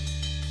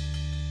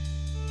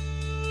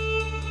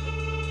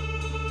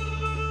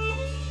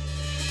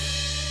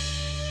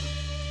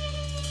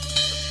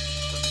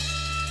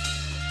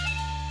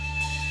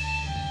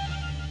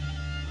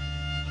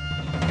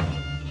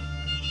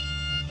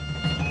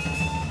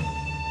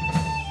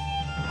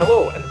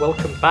Hello and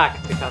welcome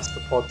back to Cast the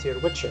Pod to Your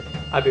Witcher.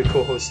 I'm your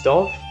co-host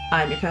Dov,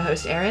 I'm your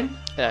co-host Erin.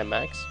 And I'm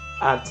Max.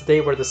 and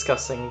today we're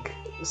discussing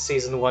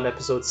Season 1,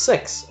 Episode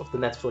 6 of the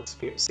Netflix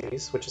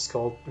series, which is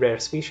called Rare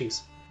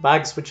Species.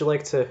 Mags, would you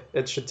like to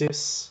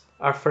introduce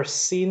our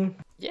first scene?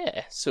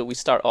 Yeah, so we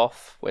start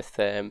off with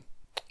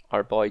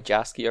our boy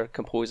Jaskier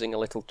composing a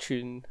little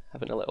tune,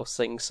 having a little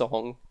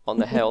sing-song on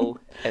the hill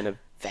in a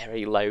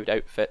very loud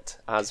outfit,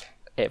 as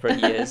ever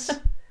he is,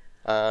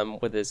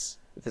 with his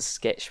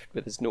sketch,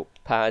 with his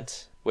notepad,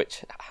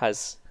 which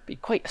has been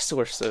quite a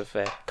source of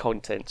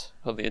content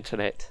on the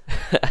internet.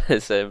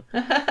 as, so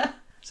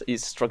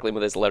he's struggling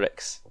with his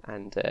lyrics,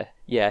 and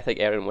I think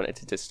Erin wanted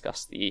to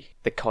discuss the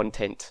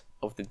content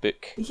of the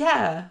book.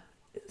 Yeah.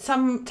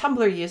 Some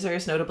Tumblr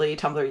users, notably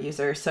Tumblr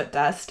user Soot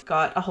Dust,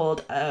 got a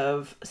hold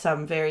of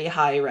some very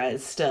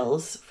high-res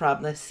stills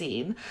from this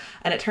scene,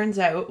 and it turns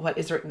out what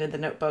is written in the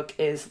notebook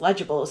is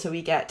legible, so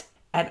we get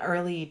an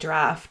early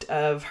draft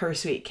of Her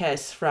Sweet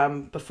Kiss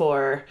from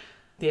before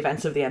the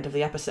events of the end of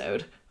the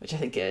episode, which I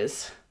think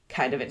is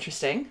kind of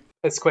interesting.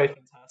 It's quite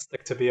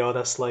fantastic, to be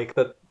honest, like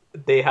that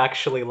they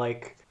actually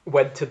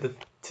went to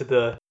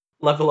the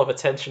level of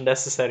attention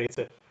necessary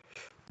to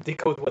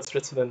decode what's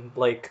written in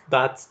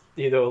that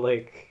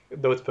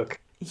notebook.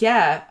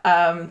 Yeah,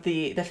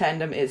 the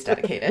fandom is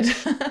dedicated.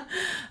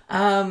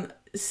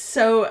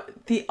 So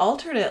the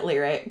alternate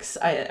lyrics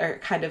are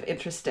kind of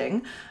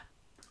interesting.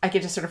 I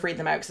could just sort of read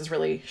them out because it's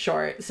really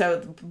short.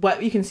 So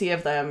what you can see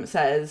of them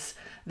says,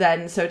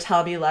 "Then, so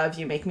tell me, love,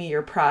 you make me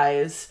your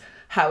prize.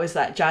 How is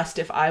that just?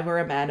 If I were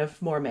a man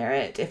of more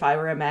merit, if I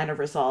were a man of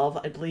resolve,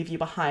 I'd leave you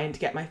behind to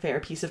get my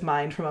fair peace of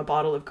mind from a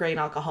bottle of grain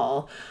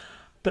alcohol.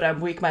 But I'm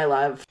weak, my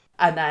love."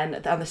 And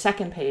then on the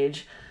second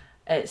page,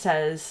 it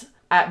says,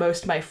 "At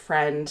most, my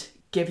friend,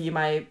 give you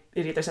my,"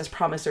 it either says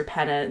promise or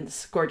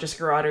penance, gorgeous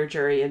garroter,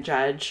 jury, and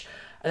judge.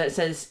 And it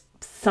says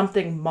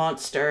something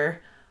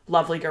monster,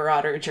 lovely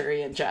garroter,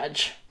 jury, and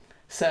judge.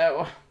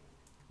 So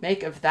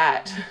make of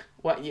that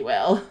what you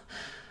will.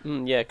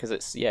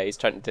 Because he's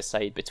trying to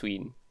decide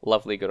between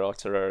lovely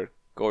garroter or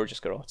gorgeous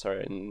garroter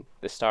in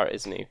the start,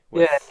 isn't he?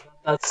 Yeah,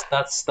 that's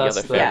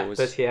other the fellows.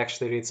 bit he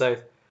actually reads out.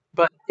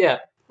 But yeah,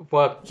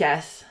 what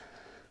Yes.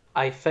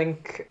 I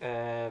think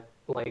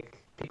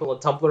people on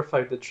Tumblr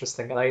found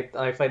interesting, and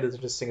I find it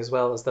interesting as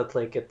well, is that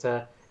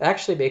it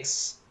actually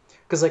makes,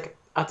 because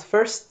at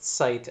first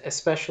sight,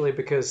 especially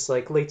because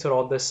later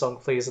on this song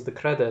plays at the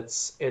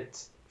credits,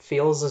 it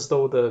feels as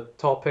though the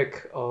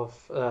topic of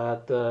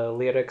the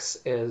lyrics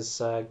is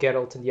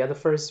Geralt and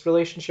Yennefer's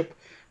relationship,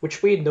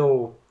 which we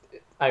know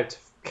out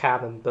of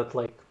canon that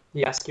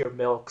Jaskier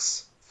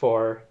milks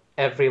for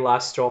every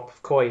last drop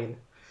of coin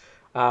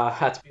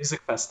at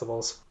music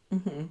festivals.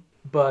 Mm-hmm.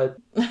 But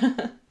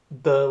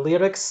the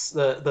lyrics,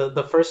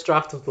 the first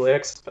draft of the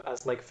lyrics,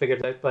 as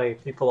figured out by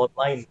people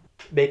online,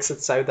 makes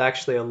it sound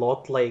actually a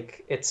lot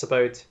like it's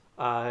about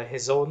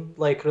his own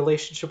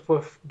relationship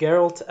with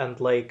Geralt and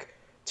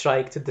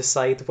trying to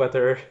decide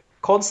whether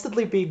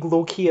constantly being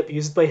low key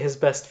abused by his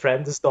best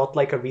friend is not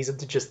a reason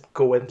to just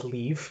go and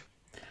leave.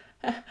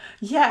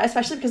 Yeah,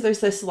 especially because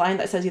there's this line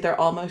that says either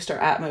almost or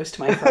at most,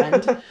 my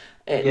friend.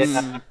 It's...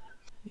 Yeah.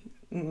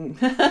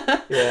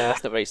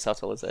 It's not very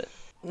subtle, is it?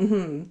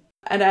 Mm-hmm.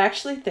 And I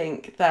actually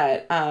think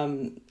that,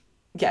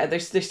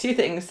 there's two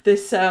things.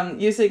 This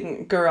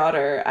using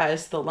garroter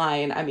as the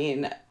line, I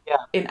mean,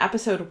 in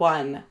episode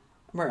 1,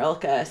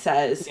 Marilka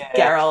says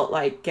Geralt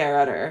like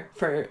garroter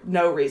for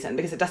no reason,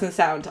 because it doesn't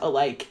sound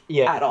alike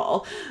at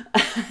all.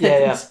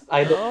 Yeah,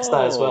 I noticed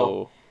that as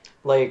well.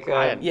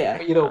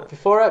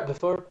 Before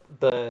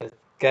the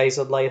guys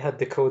online had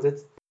decoded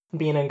the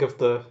meaning of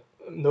the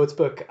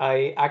notebook,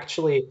 I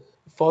actually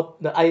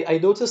thought that I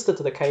noticed it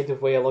in a kind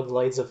of way along the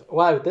lines of,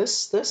 wow,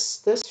 this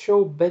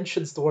show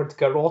mentions the word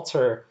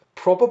garroter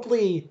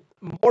probably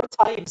more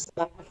times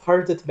than I've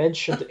heard it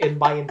mentioned in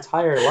my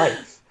entire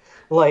life.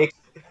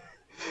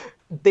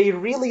 They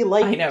really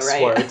like this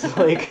word.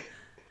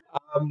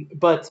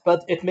 But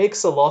it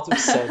makes a lot of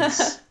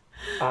sense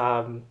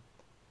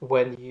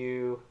when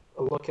you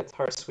look at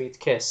Her Sweet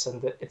Kiss,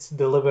 and it's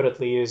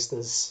deliberately used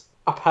as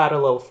a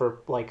parallel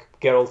for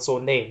Geralt's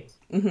own name.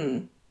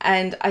 Mm-hmm.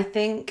 And I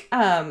think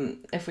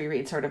if we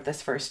read sort of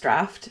this first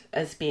draft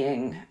as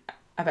being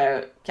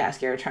about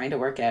Jaskier trying to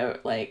work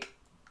out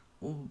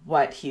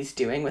what he's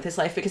doing with his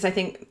life, because I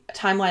think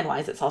timeline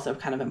wise it's also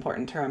kind of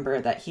important to remember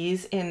that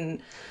he's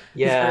in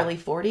his early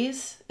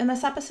 40s in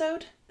this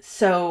episode.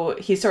 So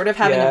he's sort of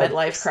having a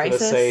midlife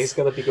crisis. He's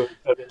going to be going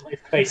through a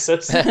midlife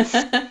crisis.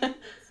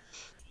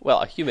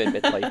 Well, a human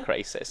midlife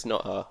crisis,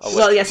 not a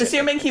well, yes,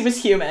 assuming he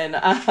was human,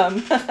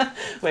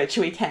 which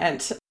we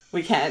can't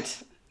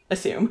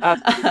assume.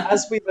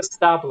 As we've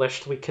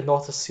established, we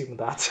cannot assume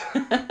that.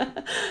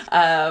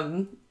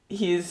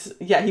 He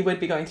would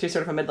be going through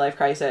sort of a midlife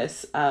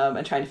crisis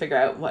and trying to figure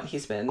out what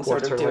he's been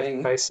sort of doing.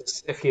 Quarter-life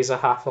crisis, if he's a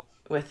half-elf.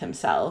 With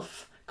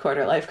himself.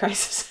 Quarter-life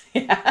crisis,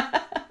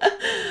 yeah.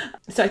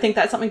 So I think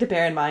that's something to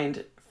bear in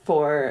mind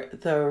for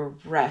the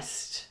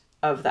rest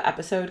of the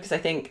episode, because I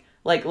think,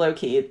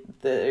 low-key,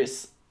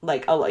 there's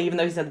like even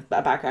though he's a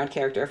background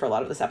character for a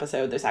lot of this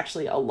episode, there's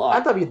actually a And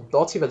lot I mean,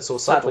 not even so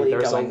subtly, subtly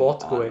there's a going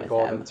lot on going with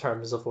on in him.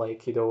 terms of,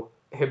 like,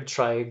 him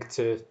trying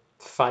to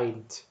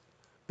find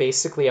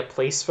basically a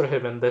place for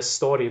him in this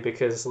story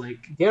because, like,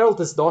 Geralt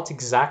is not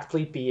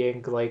exactly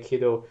being, like, in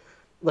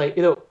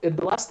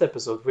the last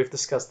episode, we've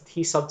discussed that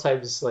he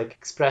sometimes, like,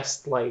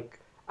 expressed, like,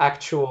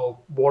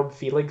 actual warm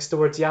feelings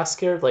towards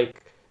Jaskier,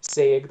 like,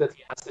 saying that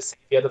he has to save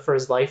Yennefer for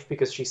his life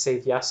because she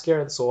saved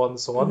Jaskier and so on and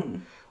so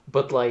on.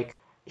 But, like,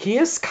 he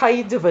is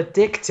kind of a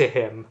dick to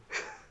him.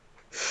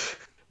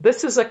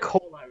 This is a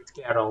call out,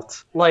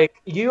 Geralt. Like,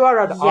 you are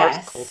an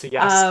arsehole Yes. to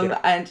Jaskier.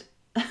 And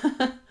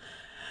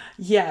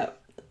yeah.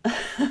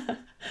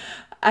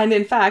 And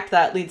in fact,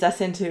 that leads us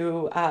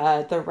into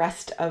the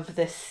rest of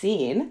this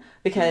scene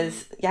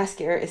because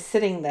Jaskier is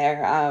sitting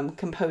there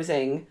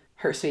composing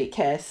Her Sweet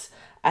Kiss,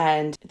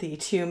 and the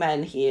two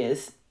men he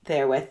is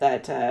there with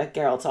that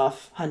Geralt's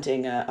off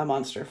hunting a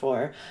monster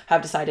for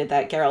have decided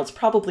that Geralt's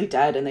probably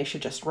dead and they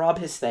should just rob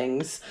his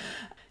things.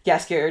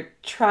 Jaskier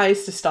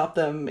tries to stop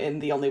them in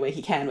the only way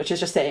he can, which is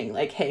just saying,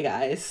 like, hey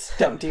guys,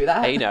 don't do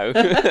that. Hey, no.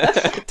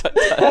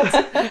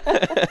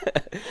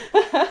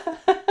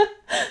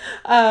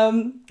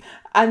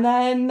 And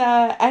then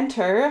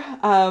enter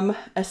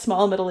a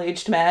small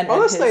middle-aged man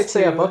Honestly, and his I'd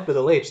say two above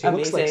middle-aged. He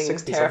looks like amazing,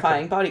 60 terrifying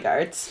something.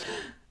 bodyguards.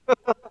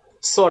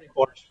 Sorry,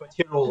 Boris, but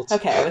you're old.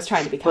 Okay, I was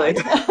trying to be kind.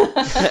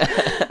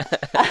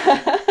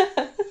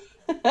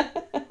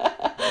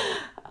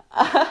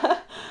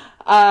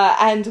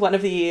 And one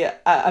of the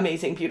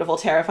amazing, beautiful,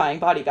 terrifying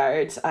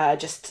bodyguards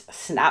just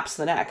snaps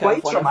the neck Quite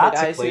of one of the guys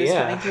dramatically, who's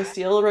yeah. trying to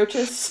steal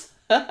Roach's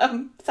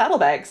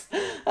saddlebags.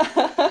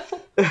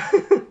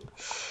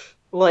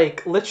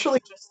 Like,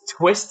 literally just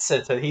twists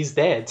it and he's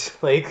dead.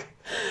 Like,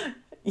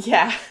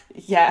 Yeah,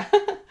 yeah.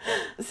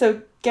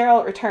 So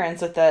Geralt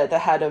returns with the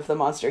head of the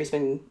monster he's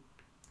been,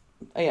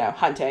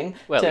 hunting.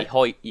 Well,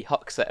 to, he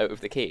hucks it out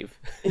of the cave.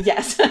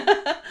 Yes.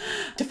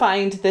 To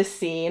find this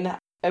scene,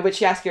 which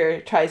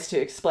Jaskier tries to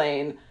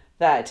explain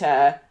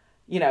that,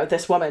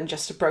 this woman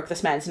just broke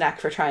this man's neck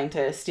for trying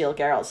to steal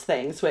Geralt's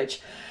things,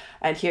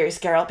 and here's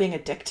Geralt being a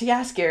dick to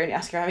Jaskier, and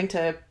Jaskier having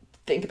to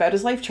think about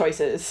his life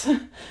choices.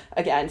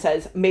 Again,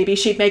 says, maybe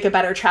she'd make a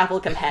better travel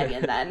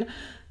companion then.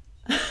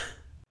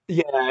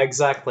 yeah,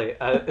 exactly.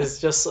 It's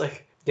just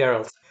like,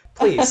 Geralt,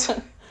 please.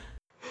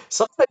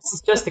 Sometimes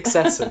it's just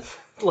excessive.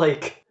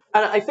 Like,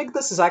 and I think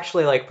this is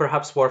actually, like,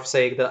 perhaps worth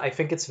saying that I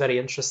think it's very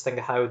interesting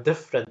how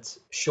different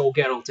Show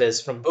Geralt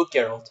is from Book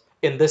Geralt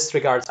in this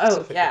regard Oh,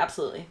 specifically. yeah,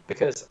 absolutely.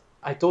 Because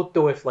I don't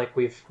know if, like,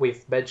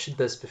 we've mentioned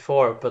this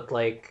before, but,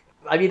 like,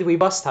 I mean, we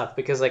must have,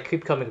 because I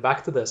keep coming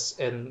back to this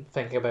in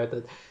thinking about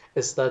it,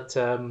 is that,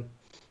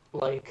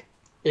 like,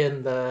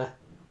 in the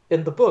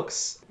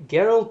books,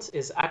 Geralt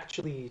is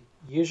actually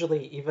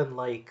usually even,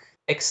 like,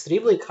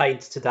 extremely kind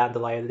to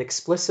Dandelion and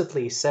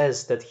explicitly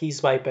says that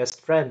he's my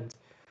best friend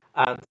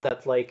and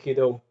that, like,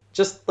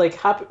 just, like,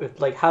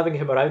 having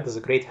him around is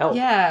a great help.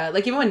 Yeah,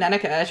 like even when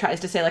Neneka tries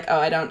to say, like, oh,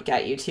 I don't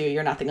get you two,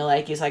 you're nothing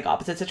alike, he's like,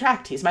 opposites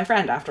attract, he's my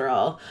friend after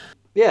all.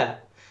 Yeah,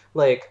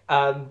 like,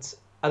 and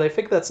I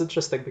think that's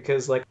interesting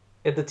because, like,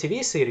 in the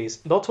TV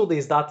series, not only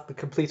is that the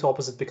complete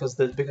opposite because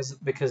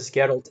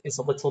Geralt is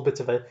a little bit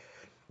of a,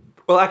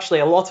 well, actually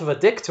a lot of a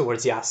dick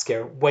towards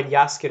Jaskier when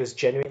Jaskier is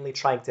genuinely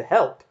trying to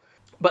help.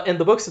 But in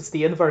the books, it's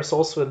the inverse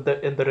also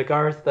in the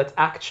regard that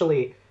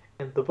actually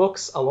in the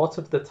books, a lot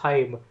of the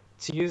time,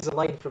 to use a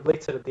line from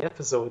later in the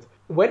episode,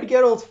 when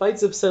Geralt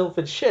finds himself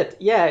in shit,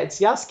 yeah, it's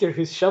Jaskier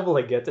who's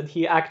shoveling it, and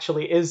he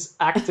actually is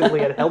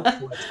actively and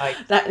helpful at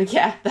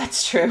times.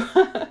 That's true.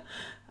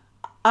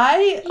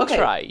 He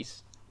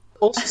tries.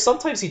 Also,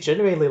 sometimes he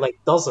genuinely, like,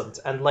 doesn't,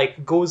 and,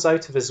 like, goes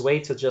out of his way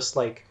to just,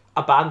 like,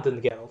 abandon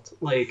Geralt,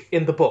 like,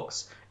 in the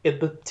books. In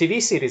the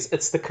TV series,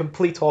 it's the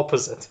complete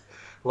opposite.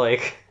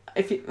 Like,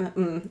 If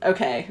you,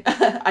 okay,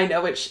 I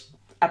know which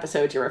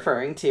episode you're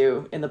referring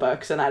to in the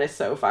books, and that is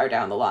so far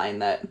down the line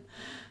that.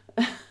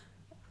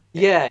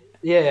 yeah.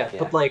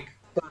 But, like,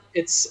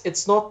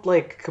 it's not,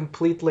 like,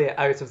 completely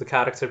out of the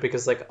character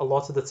because, like, a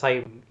lot of the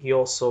time he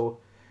also,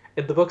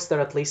 in the books, they're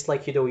at least,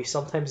 like, you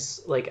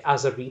sometimes, like,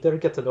 as a reader,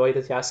 get annoyed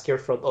at Jaskier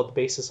on the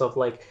basis of,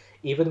 like,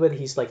 even when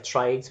he's, like,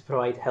 trying to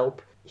provide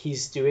help,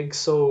 he's doing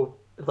so,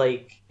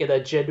 like, in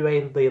a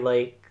genuinely,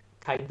 like,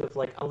 kind of,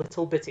 like, a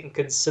little bit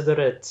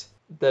inconsiderate,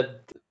 the,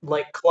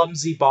 like,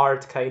 clumsy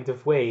bard kind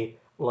of way.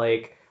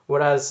 Like,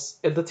 whereas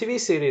in the TV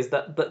series,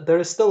 that there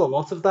is still a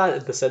lot of that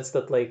in the sense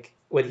that, like,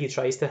 when he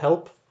tries to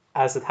help,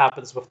 as it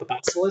happens with the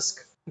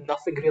basilisk,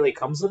 nothing really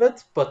comes of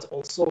it, but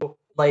also,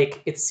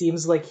 like, it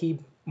seems like he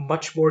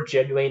much more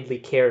genuinely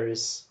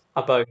cares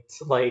about,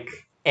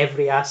 like,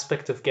 every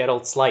aspect of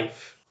Geralt's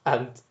life,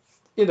 and,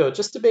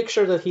 just to make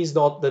sure that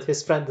that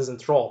his friend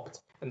isn't robbed,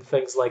 and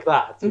things like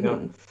that,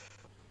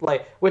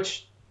 Like,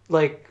 which,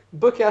 like,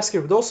 Book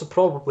Jaskier would also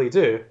probably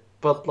do,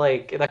 but,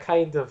 like, in a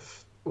kind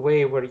of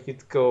way where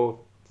you'd go,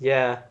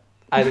 yeah,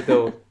 I don't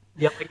know,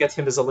 yelling at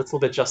him is a little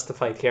bit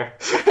justified here.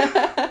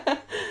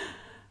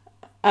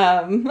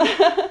 Um,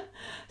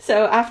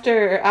 So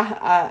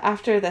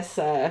after this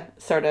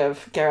sort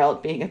of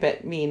Geralt being a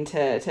bit mean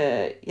to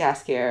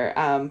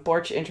Jaskier,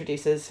 Borch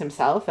introduces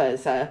himself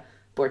as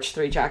Borch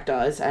Three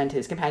Jackdaws and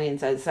his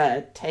companions as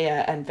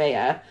Taya and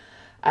Vea,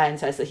 and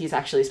says that he's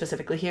actually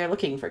specifically here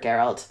looking for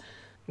Geralt.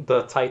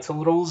 The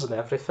title roles and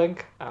everything,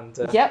 and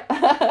Yep.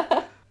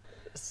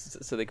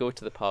 So they go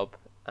to the pub,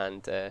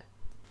 and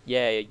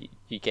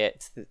you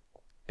get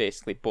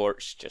basically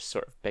Borch just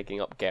sort of bigging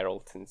up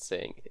Geralt and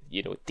saying,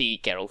 the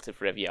Geralt of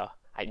Rivia.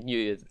 I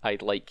knew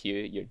I'd like you.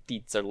 Your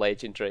deeds are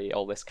legendary.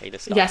 All this kind of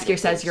stuff. Jaskier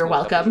says you're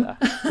welcome.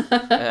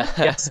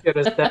 Jaskier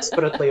is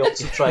desperately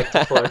also trying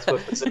to flirt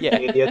with the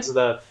Canadians in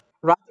a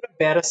rather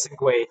embarrassing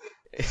way.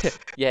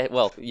 Yeah,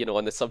 well,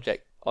 on the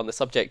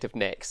subject of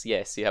necks,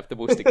 yes, you have the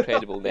most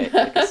incredible neck,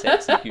 like a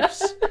sexy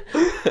goose.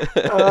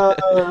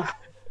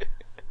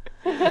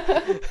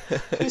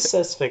 Who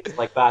says things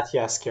like that,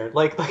 Jaskier?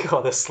 Like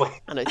honestly.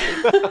 And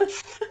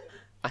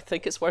I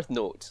think it's worth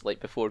note, like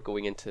before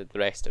going into the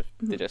rest of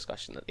the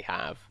discussion that they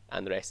have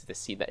and the rest of the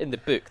scene, that in the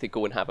book they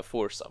go and have a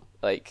foursome,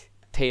 like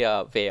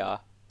Taya, Vea,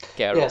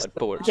 Geralt, and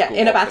Borch. Yeah,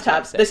 in a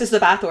bathtub. This is the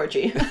bath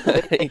orgy.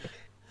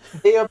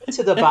 They are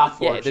into the bath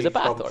orgy, there's a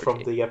bath orgy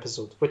from the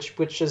episode,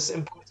 which is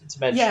important to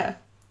mention. Yeah.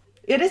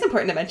 It is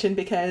important to mention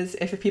because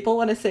if people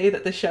want to say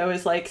that the show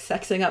is like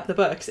sexing up the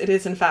books, it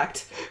is in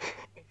fact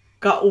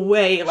got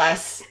way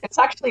less it's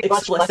actually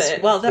explicit. Much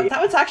less well, that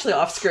one's actually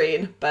off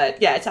screen,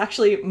 but yeah, it's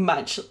actually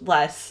much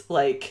less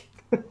like,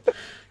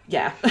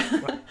 yeah.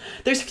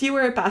 There's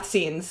fewer bath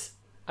scenes.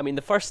 I mean,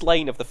 the first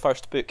line of the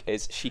first book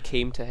is "She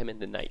came to him in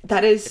the night."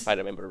 That is, if I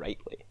remember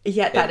rightly.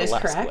 Yeah, that is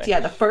correct. Witch. Yeah,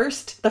 the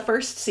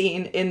first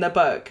scene in the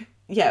book.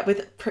 Yeah,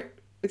 with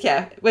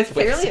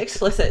fairly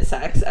explicit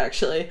sex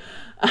actually,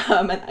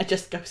 and it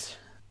just goes.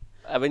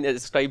 I mean, it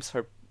describes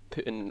her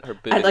putting her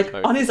boot and in his like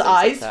mouth on his and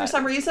eyes like for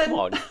some reason. Come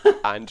on,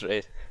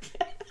 Andre.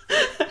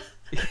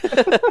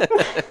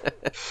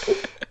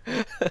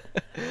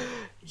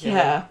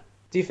 Yeah.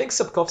 Do you think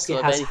Sapkowski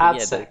So has anything, had the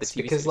sex? TV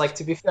Because, series. like,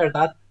 to be fair,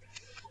 that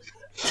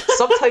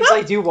sometimes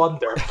I do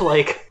wonder.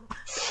 Like,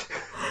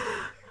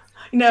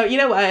 No, you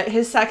know what?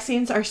 His sex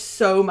scenes are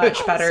so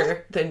much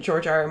better than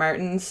George R. R.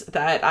 Martin's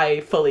that I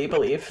fully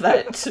believe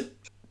that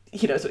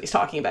he knows what he's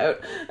talking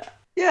about.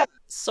 yeah,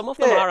 Some of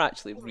them are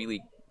actually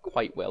really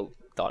quite well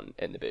done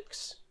in the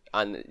books,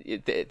 and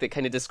they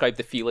kind of describe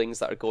the feelings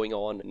that are going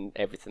on and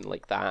everything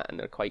like that, and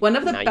they're quite. One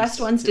of the nice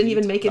best ones to didn't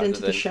even read make it rather into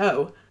the than-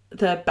 show.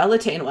 The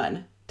Bellatane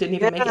one didn't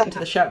even make it into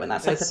the show, and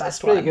that's like the it's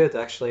best pretty one. good,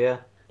 actually. Yeah.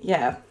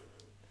 Yeah.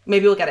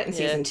 Maybe we'll get it in Yeah.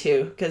 season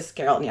 2, because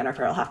Geralt and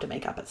Yennefer will have to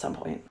make up at some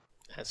point.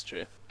 That's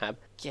true.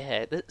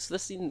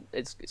 This scene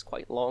is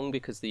quite long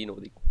because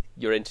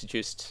you're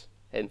introduced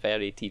in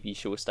very TV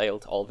show style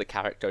to all the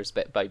characters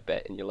bit by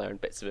bit, and you learn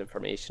bits of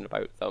information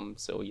about them.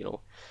 So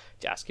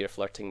Jaskier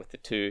flirting with the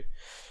two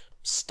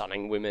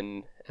stunning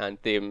women, and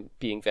them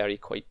being very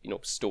quite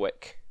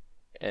stoic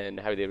in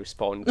how they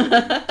respond.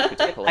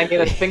 I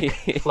mean, I think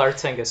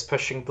flirting is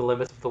pushing the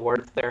limit of the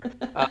word there.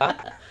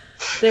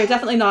 They're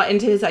definitely not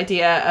into his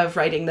idea of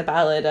writing the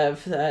ballad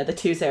of the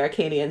two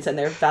Zeracanians and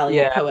their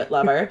valiant poet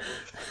lover.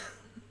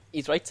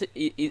 He's right.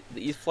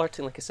 He's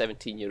flirting like a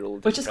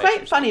 17-year-old, Which is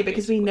quite funny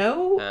because we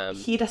know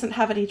he doesn't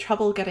have any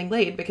trouble getting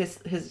laid because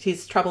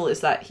his trouble is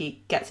that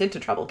he gets into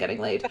trouble getting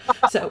laid.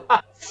 So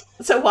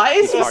why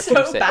is he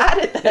so bad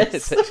at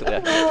this?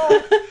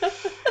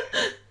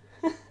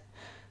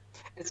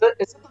 Is it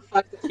the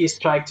fact that he's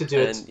trying to do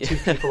it to two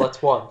people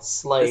at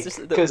once? Like, It's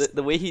just because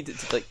the way he did,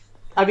 like.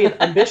 I mean,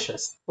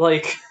 ambitious.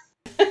 Like,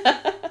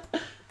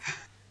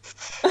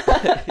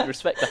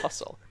 respect the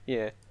hustle.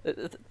 Yeah,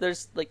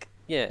 there's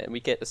and we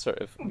get the sort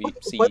of we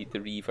see the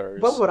Reavers.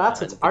 well, we're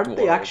at and it. the Aren't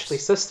they dwarves. actually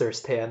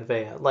sisters, Taya and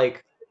Vea?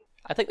 Like,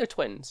 I think they're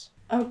twins.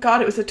 Oh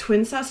god, it was a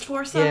twincest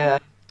foursome? yeah.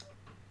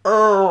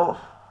 Oh,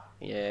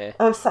 Yeah.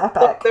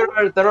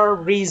 Sapek. There are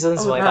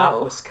reasons why that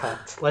no. was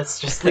cut. Let's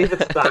just leave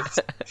it at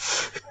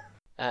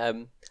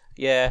that.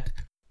 Yeah,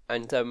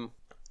 and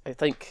I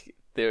think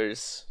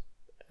there's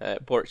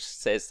Borch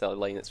says the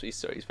line that's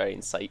he's very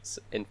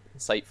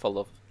insightful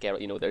of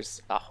Geralt.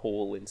 There's a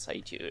hole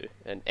inside you,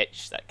 an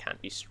itch that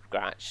can't be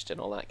scratched, and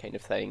all that kind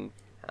of thing.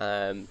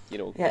 Yeah,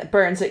 it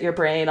burns at your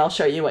brain. I'll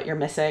show you what you're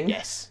missing.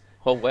 Yes.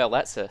 Well,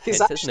 that's a He's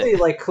hint, actually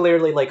isn't it?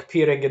 clearly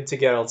peering into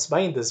Geralt's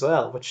mind as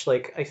well, which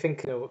I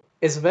think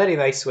is a very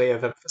nice way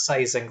of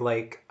emphasizing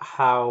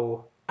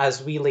how,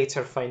 as we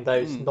later find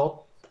out,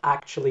 not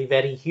actually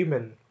very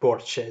human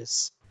Borch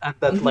is, and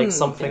that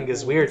something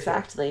is weird.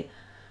 Exactly.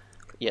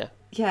 Yeah.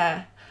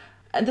 Yeah.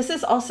 And this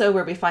is also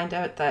where we find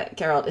out that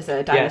Geralt is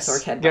a dinosaur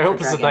Yes, kid. But Geralt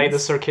for is a dragons.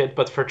 dinosaur kid,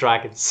 but for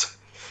dragons.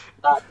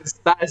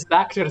 That is an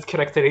accurate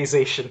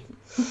characterization.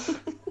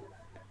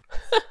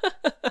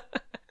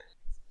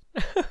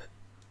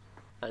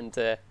 And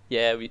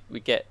we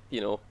get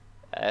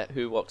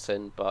who walks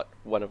in, but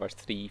one of our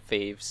three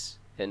faves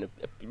in a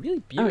really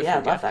beautiful I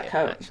love that jacket,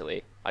 coat.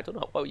 actually. I don't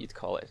know what you'd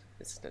call it.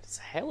 It's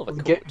a hell of a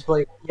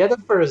coat.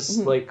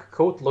 Yennefer's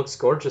coat looks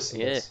gorgeous in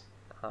Yeah. this.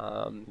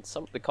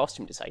 Some the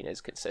costume design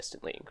is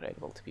consistently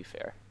incredible, to be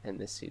fair, in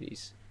this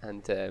series.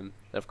 And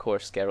of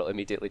course, Geralt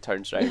immediately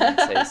turns around and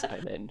says,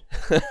 "I'm in."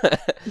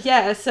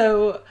 Yeah,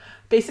 so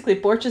basically,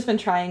 Borch has been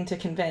trying to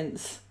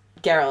convince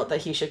Geralt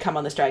that he should come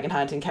on this dragon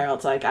hunt, and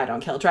Geralt's like, "I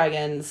don't kill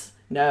dragons.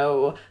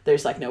 No,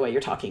 there's like no way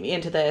you're talking me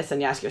into this."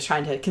 And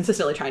Yaskar's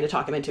consistently trying to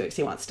talk him into it because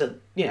he wants to,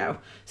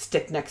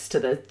 stick next to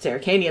the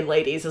Zerrikanian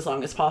ladies as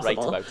long as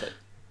possible. Right about it.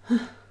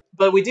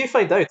 But we do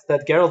find out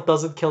that Geralt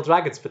doesn't kill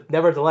dragons, but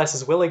nevertheless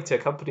is willing to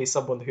accompany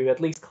someone who at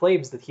least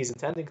claims that he's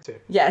intending to.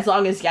 Yeah, as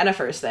long as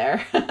Yennefer's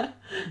there.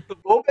 The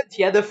moment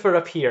Yennefer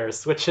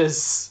appears, which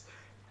is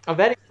a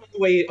very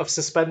fun way of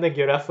suspending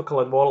your ethical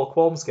and moral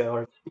qualms,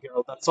 Geralt.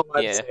 That's all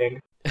I'm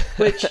saying.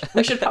 Which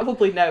we should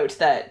probably note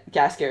that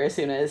Jaskier, as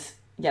soon as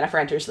Yennefer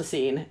enters the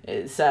scene,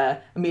 is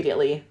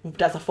immediately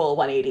does a full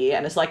 180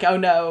 and is like, "Oh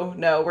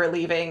no, we're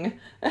leaving."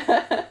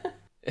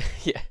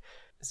 Yeah.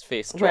 His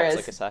face drops Whereas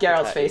like a sack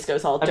Geralt's of face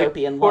goes all I mean,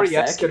 dopey and poor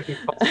lovesick. Jaskier, he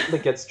constantly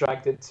gets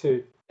dragged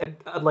into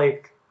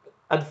like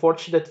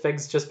unfortunate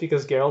things just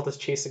because Geralt is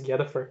chasing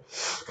Yennefer.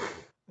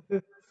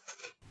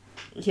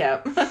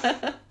 Yeah.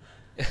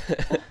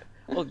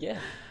 Well, yeah,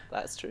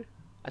 that's true.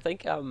 I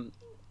think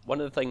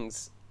one of the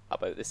things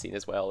about this scene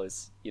as well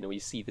is, you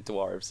see the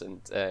dwarves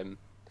and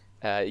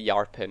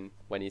Yarpen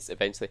when he's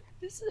eventually.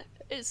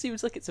 It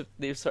seems like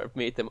they've sort of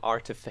made them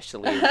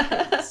artificially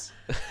intense.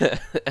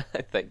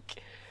 I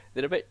think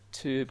they're a bit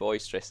too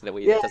boisterous in a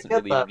way that doesn't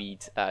really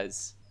read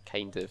as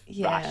kind of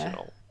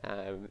rational.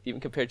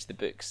 Even compared to the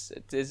books,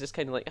 it's just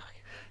kind of like.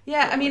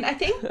 Yeah, I mean, I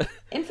think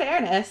in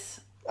fairness,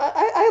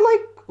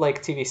 I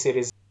like TV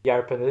series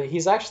Yarpen.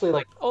 He's actually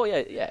like. Oh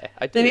yeah.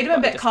 They made him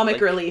a bit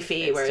comic like,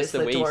 reliefy, whereas the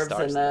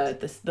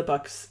dwarves in the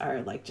books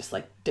are like just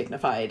like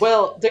dignified.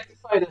 Well,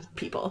 dignified is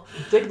people.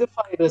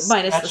 Dignified is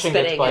minus the stretching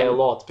spitting it by a and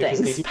lot because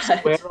things, they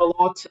do swear a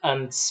lot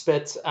and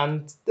spit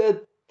and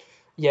they're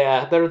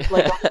like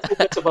a little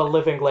bit of a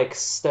living like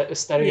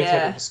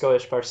stereotypical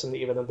Scottish person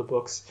even in the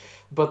books,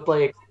 but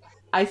like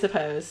I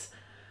suppose.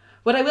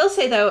 What I will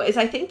say though is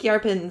I think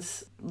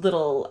Yarpen's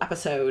little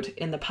episode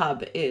in the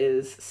pub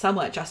is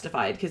somewhat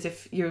justified because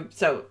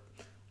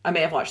I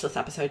may have watched this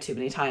episode too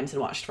many times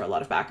and watched for a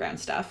lot of background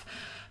stuff,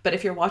 but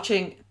if you're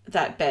watching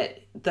that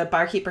bit, the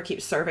barkeeper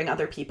keeps serving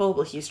other people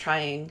while he's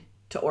trying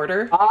to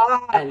order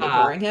and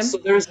ignoring him. So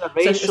there's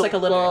like a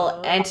little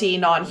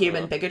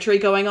anti-non-human bigotry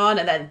going on,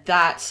 and then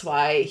that's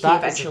why he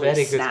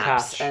eventually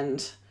snaps.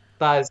 And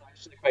that is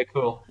actually quite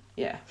cool.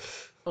 Yeah.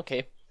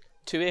 Okay.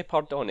 Tue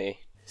pardone.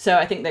 So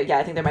I think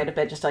there might have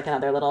been just like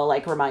another little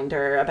like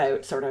reminder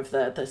about sort of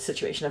the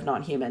situation of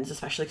non-humans,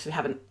 especially because we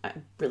haven't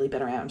really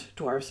been around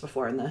dwarves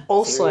before in the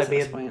also.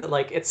 series I mean,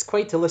 like it's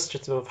quite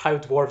illustrative of how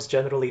dwarves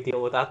generally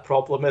deal with that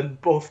problem in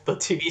both the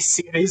TV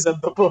series and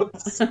the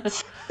books.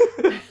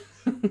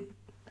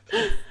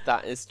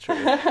 That is true.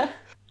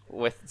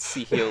 With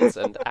sea heels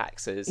and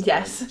axes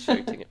yes. and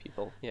shouting at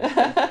people.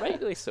 Yeah,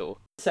 rightly so.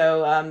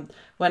 So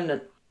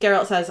when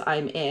Geralt says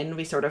 "I'm in,"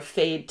 we sort of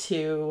fade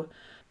to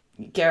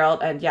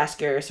Geralt and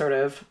Jaskier sort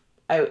of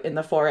out in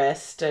the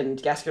forest, and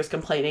Jaskier's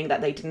complaining that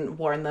they didn't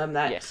warn them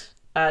that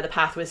the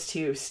path was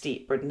too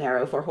steep or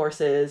narrow for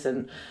horses,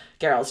 and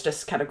Geralt's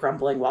just kind of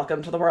grumbling,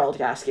 "Welcome to the world,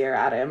 Jaskier,"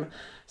 at him.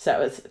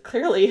 So it's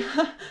clearly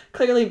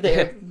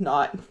they're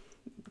not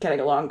getting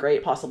along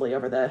great, possibly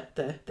over the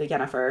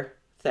Yennefer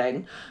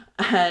thing.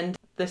 And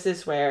this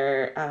is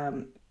where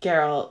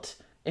Geralt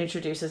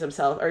introduces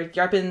himself, or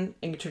Yarpen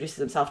introduces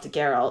himself to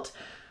Geralt,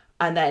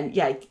 and then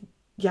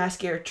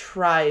Jaskier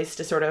tries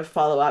to sort of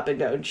follow up and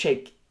go and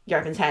shake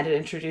Yarpen's hand and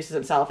introduces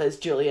himself as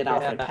Julian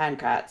Alfred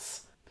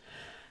Pancratz.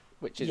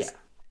 Which is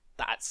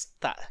that's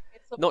that.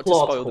 It's not to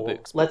spoil the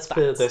books. Let's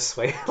put it this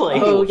way.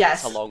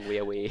 Yes. It's a long way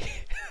away.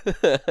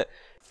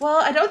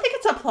 Well, I don't think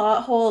it's a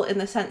plot hole in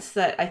the sense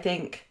that I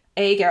think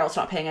A, Geralt's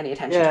not paying any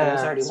attention to him,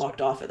 he's already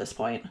walked off at this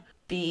point.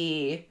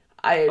 B,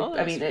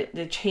 I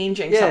mean,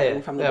 changing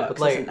something from the books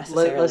but isn't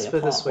necessarily let's a put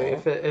it plot this way: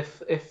 hole.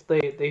 if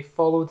they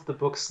followed the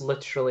books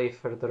literally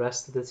for the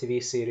rest of the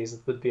TV series, it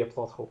would be a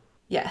plot hole.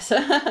 Yes,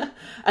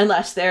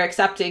 unless they're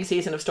accepting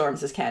Season of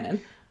Storms as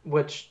canon,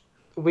 which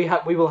we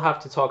will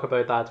have to talk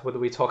about that when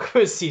we talk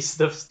about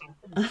Season of Storms.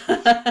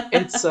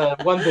 It's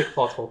one big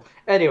plot hole.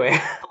 Anyway,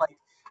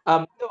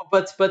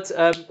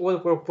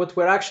 what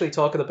we're actually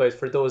talking about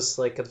for those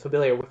like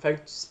unfamiliar,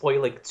 without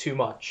spoiling too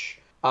much,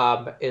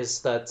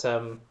 is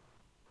that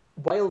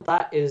while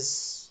that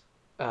is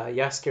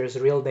Jaskier's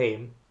real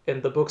name,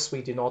 in the books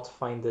we do not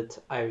find it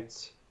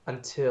out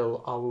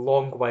until a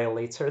long while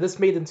later. This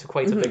made into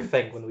quite a big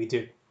thing when we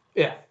do.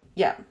 Yeah.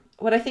 Yeah.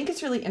 What I think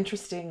is really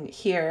interesting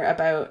here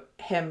about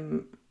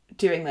him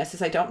doing this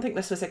is I don't think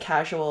this was a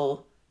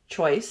casual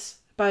choice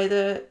by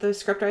the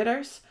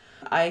scriptwriters.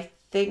 I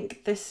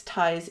think this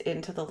ties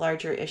into the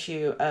larger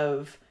issue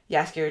of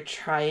Jaskier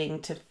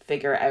trying to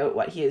figure out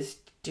what he is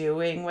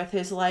doing with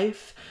his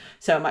life.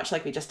 So much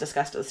like we just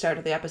discussed at the start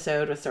of the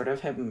episode with sort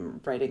of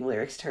him writing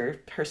lyrics to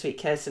her Sweet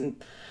Kiss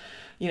and,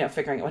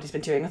 figuring out what he's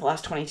been doing with the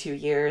last 22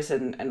 years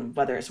and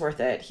whether it's worth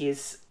it.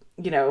 He's,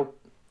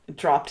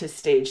 dropped his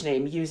stage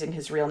name using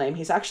his real name.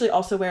 He's actually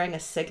also wearing a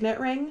signet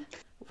ring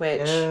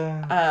which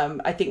Yeah.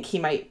 I think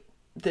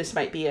this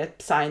might be a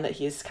sign that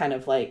he's kind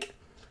of like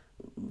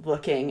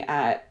looking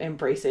at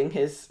embracing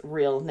his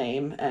real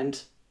name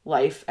and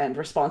life and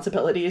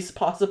responsibilities,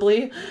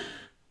 possibly,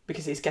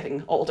 because he's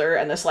getting older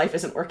and this life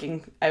isn't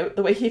working out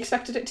the way he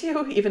expected it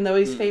to, even though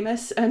he's Mm.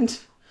 famous. And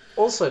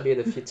Also, I mean,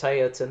 if you tie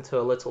it into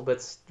a little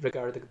bit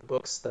regarding the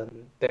books,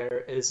 then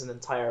there is an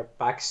entire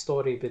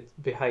backstory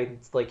behind,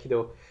 like,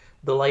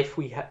 the life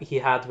he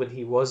had when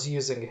he was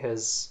using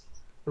his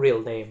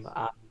real name,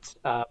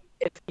 and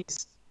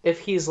if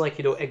he's like,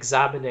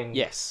 examining.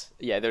 Yes,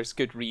 yeah, there's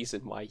good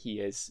reason why he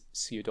is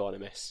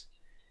pseudonymous.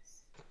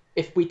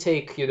 If we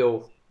take,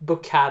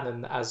 book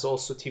canon as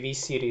also TV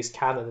series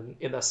canon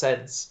in a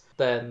sense,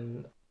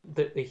 then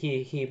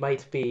he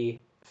might be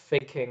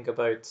thinking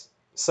about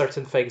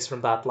certain things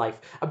from that life.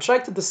 I'm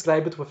trying to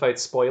describe it without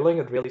spoiling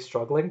and really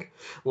struggling,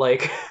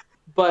 like,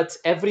 but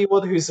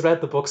everyone who's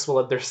read the books will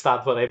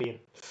understand what I mean.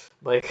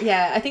 Like,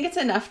 yeah, I think it's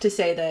enough to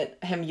say that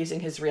him using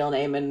his real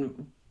name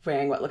and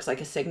wearing what looks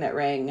like a signet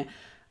ring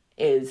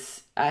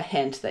is a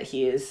hint that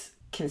he is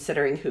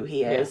considering who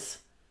he yeah. is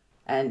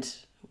and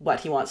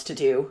what he wants to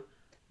do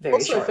very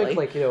Also, I think,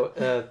 shortly.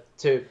 like,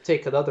 to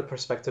take another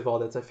perspective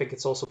on it, I think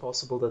it's also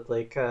possible that,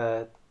 like,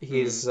 Mm.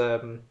 he's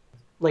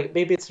like,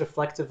 maybe it's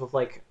reflective of,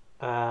 like,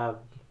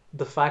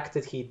 the fact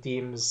that he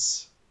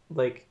deems,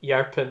 like,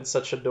 Yarpen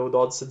such a no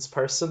nonsense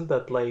person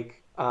that,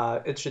 like,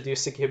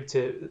 introducing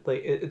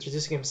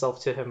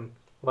himself to him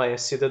via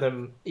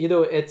pseudonym.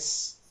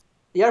 It's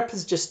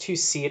Yarpen's just too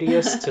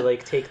serious to,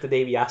 like, take the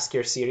name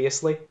Yaskir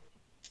seriously.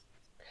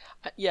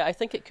 Yeah, I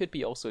think it could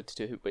be also to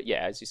do, but yeah,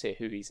 as you say,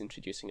 who he's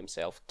introducing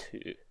himself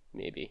to,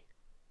 maybe.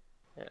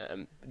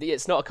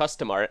 It's not a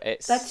customer;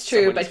 it's That's true,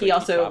 someone but he's he going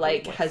to be also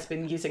traveling like has with.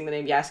 been using the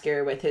name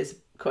Yaskir with his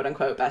quote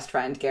unquote best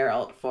friend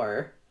Geralt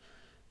for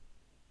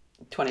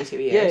 22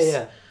 Yeah, yeah,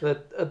 years.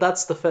 yeah.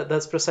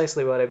 That's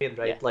precisely what I mean,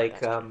 Yeah, right? Like,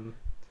 that's true.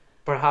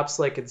 perhaps,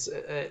 like,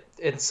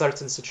 in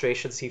certain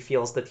situations he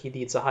feels that he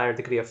needs a higher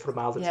degree of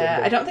formality and Yeah,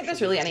 I don't therefore think there's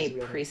should really use any his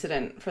real name.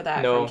 precedent for that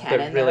from No, there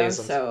canon really though.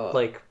 isn't. So,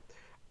 Like,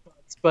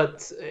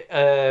 but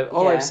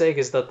all I'm yeah. saying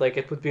is that, like,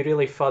 it would be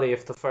really funny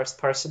if the first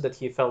person that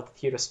he felt that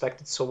he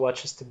respected so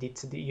much as to need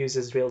to use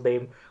his real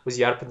name was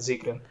Yarpen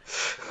Zigrin.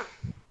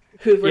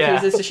 Who Yeah,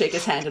 refuses to shake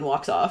his hand and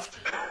walks off.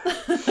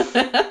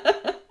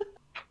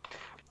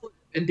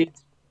 indeed.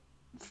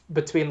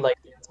 Between, like,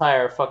 the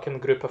entire fucking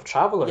group of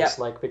travelers, Yep.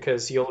 like,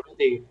 because you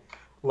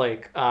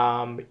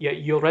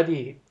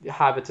already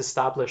have it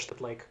established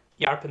that, like,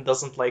 Yarpen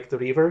doesn't like the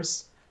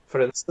Reavers, for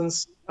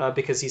instance,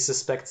 because he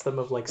suspects them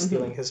of, like, Hmm.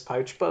 stealing his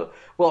pouch. But,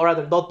 well,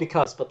 rather, not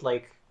because, but,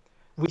 like,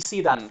 we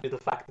see that Mm. through the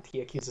fact that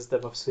he accuses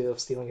them of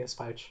stealing his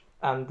pouch,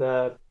 and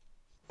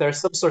there's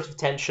some sort of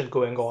tension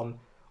going on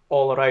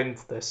all around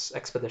this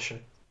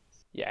expedition.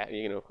 Yeah,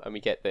 and we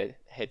get the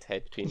head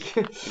between,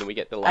 we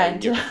get the line,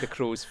 And the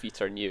crow's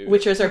feet are new.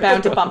 witchers are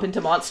bound to bump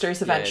into monsters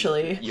Yeah, and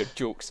eventually. your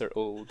jokes are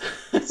old.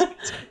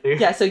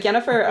 Yeah, so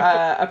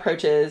Yennefer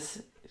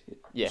approaches.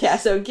 Yeah,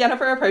 Yes. so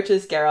Yennefer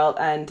approaches Geralt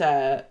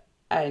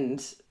and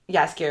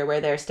Yaskir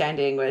where they're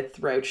standing with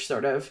Roach,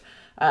 sort of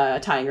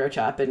tying Roach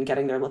up and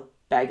getting their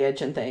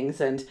baggage and things,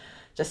 and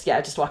just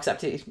walks up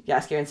to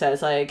Yaskir and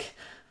says like,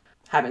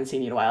 "Haven't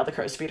seen you in a while. The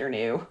crow's feet are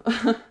new."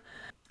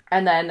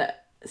 And then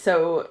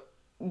so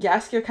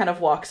Yaskir kind of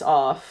walks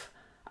off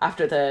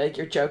after the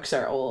your jokes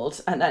are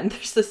old, and then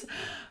there's this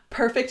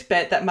perfect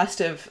bit that must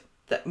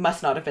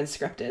not have been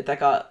scripted that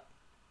got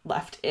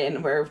left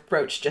in where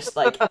Roach just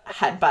like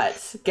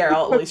headbutts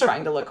Geralt while he's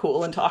trying to look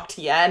cool and talk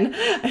to Yen.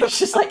 And it's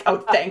just like, oh,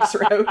 thanks,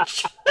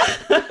 Roach.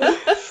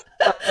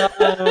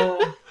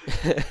 Uh,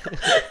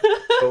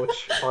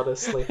 Coach,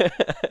 honestly,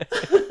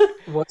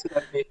 what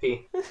an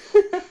MVP!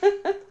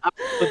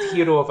 Absolute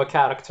hero of a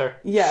character.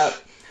 Yeah.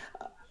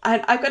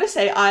 And I've got to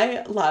say,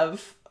 I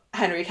love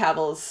Henry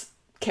Cavill's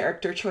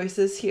character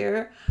choices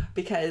here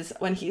because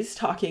when he's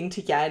talking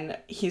to Yen,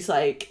 he's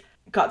like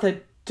got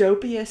the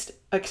dopiest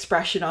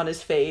expression on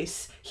his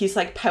face. He's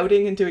like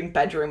pouting and doing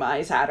bedroom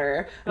eyes at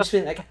her. I'm just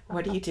being like,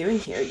 what are you doing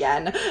here,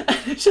 Yen? And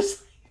it's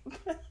just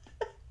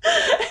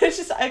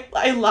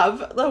I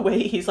love the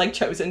way he's like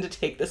chosen to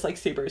take this like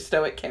super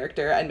stoic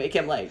character and make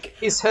him like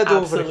He's head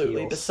over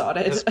absolutely heels.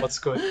 besotted. Is what's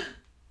going.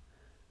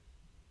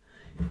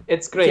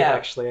 It's great, Yeah.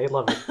 actually. I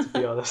love it, to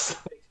be honest.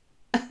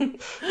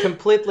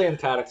 Completely in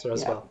character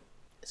as Yeah. well.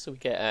 So we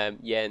get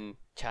Yen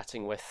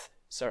chatting with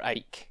Sir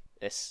Ike,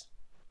 this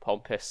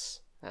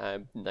pompous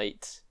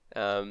knight.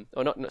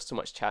 Or not so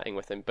much chatting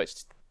with him,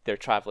 but they're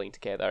traveling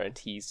together, and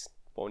he's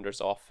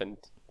wanders off and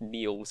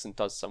kneels and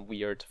does some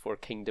weird for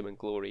kingdom and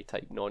glory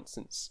type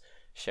nonsense,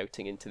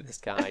 shouting into the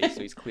sky.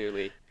 So he's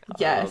clearly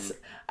Yes.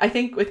 I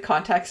think with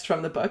context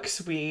from the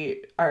books,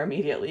 we are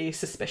immediately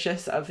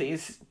suspicious of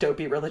these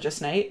dopey religious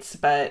knights,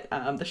 but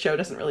the show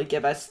doesn't really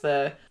give us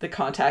the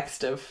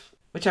context of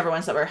whichever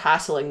ones that were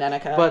hassling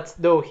Nenica. But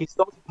no, he's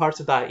not part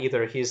of that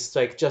either. He's,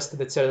 like, just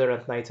an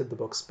itinerant knight in the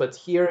books. But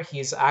here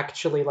he's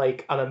actually,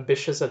 like, an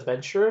ambitious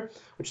adventurer,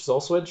 which is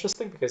also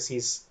interesting because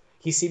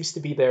he seems to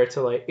be there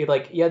to,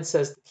 like Yen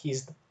says that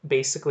he's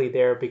basically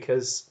there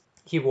because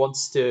he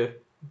wants to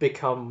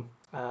become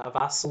a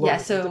vassal Yeah,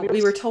 of so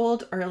we were Nidamir's.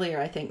 told earlier,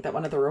 I think, that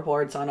one of the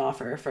rewards on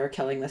offer for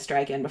killing this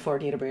dragon before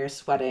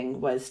Nidamir's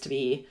wedding was to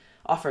be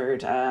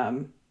offered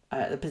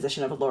the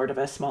position of a lord of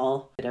a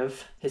small bit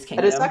of his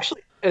And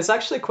kingdom. it's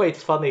actually quite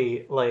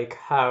funny, like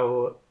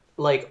how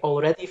like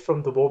already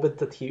from the moment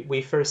that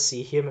we first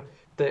see him,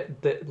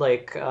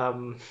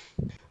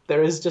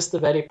 there is just a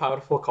very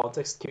powerful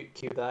context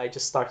cue that I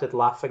just started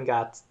laughing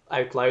at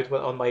out loud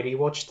on my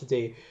rewatch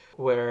today,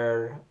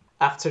 where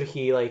after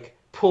he like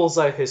pulls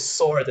out his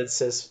sword and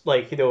says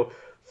like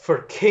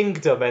for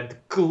kingdom and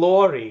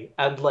glory,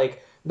 and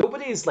like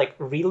nobody is like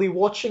really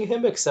watching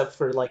him except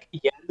for like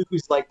Yen,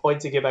 who's like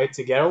pointing him out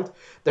to Geralt.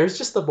 There's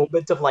just a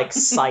moment of like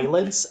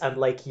silence, and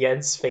like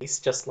Yen's face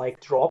just like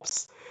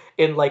drops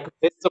in like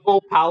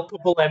visible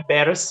palpable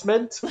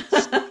embarrassment.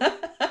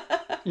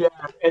 Yeah,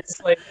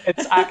 it's like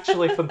it's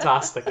actually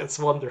fantastic. It's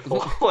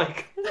wonderful.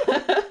 Like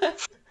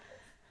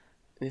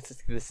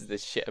This is the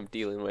shit I'm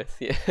dealing with.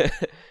 Yeah.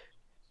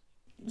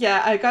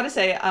 Yeah, I gotta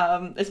say,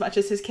 as much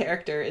as his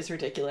character is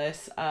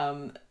ridiculous,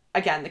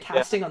 again, the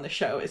yeah, casting on the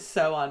show is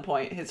so on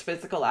point. His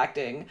physical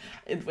acting,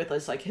 with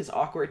his like his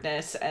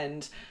awkwardness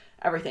and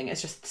everything,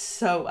 is just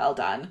so well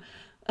done.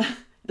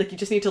 Like you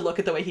just need to look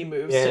at the way he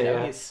moves yeah, to know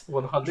yeah, he's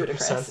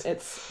ludicrous. 100%.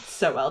 It's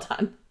so well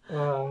done.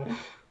 Uh,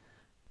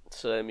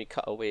 So then we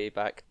cut away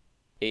back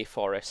a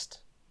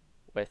forest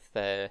with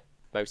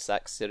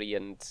Mousak, Ciri,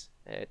 and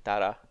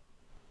Dara.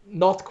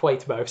 Not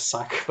quite mouse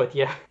sack, but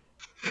yeah.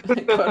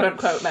 Quote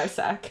unquote mouse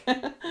sack.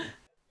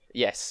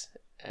 Yes,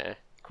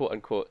 quote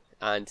unquote.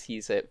 And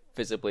he's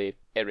visibly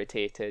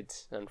irritated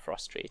and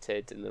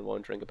frustrated, and they're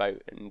wandering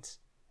about. And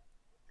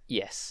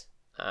yes,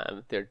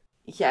 they're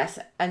Yes,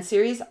 and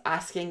Ciri's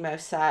asking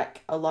Mousak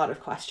a lot of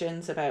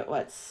questions about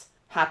what's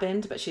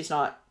happened, but she's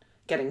not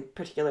getting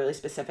particularly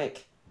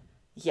specific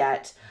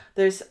yet.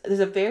 There's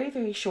a very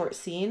very short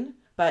scene,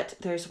 but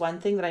there's one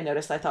thing that I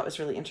noticed that I thought was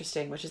really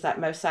interesting, which is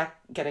that Mousak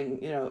getting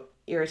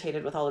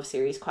irritated with all of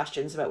Ciri's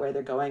questions about where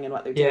they're going and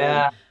what they're doing,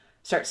 Yeah,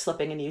 starts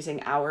slipping and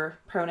using our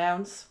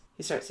pronouns.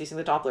 He starts using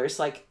the Dopplers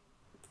like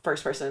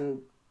first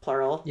person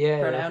plural yeah.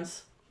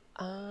 pronouns.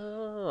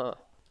 ah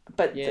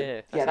But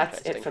yeah, yeah,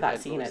 that's that's it interesting. for I that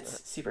didn't scene. notice It's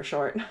that. super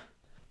short.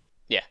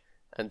 Yeah,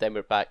 and then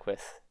we're back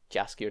with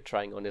Jaskier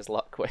trying on his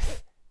luck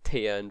with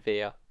Taya and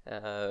Vea.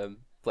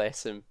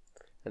 Bless him,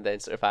 and then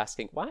sort of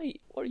asking, "Why?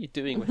 What are you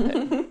doing with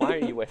him? Why are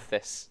you with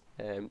this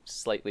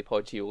slightly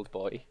podgy old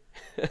boy?"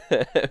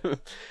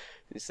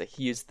 It's like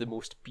he is the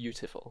most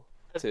beautiful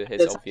to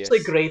his It's actually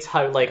obvious. great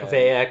how like Um,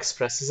 Vea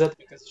expresses it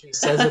because she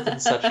says it in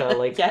such a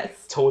like Yes.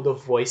 tone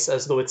of voice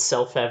as though it's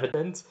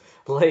self-evident.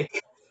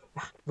 Like,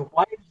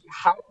 why?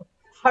 How?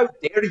 How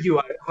dare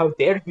you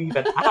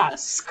even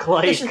ask?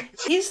 Like,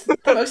 He's the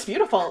most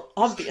beautiful,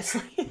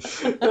 obviously.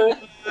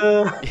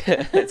 yeah,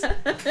 it's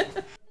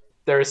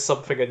there is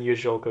something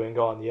unusual going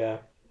on. Yeah.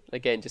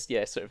 again just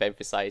sort of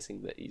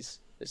emphasizing that there's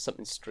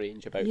something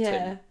strange about him.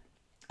 Yeah.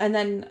 And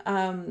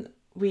then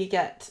we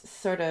get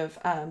sort of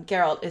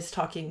Geralt is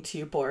talking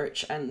to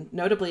Borch, and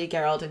notably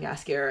Geralt and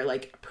Jaskier are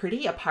like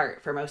pretty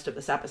apart for most of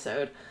this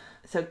episode.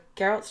 So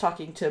Geralt's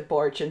talking to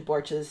Borch, and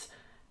Borch is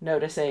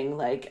noticing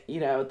like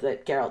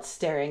that Geralt's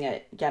staring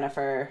at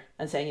Yennefer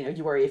and saying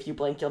you worry if you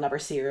blink you'll never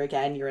see her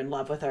again, you're in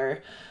love with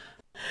her.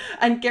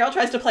 And Geralt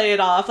tries to play it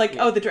off like,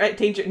 Yeah. oh, the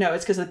danger. No,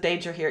 it's because the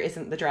danger here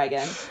isn't the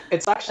dragon.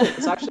 It's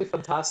actually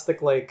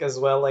fantastic. Like as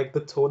well, like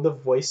the tone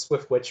of voice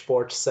with which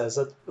Borch says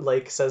it,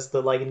 like says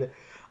the line,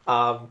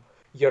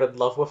 "You're in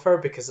love with her,"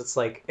 because it's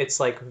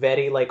like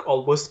very like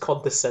almost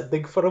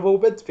condescending for a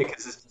moment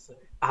because it's just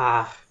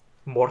like,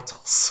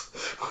 mortals.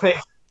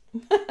 Like,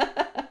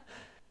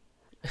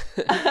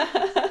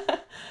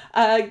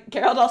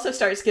 Geralt also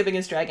starts giving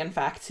his dragon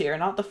facts here,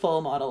 not the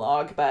full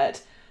monologue,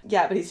 but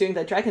yeah, but he's doing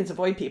the dragons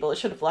avoid people. It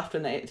should have left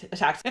when they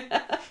attacked.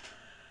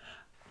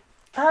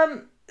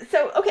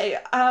 So okay,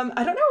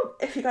 I don't know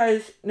if you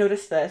guys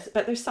noticed this,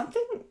 but there's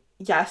something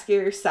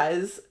Jaskier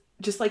says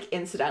just like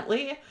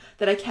incidentally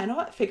that I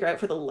cannot figure out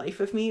for the life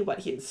of me what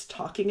he is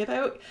talking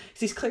about.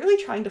 Because he's clearly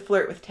trying to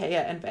flirt with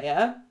Taya and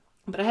Vea,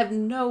 but I have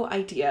no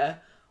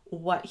idea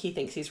what he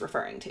thinks he's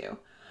referring to.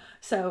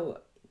 So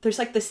there's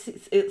like this,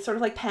 it sort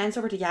of like pans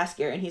over to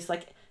Jaskier and he's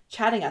like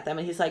chatting at them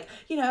and he's like,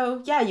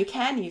 yeah, you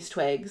can use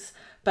twigs,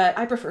 but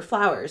I prefer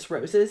flowers,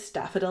 roses,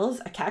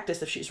 daffodils, a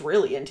cactus if she's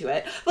really into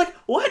it. Like,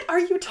 what are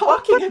you what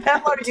talking the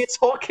hell are about? you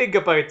talking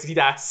about? He'd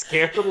ask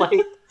scared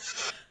like.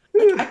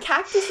 Like a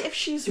cactus if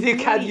she's You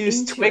really can use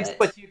into twigs, it.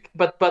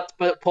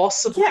 but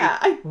possibly Yeah,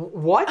 I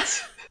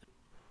what?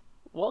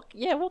 What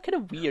kind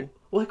of weird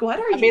like what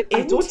are I mean, you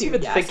I don't into,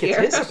 even think it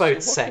is Jaskier? about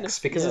what kind of sex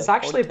because it's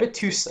actually a bit context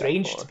too is that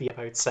strange to for? be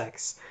about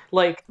sex.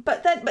 Like,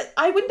 But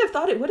I wouldn't have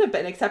thought it would have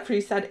been, except for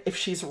you said if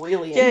she's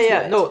really yeah, into yeah,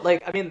 it. no,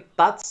 like, I mean,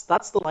 that's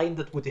the line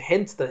that would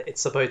hint that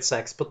it's about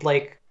sex, but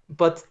like,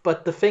 but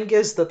the thing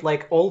is that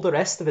like all the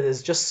rest of it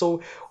is just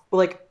so,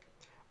 like,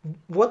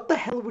 what the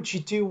hell would you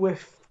do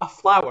with a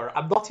flower?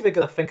 I'm not even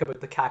gonna think about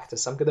the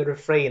cactus. I'm gonna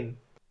refrain.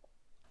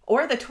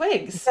 Or the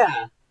twigs.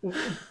 Yeah.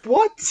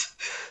 What?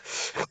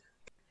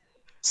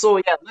 So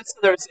yeah,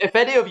 listeners, if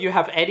any of you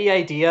have any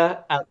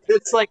idea,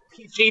 it's like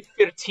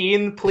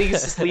PG-13, please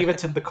just leave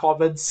it in the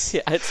comments.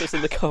 Yeah, answer us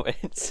in the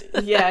comments.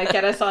 Yeah,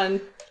 get us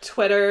on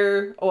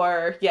Twitter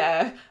or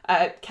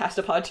at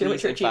castapodtier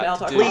Please, in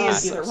fact, gmail.com. do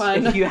Please, Either us.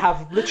 one. if you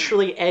have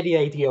literally any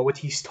idea what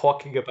he's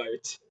talking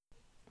about,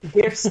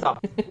 we're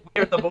stumped.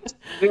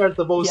 We are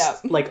the most Yeah.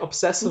 like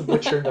obsessive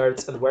Witcher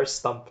nerds, and we're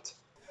stumped.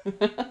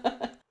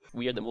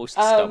 We are the most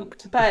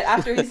stumped. But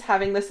after he's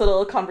having this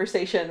little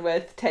conversation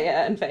with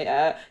Taya and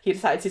Vea, he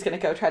decides he's going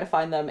to go try to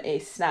find them a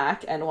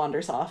snack and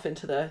wanders off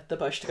into the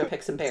bush to go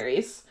pick some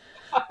berries.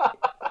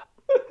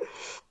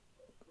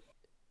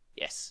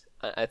 Yes,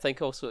 I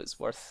think also it's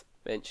worth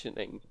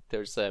mentioning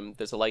there's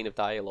a line of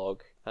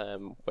dialogue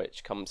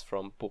which comes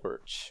from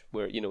Borch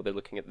where they're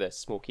looking at this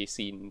smoky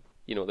scene,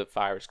 the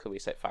fire's clearly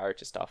set fire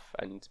to stuff,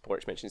 and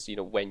Borch mentions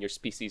when your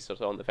species is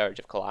on the verge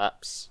of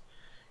collapse,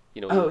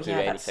 don't do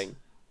anything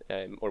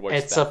or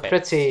worse It's to a that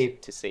effect pretty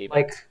to save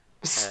like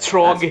it.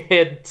 strong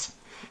hint.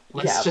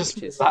 Let's Yeah, just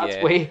which put is- it that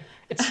yeah. way.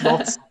 It's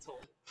not subtle.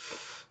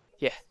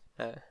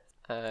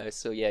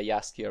 So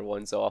Jaskier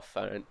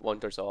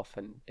wanders off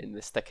and in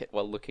the thicket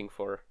while looking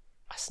for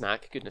a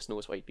snack. Goodness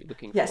knows what he'd be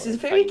looking Yes, for. he's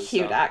and very finds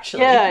cute, a-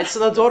 actually. Yeah, it's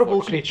an adorable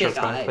Unfortunately, creature, big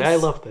frankly. eyes. I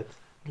loved it.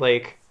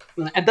 Like,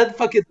 and then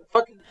fucking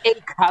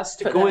Ike has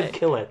to But go then- and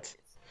kill it.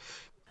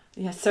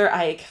 Yeah, Sir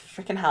Ike,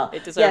 freaking hell.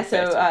 It deserved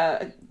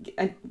so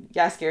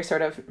Jaskier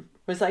sort of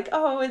was like,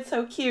 oh, it's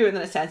so cute, and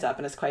then it stands up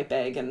and it's quite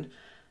big, and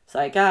it's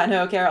like,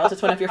 no, Geralt,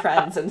 it's one of your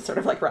friends, and sort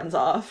of like runs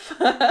off.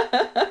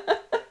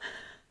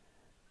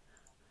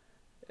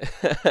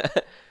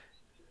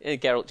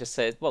 Geralt just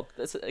said, well,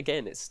 it's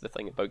the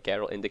thing about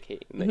Geralt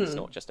indicating that he's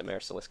not just a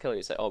merciless killer.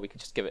 He's like, oh, we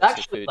could just give it some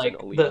Actually, food like and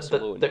it'll leave us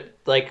alone.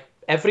 like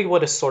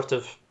everyone is sort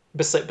of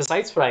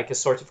besides Frank is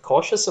sort of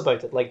cautious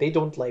about it. Like they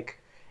don't like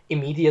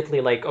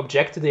immediately like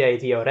object to the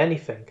idea or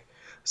anything.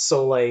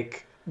 So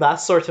like that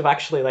sort of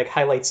actually like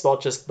highlights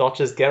not just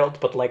Geralt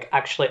but like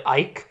actually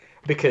Ike,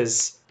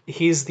 because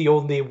he's the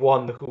only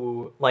one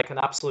who like an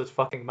absolute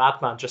fucking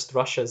madman just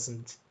rushes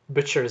and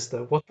butchers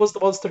the what was the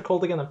monster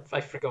called again?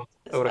 I forgot.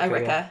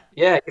 Orica.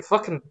 Yeah, he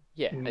fucking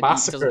Yeah, and he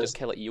massacres. doesn't just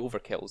kill it, he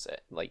overkills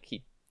it. Like,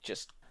 he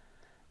just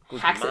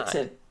goes Hacks mad. it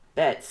to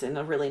bits in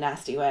a really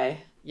nasty way.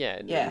 Yeah,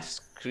 and Yeah. he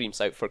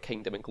screams out for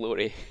kingdom and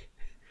glory.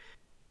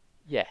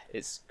 Yeah,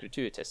 it's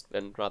gratuitous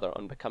and rather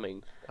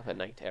unbecoming of a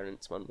knight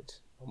errant, one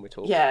would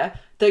hope. Yeah,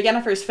 though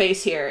Yennefer's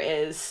face here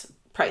is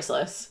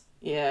priceless.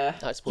 Yeah,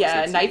 I suppose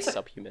yeah, it's knights.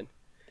 subhuman.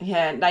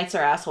 Yeah, knights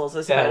are assholes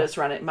is Yeah. about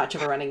as much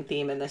of a running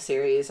theme in this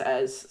series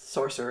as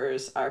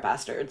sorcerers are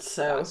bastards.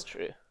 So That's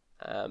true.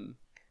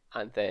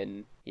 And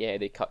then,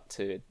 they cut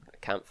to a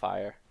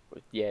campfire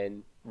with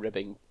Yen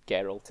ribbing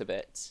Geralt to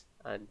bits,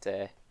 and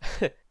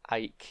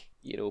Ike,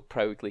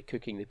 proudly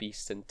cooking the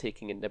beast and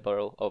taking a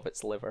nibble of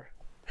its liver.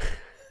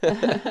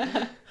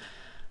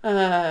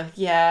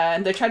 yeah,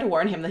 and they try to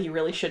warn him that he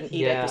really shouldn't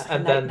eat it. Yeah, Because the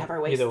and knight then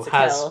never wastes a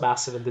has kill.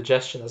 massive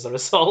indigestion as a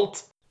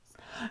result.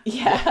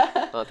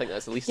 Yeah. I think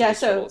that's the least Yeah, of his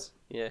so- troubles.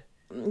 Yeah.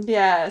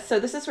 Yeah, so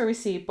this is where we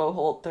see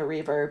Boholt the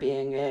Reaver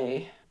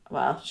being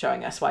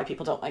showing us why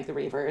people don't like the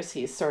Reavers.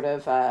 He's sort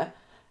of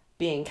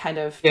being kind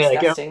of Yeah,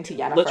 disgusting to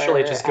Yennefer.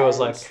 literally just goes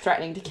and like,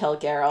 threatening to kill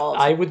Geralt.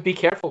 I would be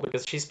careful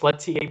because she's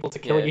plenty able to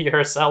kill Yeah. you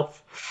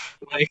herself.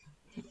 Like,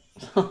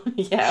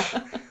 Yeah.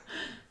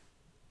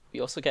 We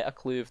also get a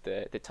clue of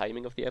the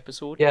timing of the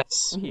episode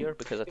yes. here,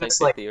 because I think It's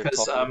that like, they're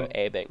 'cause, talking about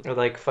ebbing. Or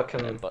like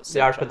fucking But the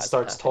Sintra Arpin hasn't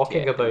starts happened talking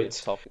yet. We're about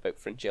talking about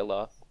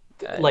Fringilla.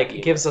 like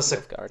being gives with us a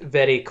Nilfgaard.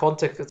 very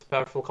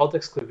powerful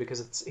context clue,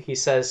 because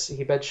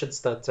he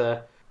mentions that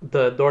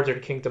the Northern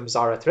Kingdoms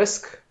are at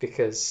risk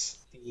because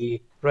the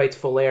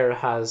rightful heir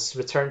has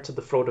returned to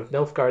the throne of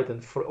Nilfgaard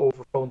and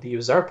overthrown the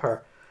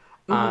usurper,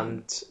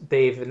 and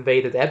they've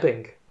invaded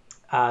Ebbing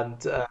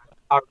and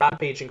are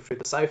rampaging through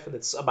the south, and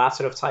it's a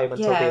matter of time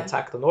until they Yeah.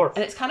 attack the north.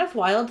 And it's kind of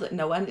wild that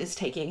no one is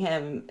taking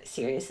him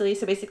seriously.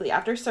 So basically,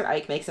 after Sir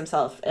Ike makes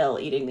himself ill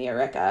eating the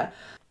Areca,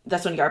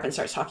 that's when Yarpen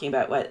starts talking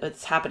about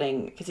what's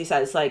happening, because he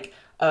says, like,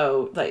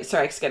 oh, like,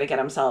 Sir Ike's going to get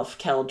himself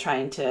killed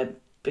trying to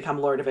become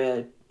lord of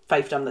a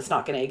fiefdom that's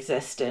not going to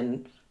exist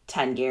in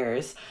 10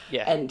 years.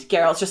 Yeah. And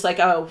Geralt's just like,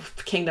 oh,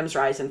 kingdoms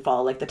rise and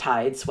fall like the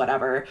tides,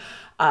 whatever.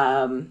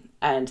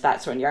 And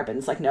that's when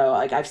Yarpen's like, no,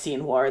 like, I've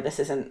seen war. This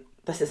isn't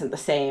the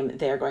same.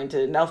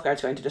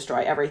 Nilfgaard's going to destroy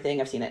everything.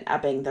 I've seen it in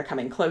Ebbing. They're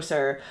coming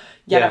closer.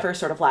 Yeah. Yennefer's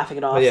sort of laughing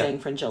it off, Yeah. saying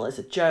Fringilla is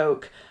a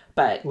joke.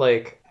 But,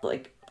 Like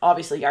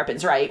obviously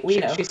Yarpen's right. We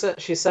know.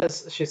 she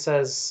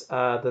says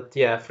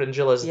that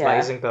Fringilla is Yeah.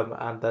 advising them,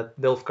 and that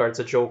Nilfgaard's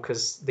a joke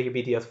is the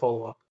immediate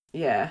follow up.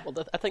 Yeah.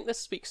 Well, I think this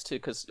speaks to,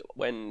 because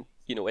when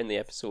in the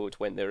episode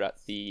when they're at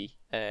the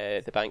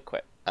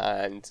banquet,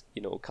 and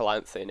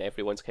Calanthe and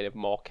everyone's kind of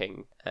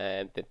mocking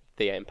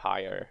the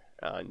Empire,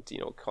 and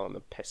calling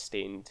them piss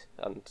stained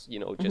and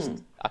just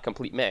a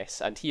complete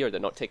mess, and here they're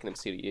not taking them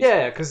seriously.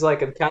 Yeah, because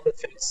like in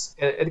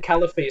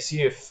Caliphate's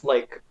youth,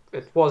 like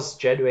it was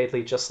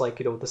genuinely just like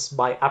this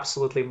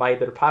absolutely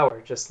minor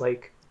power, just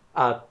like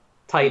a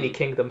tiny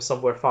kingdom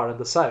somewhere far in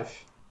the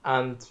south,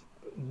 and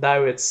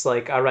now it's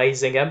like a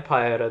rising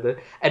empire,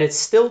 and it's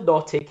still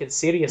not taken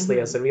seriously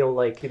as a real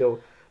like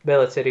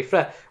military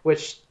threat,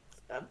 which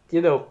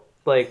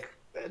like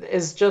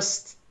is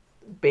just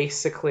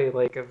basically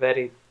like a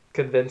very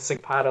convincing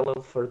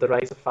parallel for the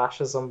rise of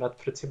fascism at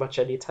pretty much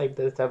any time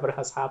that it ever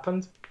has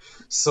happened.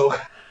 So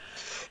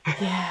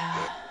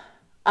Yeah.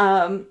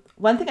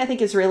 One thing I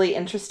think is really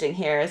interesting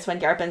here is when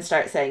Garpin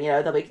starts saying,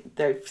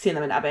 they're seeing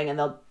them in Ebbing and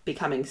they'll be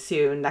coming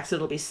soon. Next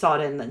it'll be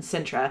Sodden, then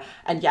Sintra,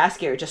 and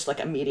Jaskier just like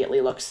immediately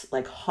looks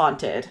like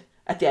haunted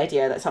at the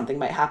idea that something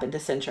might happen to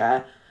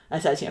Sintra,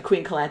 and says,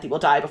 Queen Calanthe will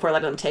die before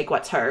letting them take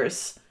what's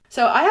hers.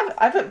 So I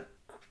have a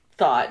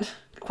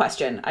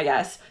question, I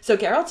guess. So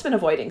Geralt's been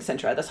avoiding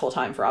Sintra this whole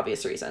time for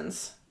obvious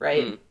reasons,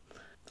 right?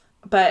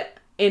 But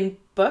in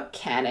book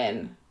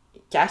canon,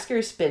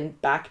 Jaskier's been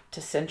back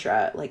to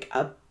Sintra like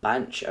a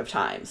bunch of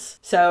times.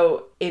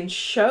 So in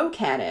show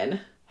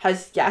canon,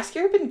 has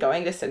Jaskier been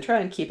going to Sintra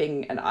and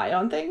keeping an eye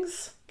on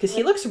things? Because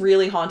he looks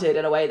really haunted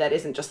in a way that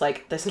isn't just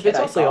like this kid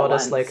I saw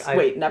once.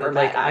 Wait, never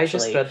met. Actually, I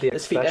just read the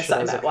expression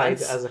as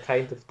a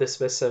kind of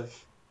dismissive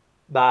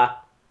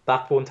that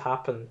won't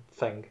happen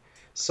thing.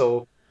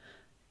 So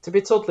to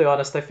be totally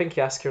honest, I think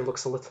Jaskier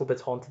looks a little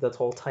bit haunted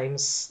at all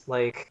times.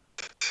 Like,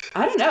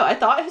 I don't know. I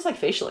thought his like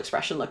facial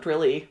expression looked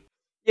really.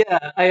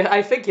 Yeah,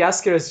 I think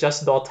Jaskier is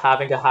just not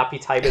having a happy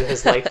time in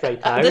his life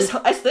right now.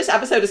 This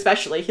episode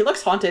especially, he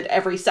looks haunted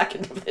every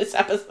second of this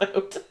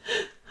episode.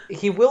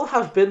 He will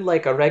have been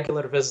like a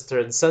regular visitor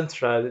in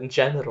Sintra in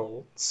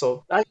general,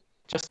 so that's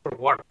just for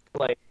work.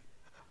 Like,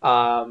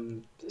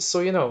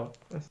 so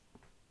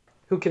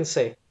who can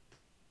say?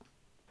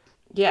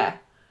 Yeah.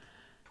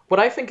 What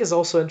I think is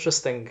also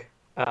interesting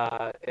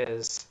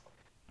is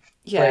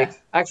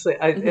actually,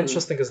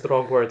 interesting is the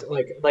wrong word.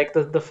 Like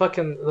the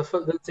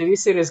TV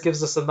series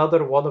gives us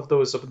another one of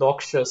those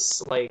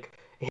obnoxious like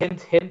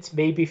hint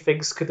maybe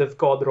things could have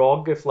gone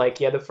wrong if like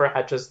Yennefer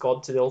had just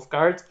gone to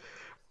Nilfgaard,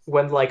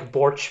 when like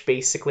Borch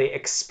basically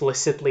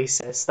explicitly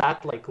says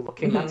that, like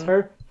looking at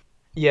her.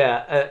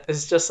 Yeah,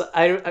 it's just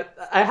I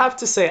have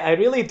to say I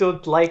really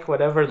don't like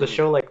whenever the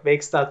show like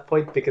makes that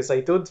point, because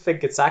I don't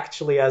think it's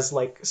actually as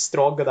like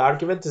strong an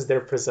argument as they're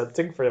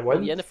presenting for a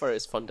win. Well, Yennefer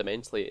is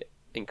fundamentally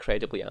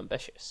incredibly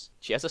ambitious.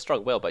 She has a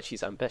strong will, but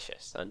she's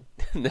ambitious, and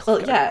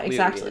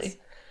exactly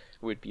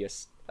would be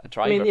a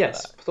driver. I mean,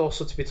 yes, for that. but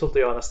also to be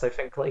totally honest, I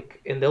think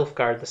like in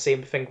Nilfgaard the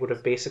same thing would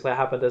have basically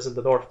happened as in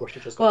the north, where she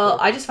just. Well,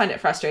 I just find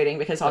it frustrating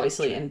because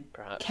obviously in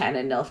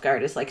canon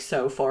Nilfgaard is like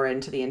so foreign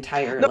to the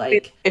entire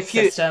system. If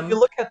you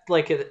look at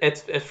like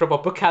it from a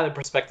book canon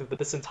perspective, that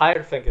this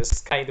entire thing is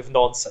kind of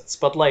nonsense.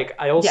 But like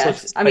I also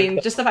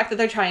just the fact that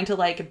they're trying to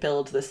like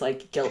build this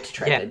like guilt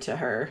trip into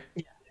her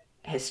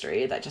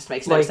history that just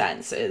makes no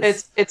sense.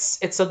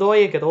 It's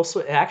annoying, and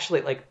also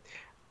actually like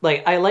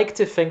I like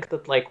to think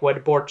that like when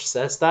Borch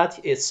says that,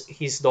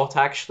 he's not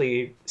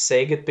actually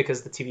saying it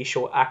because the TV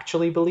show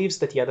actually believes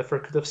that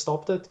Yennefer could have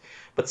stopped it,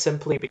 but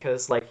simply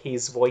because like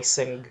he's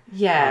voicing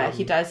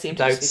he does seem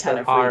to just be kind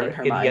of reading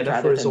her mind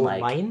rather than like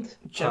mind.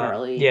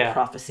 Generally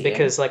prophecy.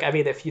 Because like I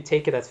mean, if you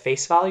take it at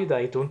face value,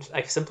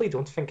 I simply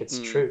don't think it's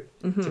true,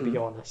 to be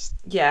honest.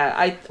 Yeah,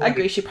 I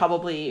agree. She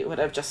probably would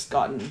have just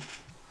gotten.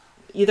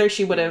 Either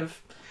she would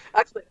have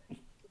actually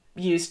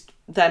used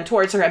them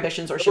towards her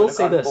ambitions, or she would have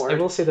gotten bored. I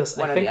will say this.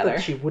 I think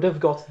that she would have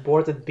got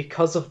bored, and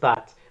because of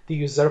that, the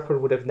usurper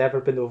would have never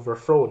been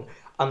overthrown,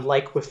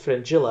 unlike with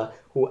Fringilla,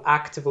 who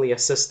actively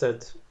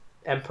assisted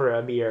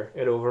Emperor Emhyr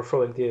in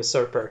overthrowing the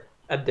usurper,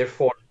 and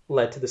therefore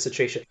led to the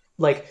situation.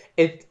 Like,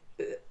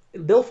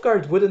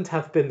 Nilfgaard wouldn't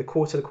have been,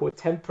 quote-unquote,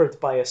 tempered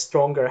by a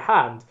stronger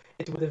hand.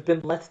 It would have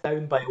been let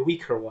down by a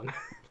weaker one.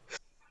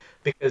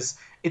 Because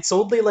it's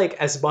only, like,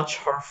 as much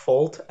her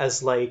fault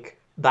as, like,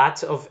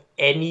 that of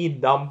any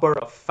number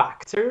of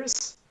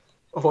factors.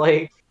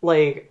 Like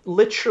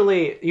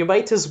literally, you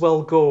might as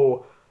well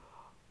go,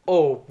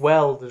 oh,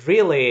 well,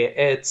 really,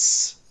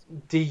 it's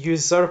the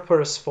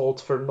usurper's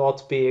fault for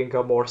not being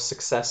a more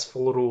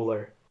successful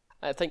ruler.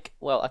 I think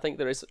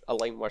there is a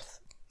line worth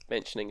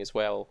mentioning as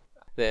well.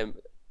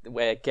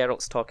 Where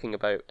Geralt's talking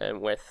about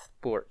with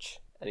Borch,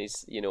 and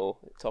he's,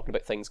 talking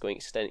about things going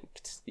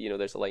extinct.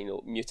 There's a line,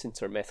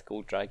 mutant or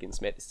mythical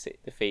dragons met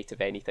the fate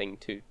of anything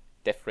too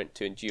different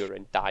to endure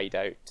and died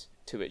out,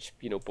 to which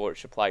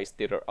Borch replies,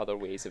 there are other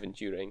ways of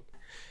enduring.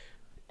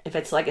 If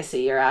it's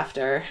legacy you're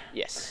after.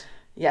 Yes,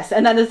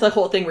 and then there's the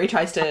whole thing where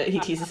he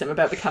teases him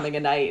about becoming a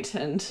knight,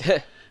 and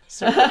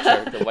Sir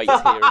Richard, the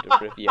white-haired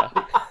of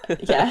Rivia.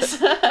 Yes.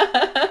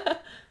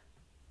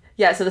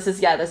 So this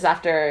is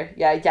after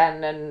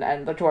Yen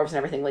and the dwarves and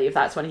everything leave.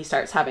 That's when he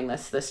starts having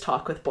this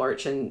talk with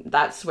Borch, and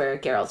that's where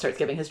Geralt starts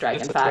giving his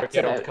dragon facts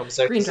about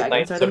green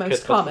dragons are the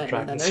most common,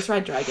 and then there's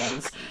red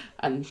dragons,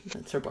 and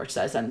Sir Borch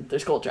says, and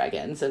there's gold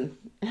dragons, and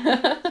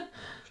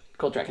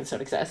gold dragons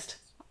don't exist.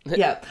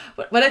 Yeah,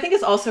 what I think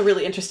is also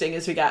really interesting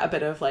is we got a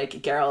bit of like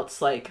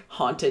Geralt's like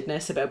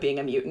hauntedness about being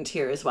a mutant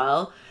here as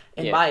well.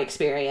 In my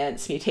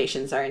experience,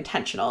 mutations are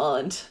intentional,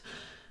 and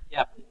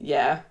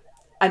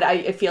And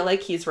I feel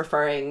like he's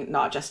referring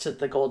not just to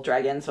the gold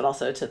dragons, but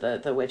also to the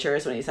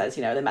Witchers when he says,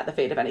 you know, they met the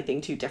fate of anything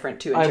too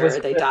different to endure.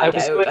 They died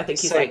out. I think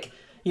he's like,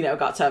 you know,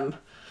 got some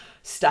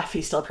stuff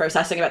he's still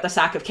processing about the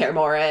sack of Kaer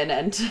Morhen,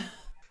 and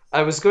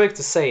I was going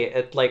to say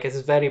it like it's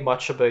very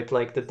much about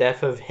like the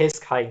death of his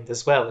kind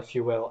as well, if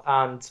you will,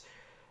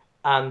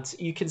 and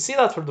you can see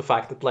that from the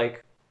fact that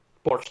like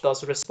Borch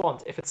does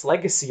respond if it's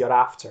legacy you're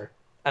after,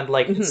 and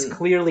like it's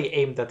clearly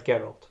aimed at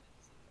Geralt,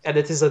 and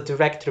it is a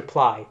direct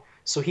reply.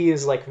 So he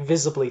is like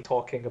visibly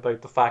talking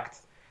about the fact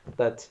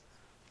that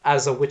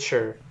as a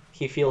Witcher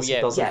he feels he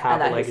doesn't have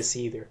a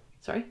legacy either.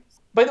 Sorry.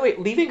 By the way,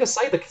 leaving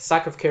aside the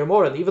sack of Kaer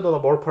Morhen, even on a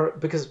more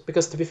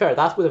because to be fair,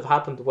 that would have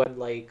happened when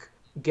like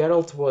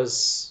Geralt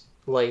was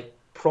like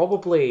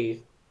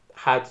probably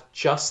had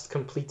just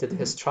completed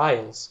his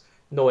trials,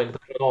 knowing the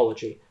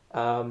chronology.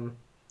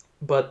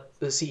 But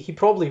see, he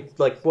probably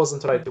like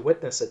wasn't around to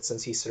witness it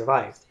since he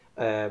survived.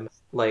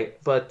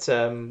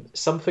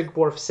 Something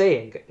worth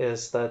saying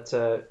is that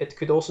it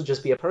could also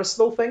just be a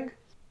personal thing,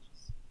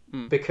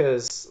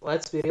 because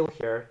let's be real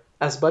here.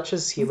 As much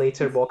as he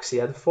later mocks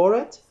Yen for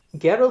it,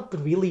 Geralt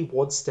really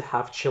wants to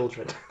have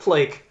children.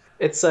 Like,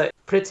 it's a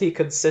pretty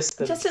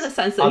consistent, just in the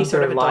sense that he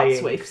sort of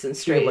adopts waifs and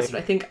strays. feeling. But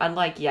I think,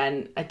 unlike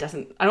Yen, it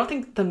doesn't. I don't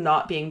think them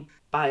not being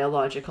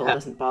biological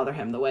doesn't bother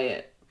him the way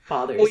it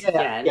bothers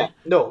Yen. Yeah.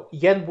 No,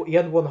 Yen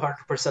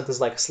 100%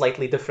 is like a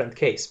slightly different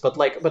case, but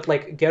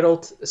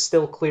Geralt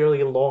still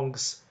clearly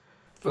longs.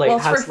 Like, Well,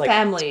 it's has for like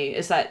family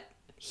is that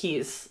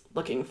he's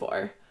looking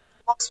for.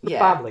 with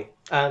family,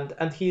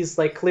 and he's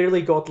like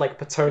clearly got like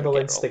paternal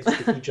instincts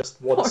that he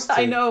just wants to.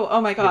 I know.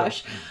 Oh my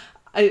gosh,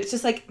 it's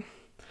just like.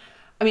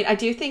 I mean, I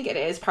do think it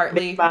is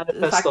partly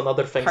manifest on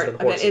other things than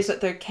horses. It is that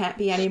there can't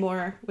be any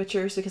more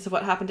Witchers because of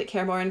what happened at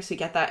Kaer Morhen. So you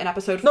get that in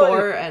episode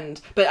 4,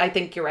 but I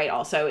think you're right.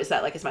 Also, is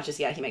that like as much as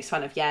he makes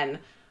fun of Yen,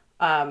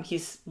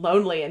 he's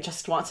lonely and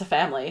just wants a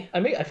family. I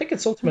mean, I think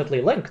it's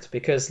ultimately linked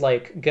because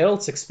like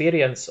Geralt's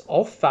experience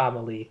of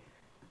family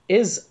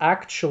is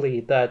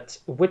actually that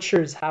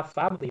Witchers have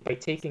family by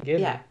taking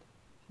in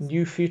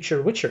new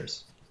future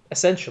Witchers,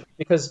 essentially,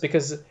 because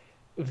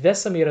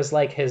Vesemir is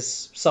like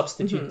his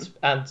substitute,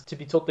 and to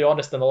be totally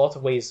honest, in a lot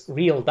of ways,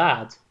 real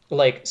dad.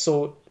 Like,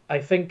 so I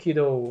think, you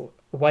know,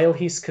 while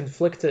he's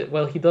conflicted,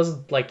 he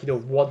doesn't like, you know,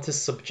 want to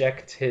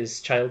subject his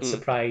child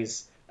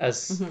Surprise,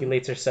 as he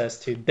later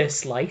says, to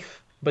this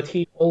life, but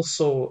he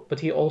also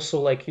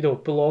like, you know,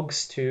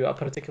 belongs to a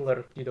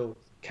particular, you know,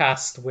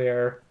 caste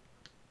where.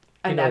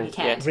 And now he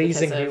can't.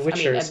 Raising new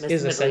Witchers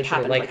is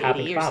essentially like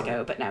having 80 years family.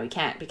 ago, but now he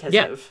can't because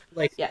of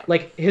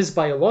like his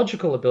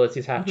biological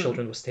ability to have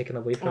children was taken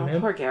away from him.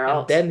 Poor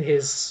Geralt. And then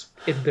his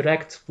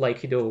indirect,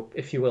 like, you know,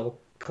 if you will,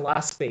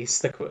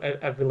 class-based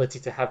ability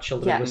to have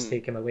children was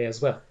taken away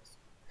as well.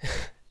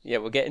 Yeah,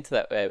 we'll get into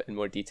that in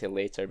more detail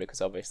later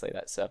because obviously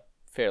that's a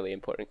fairly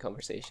important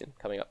conversation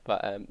coming up.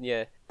 But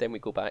then we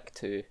go back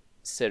to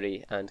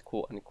Ciri and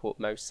quote-unquote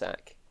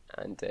Mousesack.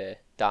 And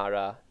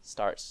Dara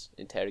starts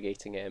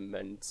interrogating him,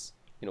 and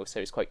you know,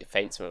 Ciri's quite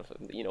defensive of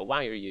him. You know,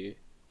 why are you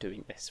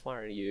doing this? Why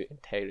are you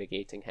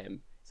interrogating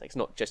him? It's like, it's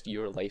not just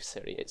your life,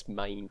 Ciri, it's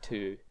mine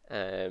too.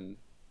 And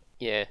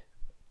the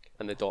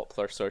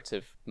Doppler sort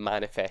of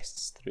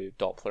manifests through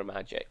Doppler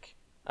magic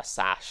a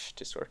sash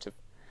to sort of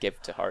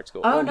give to her to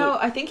go. Oh no,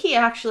 look. I think he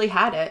actually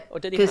had it. Oh,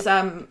 did he? Because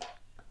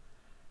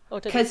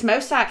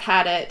Mousesack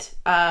had it,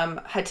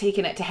 had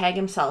taken it to hang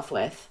himself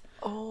with,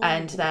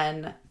 and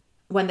then.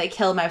 When they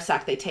kill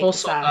Mousesack, they take the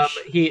sash.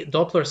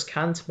 Dopplers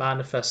can't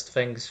manifest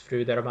things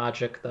through their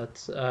magic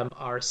that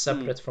are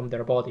separate from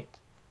their body.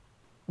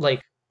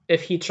 Like,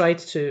 if he tried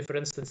to, for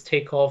instance,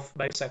 take off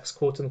Mousesack's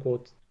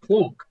quote-unquote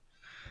cloak,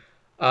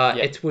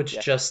 it would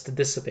just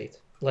dissipate.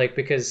 Like,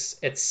 because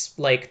it's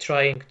like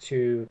trying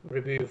to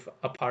remove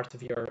a part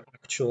of your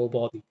actual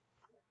body.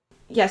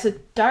 Yeah, so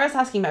Dara's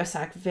asking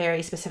Mousesack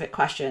very specific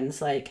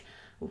questions, like,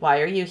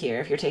 why are you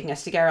here? If you're taking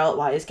us to Geralt,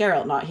 why is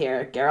Geralt not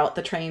here? Geralt,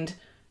 the trained...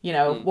 you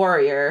know,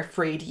 warrior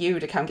freed you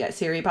to come get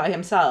Ciri by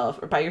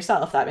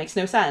yourself. That makes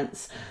no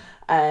sense.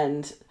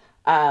 And,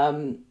 you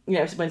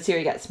know, when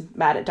Ciri gets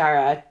mad at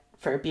Dara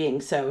for being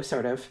so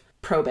sort of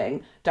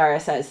probing, Dara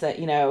says that,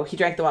 you know, he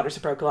drank the waters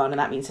of Brokilon and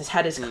that means his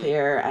head is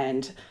clear,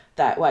 and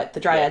that what the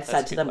Dryad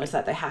said to them was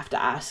that they have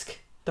to ask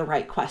the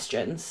right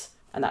questions,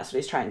 and that's what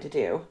he's trying to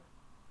do.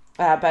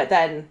 But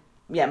then,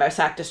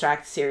 Mousesack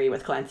distracts Ciri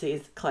with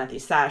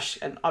Calanthi's sash,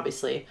 and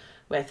obviously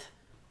with...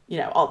 you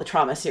know, all the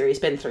trauma Ciri's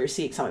been through,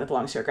 seeing something that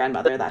belongs to her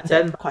grandmother, that's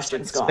it. The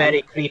question's gone. It's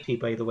very creepy,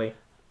 by the way.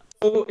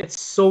 Oh, it's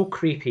so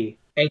creepy.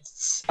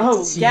 It's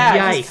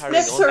yeah, he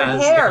snips her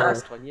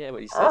hair. Yeah,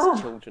 but he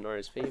says children are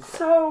his favourite.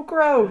 So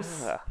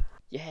gross.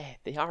 Yeah,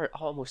 they are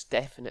almost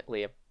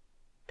definitely a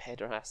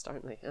pederast,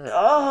 aren't they?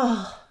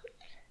 Oh,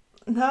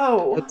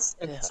 no. It's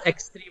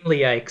extremely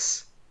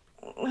yikes.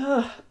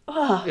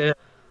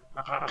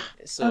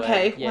 So,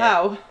 okay,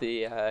 wow.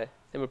 Then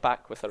we're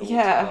back with our old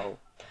pal.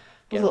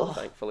 Geralt,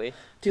 thankfully.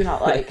 Do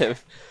not like.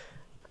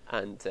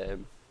 And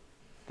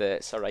the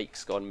Sir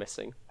Ike's gone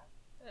missing.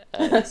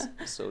 And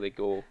so they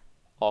go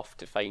off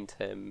to find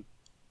him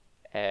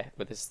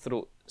with his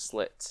throat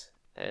slit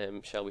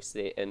shall we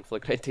say, in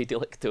flagrante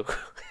delicto.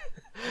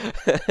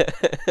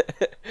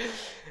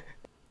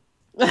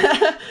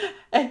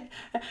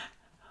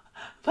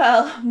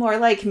 Well, more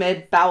like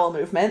mid-bowel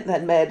movement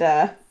than mid...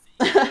 and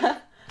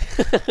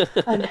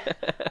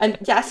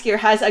Jaskier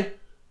has a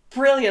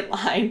brilliant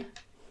line.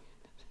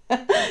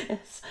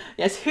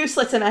 Yes, who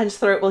slits a man's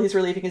throat while he's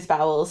relieving his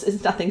bowels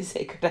is nothing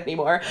sacred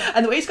anymore.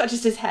 And the way he's got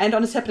just his hand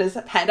on his hip and his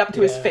hand up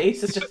to his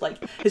face is just like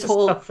his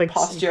whole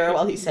posture sacred.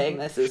 While he's saying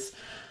this is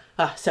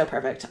so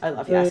perfect. I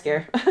love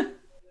Jaskier.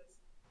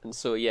 And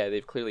so, yeah,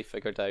 they've clearly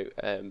figured out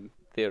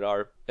there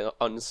are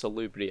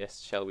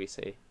unsalubrious, shall we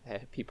say,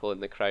 people in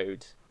the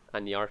crowd,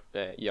 and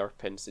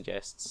Yarpin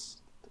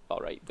suggests, all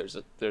right,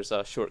 there's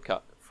a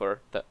shortcut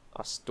that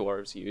us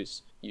dwarves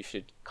use. You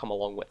should come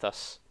along with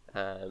us.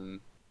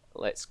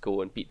 Let's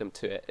go and beat them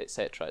to it,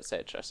 etc.,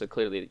 etc. So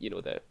clearly,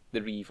 the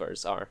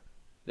Reavers are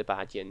the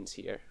bad yins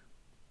here.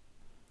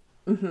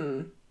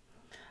 Mm-hmm.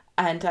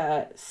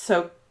 And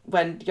so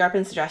when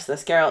Yarpin suggests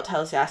this, Geralt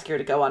tells Jaskier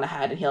to go on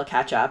ahead and he'll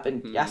catch up,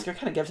 and Jaskier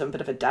kind of gives him a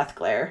bit of a death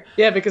glare.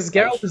 Yeah, because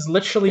Geralt is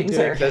literally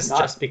doing this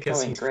just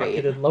because he's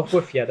fucking in love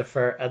with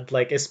Yennefer and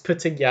is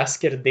putting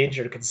Jaskier in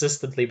danger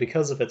consistently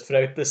because of it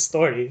throughout this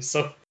story,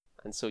 so...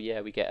 And so, yeah,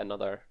 we get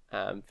another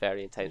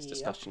very intense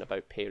discussion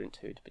about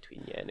parenthood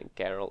between Yen and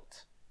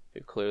Geralt,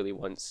 who clearly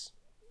wants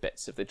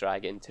bits of the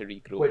dragon to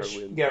regrow her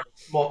womb. Which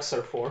Geralt mocks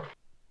her for.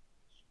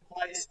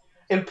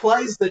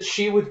 Implies that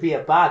she would be a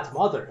bad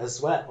mother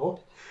as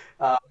well.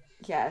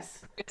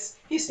 Yes.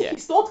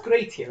 He's not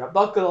great here, I'm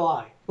not gonna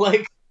lie.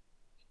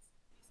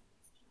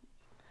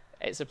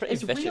 It's a pretty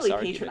vicious really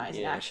argument,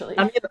 patronizing, actually.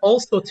 I mean,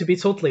 also, to be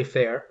totally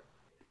fair,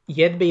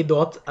 Yen may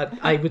not,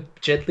 I would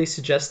gently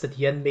suggest that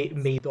Yen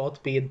may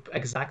not be in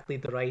exactly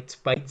the right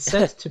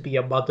mindset to be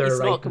a mother He's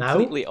right now. He's not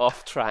completely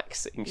off track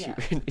saying she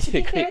wouldn't be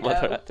a great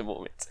mother at the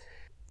moment.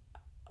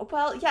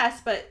 Well, yes,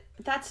 but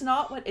that's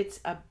not what it's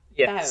about.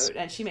 Yes.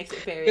 And she makes it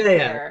very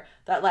clear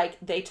that,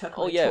 they took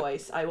my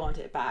choice, I want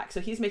it back. So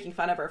he's making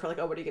fun of her for, what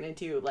are you going to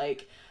do?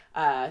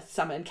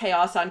 Summon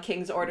chaos on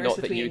King's orders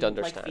not between,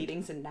 that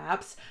feedings and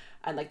naps?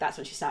 And, that's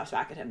when she snaps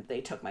back at him.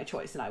 They took my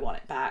choice and I want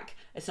it back.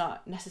 It's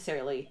not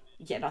necessarily,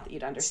 not that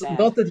you'd understand.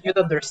 Not that you'd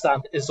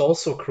understand is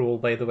also cruel,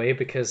 by the way,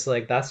 because,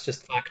 that's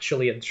just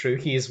factually untrue.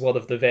 He is one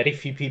of the very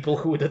few people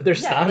who would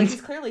understand. Yeah, he's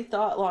clearly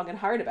thought long and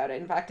hard about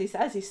it. In fact, he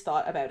says he's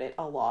thought about it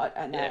a lot,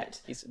 and that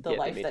the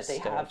life that they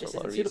have just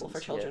isn't suitable for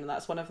children, and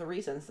that's one of the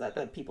reasons that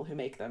the people who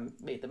make them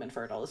made them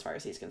infertile, as far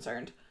as he's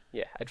concerned.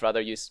 Yeah, I'd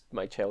rather use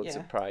my child's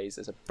surprise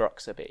as a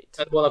bruxa bait.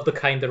 And one of the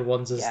kinder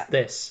ones is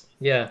this.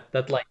 Yeah,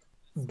 that,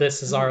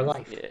 this is our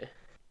life. Yeah.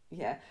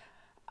 Yeah.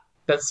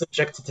 That's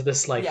subjected to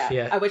this life,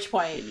 yeah. At which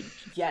point,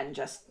 Yen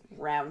just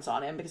rounds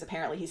on him, because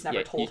apparently he's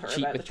never told her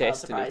about the child's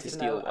surprise, even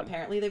though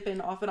apparently they've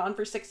been off and on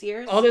for 6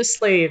 years.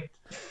 Honestly,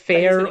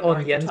 fair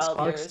on Yen's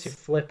part to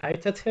flip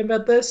out at him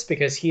at this,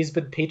 because he's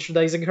been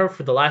patronizing her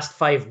for the last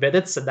 5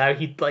 minutes, and now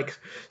he,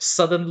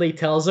 suddenly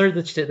tells her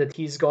that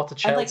he's got a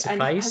child's surprise.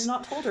 And has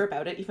not told her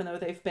about it, even though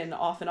they've been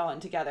off and on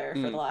together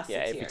for the last 6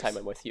 years. Yeah, every time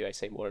I'm with you, I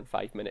say more in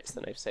 5 minutes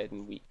than I've said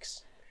in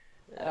weeks.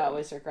 I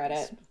always regret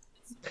it.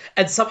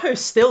 And somehow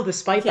still,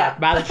 despite that,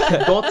 managed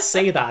to not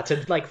say that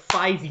in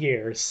 5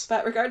 years.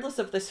 But regardless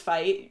of this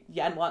fight,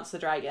 Yen wants the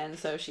dragon,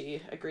 so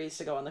she agrees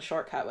to go on the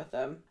shortcut with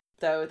them.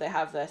 Though they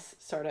have this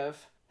sort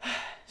of...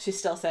 She's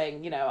still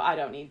saying, I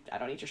don't need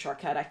your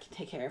shortcut, I can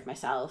take care of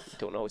myself.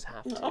 Don't always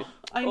have to. Oh,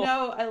 I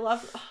know, I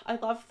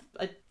love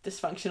a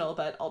dysfunctional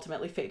but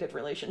ultimately fated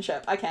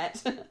relationship. I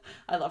can't.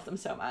 I love them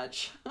so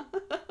much.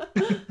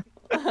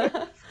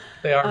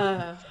 They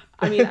are.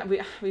 I mean,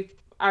 we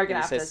are going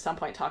to have to at some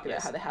point talk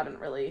about how they haven't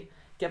really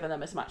given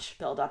them as much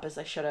build up as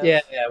they should have.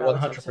 Yeah,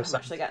 100%. How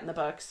much they get in the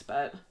books,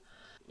 but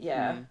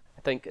yeah.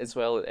 I think as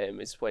well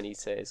is when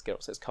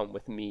Geralt says, "Come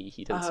with me."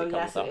 He didn't say, "Come with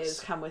us." Oh yes, it is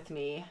 "come with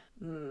me,"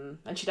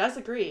 and she does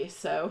agree.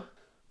 So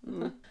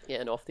yeah,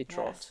 and off they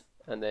trot,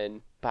 and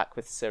then back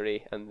with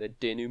Ciri and the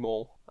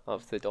denouement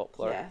of the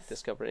Doppler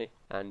discovery,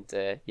 and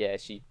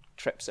she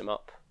trips him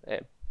up.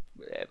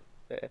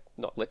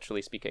 Not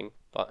literally speaking,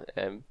 but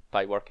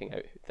by working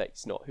out that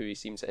he's not who he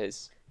seems it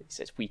is. He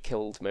says, "We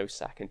killed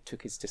Mousak and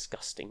took his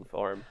disgusting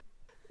form."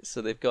 So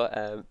they've got,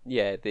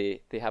 they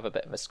have a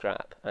bit of a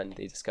scrap, and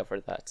they discover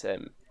that,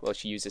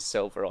 she uses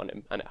silver on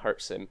him, and it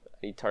hurts him,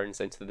 and he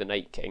turns into the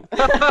Night King.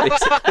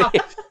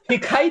 He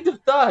kind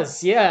of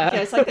does, yeah.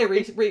 Yeah, it's like they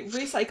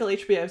recycle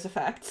HBO's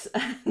effects.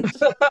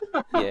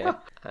 Yeah,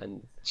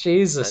 and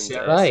Jesus,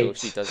 you're right.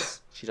 So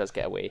she does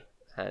get away,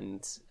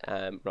 and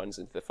runs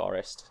into the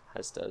forest,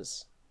 as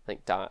does, I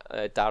think,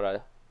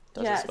 Dara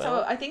does as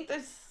well. So I think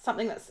there's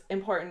something that's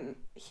important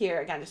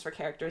here, again, just for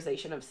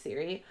characterization of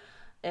Ciri,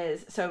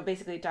 is, so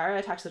basically Dara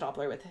attacks the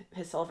Doppler with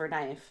his silver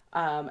knife,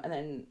 and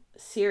then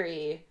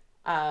Ciri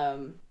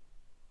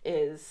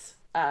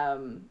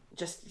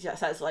just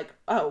says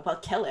 "Oh, well,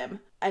 kill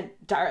him," and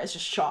Dara is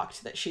just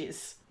shocked that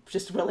she's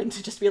just willing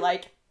to just be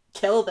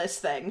kill this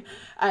thing,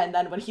 and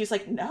then when he's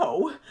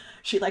no,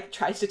 she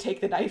tries to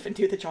take the knife and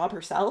do the job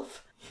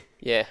herself.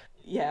 Yeah.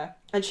 Yeah.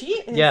 And she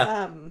is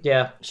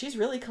Yeah. she's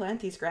really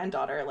Calanthe's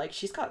granddaughter. Like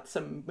she's got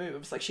some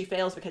moves. Like she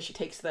fails because she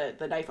takes the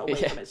knife away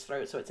Yeah. from its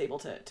throat so it's able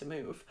to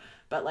move.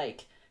 But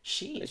like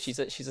She's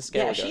a Skellige.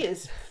 yeah, she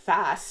is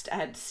fast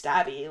and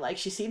stabby. Like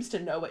she seems to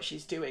know what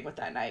she's doing with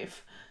that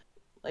knife.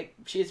 Like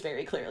she is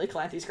very clearly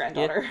Calanthe's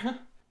granddaughter.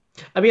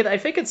 I mean, I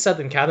think it's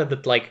said in canon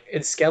that, like,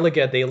 in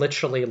Skellige, they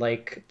literally,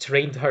 like,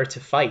 trained her to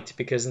fight,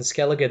 because in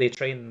Skellige, they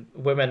train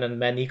women and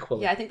men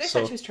equally. Yeah, I think they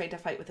said So, she was trained to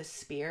fight with a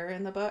spear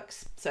in the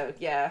books. So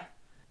yeah.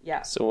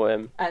 Yeah. So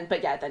And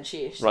but yeah, then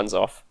she runs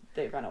off.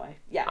 they run away.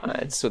 Yeah.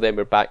 And so then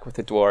we're back with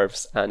the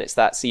dwarves, and it's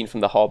that scene from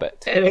The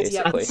Hobbit, and it's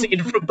basically. that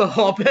scene from The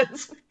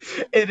Hobbit.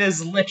 It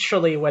is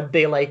literally when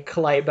they, like,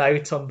 climb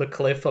out on the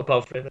cliff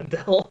above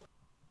Rivendell.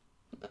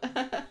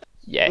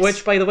 Yes.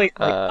 Which, by the way,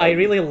 like, I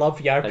really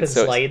love Yarpen's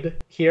so line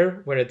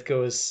here, where it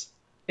goes,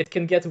 "It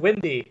can get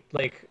windy,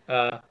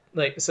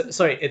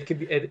 sorry, it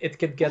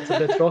can get a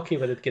bit rocky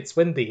when it gets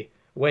windy,"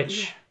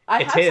 which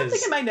I it have something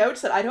is. in my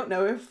notes that I don't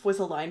know if was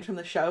a line from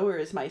the show or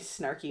is my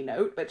snarky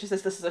note, but it just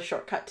says this is a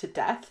shortcut to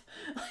death.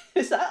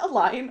 Is that a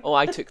line? Oh,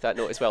 I took that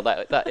note as well.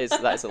 That is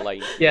a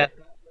line. Yeah,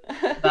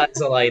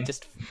 that's a line.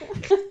 Just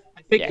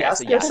I think yeah,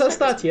 it's a Jaskier says Jaskier,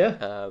 that,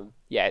 yeah.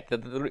 yeah, the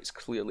route's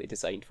clearly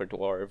designed for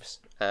dwarves,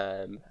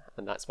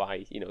 and that's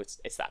why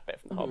it's that bit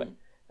from The Hobbit.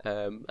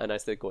 And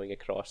as they're going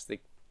across, they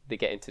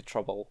get into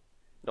trouble,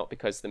 not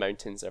because the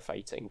mountains are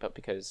fighting, but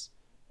because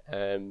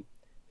the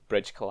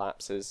bridge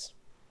collapses,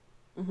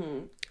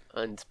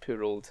 and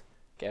poor old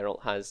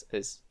Geralt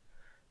is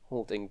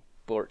holding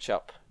Borch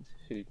up,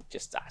 who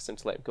just asks him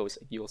to let him go. So,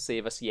 "You'll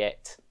save us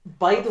yet.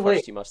 By But the way,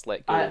 first you must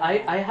let go."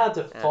 I had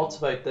a thought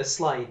about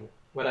this line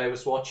when I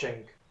was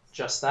watching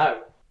just now,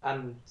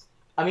 and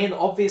I mean,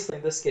 obviously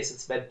in this case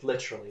it's meant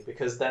literally,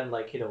 because then,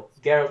 like,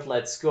 Geralt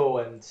lets go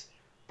and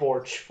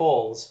Borch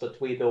falls, but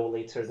we know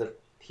later that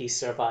he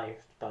survived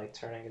by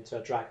turning into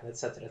a dragon,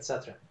 etc.,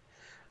 etc.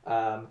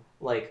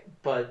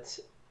 But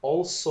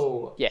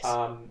also, Yes, it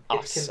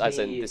us, can as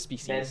in be the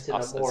species, meant in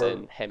us a as more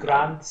in him.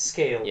 grand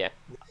scale Yeah.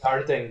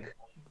 regarding.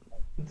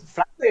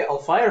 Frankly, I'll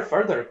fire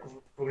further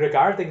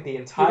regarding the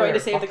entire You're going to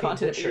save the fucking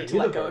continent, you Witcher need to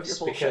let go of your universe,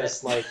 bullshit.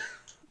 because, like,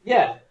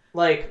 yeah,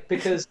 like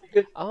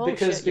Oh,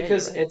 because shit, yeah, you're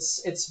right.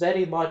 it's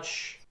very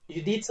much,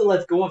 you need to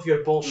let go of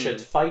your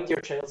bullshit, find your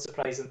child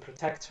surprise and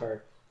protect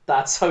her.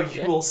 That's how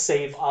you Yeah. will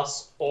save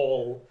us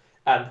all,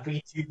 and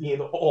we do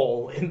mean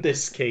all in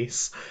this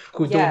case,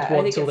 who Yeah, don't I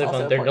want think to it's live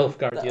also under important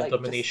that, Nilfgaardian like,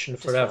 domination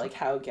just forever. for like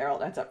how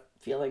Geralt ends up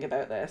feeling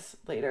about this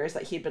later is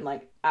that he'd been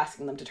like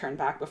asking them to turn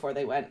back before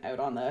they went out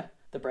on the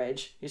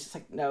bridge. He's just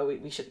like, no,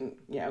 we shouldn't.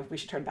 We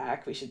should turn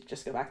back. We should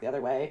just go back the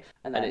other way.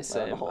 And then it's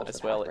lo and behold, as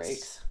the well, path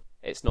breaks.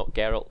 it's not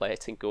Geralt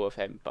letting go of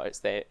him, but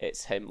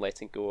it's him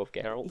letting go of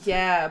Geralt.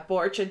 Yeah,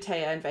 Borch and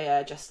Taya and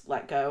Vea just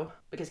let go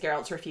because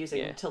Geralt's refusing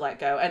Yeah. to let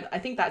go. And I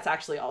think that's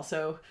actually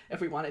also,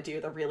 if we want to do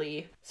the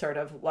really sort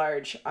of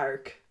large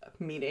arc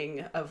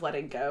meaning of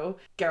letting go,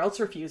 Geralt's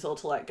refusal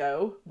to let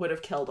go would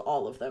have killed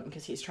all of them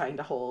because he's trying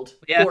to hold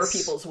Yes. 4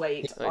 people's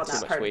weight Yeah, on too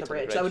that much part of weight the on the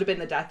bridge. That bridge. would have been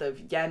the death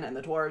of Yen and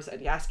the dwarves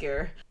and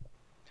Yaskir.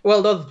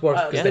 Well, not the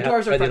dwarves, because The they dwarves had were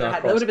already further not ahead.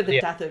 That crossed, would have been the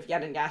yeah. death of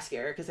Yen and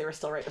Yaskir because they were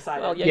still right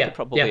beside Well, him. yeah, Yeah, you could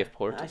probably yeah. have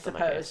ported I them, I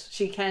suppose. guess.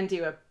 She can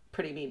do a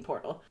pretty mean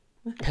portal.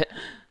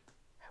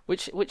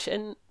 Which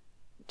in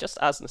just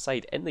as an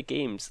aside, in the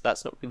games,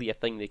 that's not really a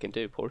thing they can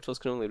do. Portals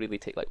can only really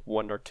take like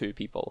 1 or 2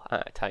 people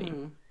at a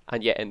time,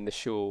 and yet in the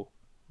show,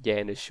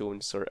 Yen is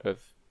shown sort of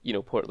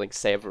portaling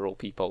several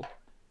people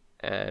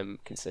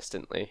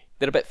consistently.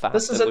 They're a bit fast.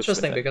 This is and loose with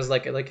interesting it. because,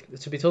 like,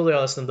 to be totally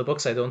honest, in the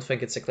books, I don't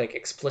think it's like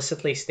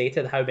explicitly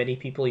stated how many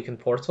people you can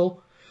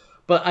portal.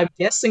 But I'm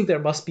guessing there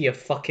must be a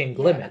fucking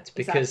limit,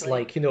 because, exactly.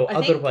 like, I think the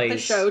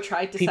otherwise show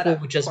tried to set people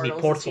up would just be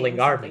portals as being portaling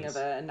something armies.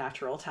 of a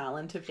natural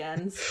talent of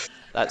Yen's.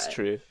 That's But-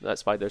 true.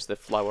 That's why there's the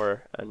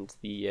flower and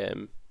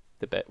the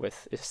bit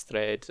with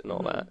Istred and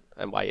all that,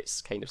 and why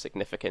it's kind of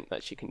significant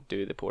that she can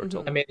do the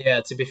portal. I mean, yeah,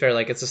 to be fair,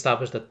 like, it's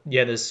established that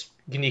Yen is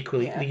Yeah.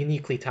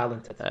 uniquely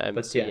talented.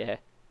 But So yeah.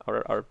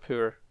 our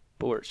poor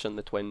Borch and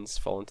the twins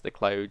fall into the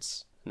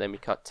clouds, and then we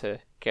cut to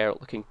Geralt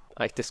looking.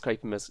 I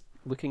describe him as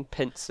looking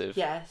pensive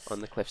Yes.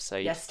 on the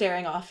cliffside. Yeah,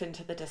 staring off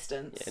into the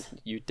distance. Yeah,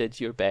 you did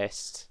your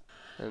best,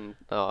 and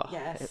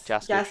Yes.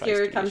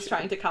 Jaskier comes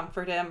trying to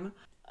comfort him.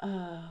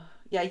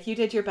 Yeah, you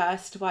did your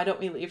best. Why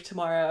don't we leave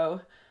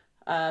tomorrow?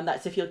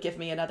 That's if you'll give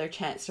me another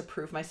chance to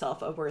prove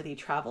myself a worthy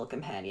travel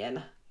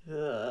companion.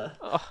 Ugh.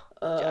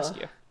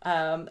 Jaskier.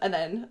 And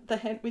then the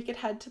hint we could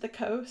head to the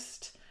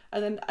coast.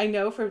 And then I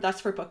know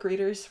that's for book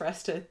readers for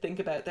us to think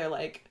about their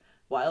like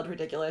wild,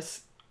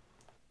 ridiculous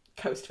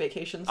coast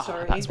vacation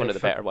story. That's one of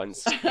the better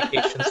ones.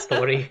 Vacation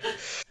story.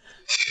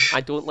 I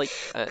don't like.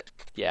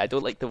 I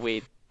don't like the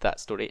way that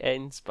story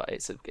ends, but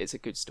it's a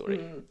good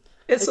story.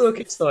 It's a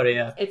good story,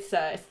 yeah. It's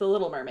the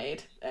Little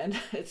Mermaid, and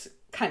it's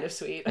kind of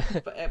sweet.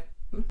 But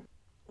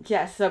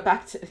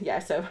back to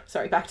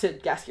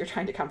Jaskier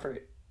trying to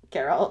comfort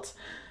Geralt,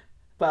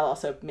 while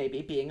also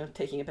maybe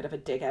taking a bit of a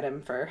dig at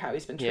him for how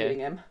he's been treating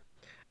him.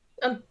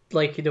 And,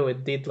 like,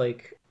 indeed,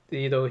 like,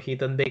 he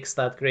then makes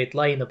that great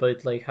line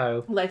about, like,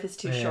 how Life is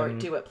too short.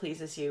 Do what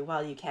pleases you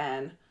while you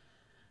can.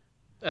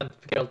 And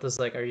Geralt is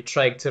like, "Are you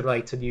trying to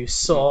write a new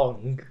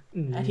song?"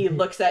 And he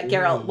looks at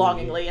Geralt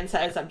longingly and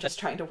says, "I'm just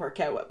trying to work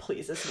out what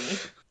pleases me."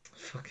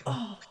 Fucking,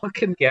 Oh,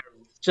 fucking Geralt.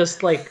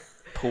 Just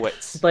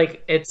Poets.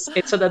 like it's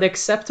an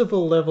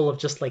unacceptable level of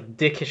just like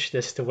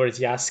dickishness towards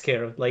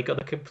Jaskier, like on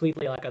a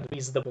completely like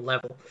unreasonable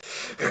level.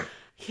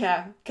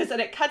 yeah. Because then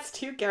it cuts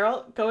to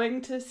Geralt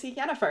going to see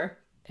Yennefer.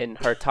 In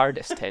her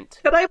TARDIS tent.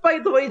 Can I, by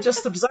the way,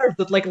 just observe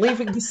that, like,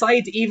 leaving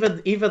aside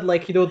even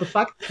like the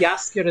fact that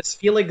Jaskier is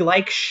feeling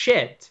like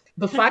shit,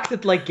 the fact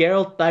that like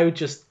Geralt now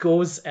just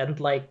goes and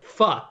like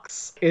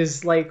fucks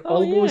is like Oh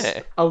almost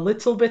yeah. a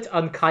little bit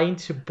unkind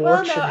to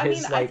Well, Borch no, and I mean,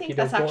 his I like think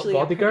that's actually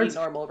a pretty bodyguards.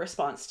 normal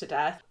response to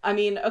death. I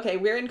mean, okay,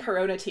 we're in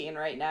quarantine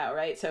right now,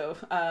 right? So,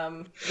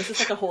 this is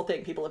like a whole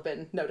thing people have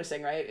been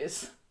noticing, right?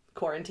 Is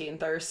quarantine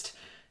thirst.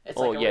 It's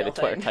Oh like a yeah, real the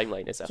Twitter thing.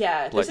 timeline is a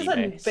Yeah, this is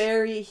bloody a mess.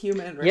 very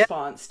human Yeah,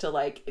 response to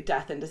like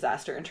death and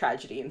disaster and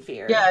tragedy and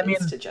yeah. fear I is mean,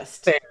 to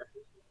just fair.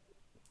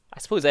 I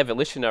suppose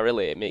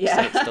evolutionarily it makes yeah.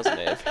 sense, doesn't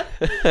it?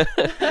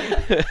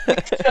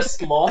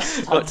 Just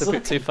lost Not tons to of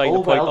put too fine a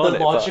people. point Well, the on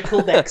it, but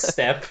logical next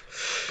step.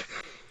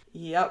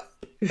 Yep.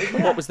 what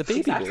Yeah, was the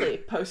baby doing? exactly.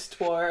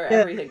 Post-war, Yeah.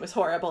 everything was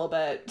horrible,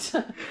 but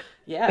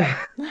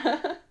yeah.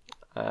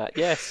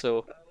 Yeah,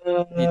 so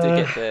you do Uh,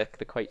 get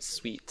the quite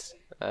sweet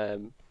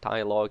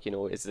dialogue.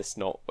 Is this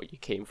not what you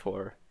came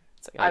for?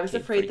 It's like I I was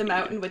came for afraid the you.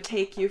 mountain would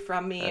take you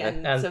from me,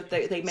 and and so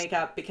they make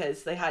up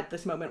because they had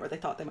this moment where they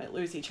thought they might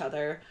lose each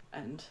other,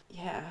 and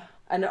yeah.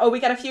 And oh, we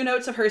got a few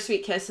notes of her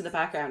sweet kiss in the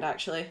background,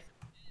 actually.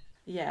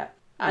 Yeah.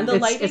 And the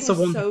lighting it's a is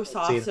so wonderful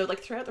soft. scene. So, like,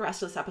 throughout the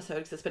rest of this episode,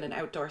 because it's been an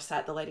outdoor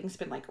set, the lighting's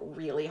been, like,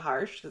 really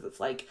harsh because it's,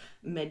 like,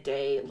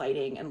 midday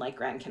lighting in, like,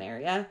 Gran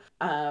Canaria.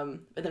 But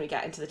then we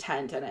get into the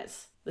tent and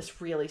it's this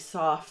really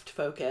soft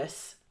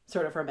focus,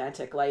 sort of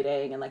romantic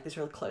lighting and, like, these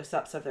real close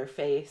ups of their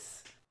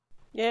face.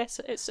 Yes,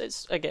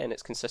 it's again,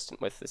 it's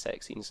consistent with the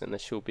sex scenes in the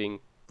show being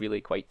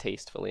really quite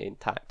tastefully and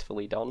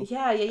tactfully done.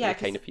 Yeah, yeah, And yeah. they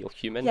kind Because of feel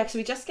human. yeah, because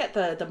we just get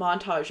the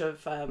montage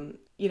of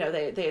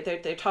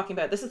they're talking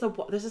about this is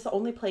the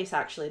only place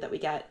actually that we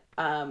get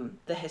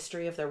the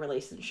history of their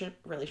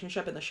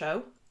relationship in the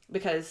show,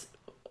 because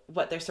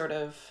what they're sort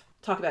of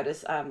talk about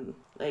is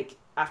like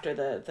after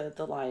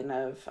the line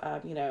of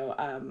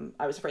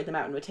I was afraid the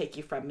mountain would take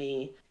you from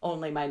me,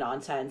 only my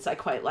nonsense, I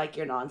quite like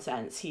your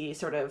nonsense. He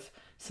sort of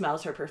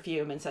smells her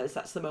perfume and says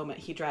that's the moment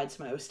he dreads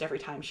most every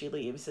time she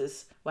leaves,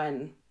 is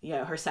when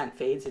her scent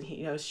fades and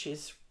he knows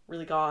she's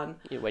really gone.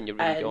 Yeah, when you're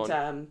really And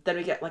gone. then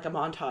we get like a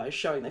montage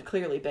showing they've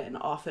clearly been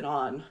off and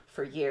on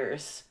for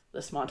years.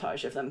 This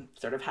montage of them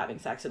sort of having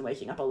sex and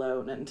waking up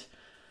alone and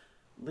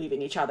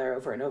leaving each other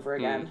over and over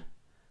again.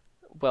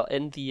 Well,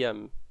 in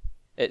the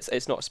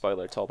it's not a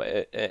spoiler at all,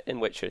 but in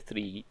Witcher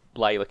 3,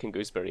 Lilac and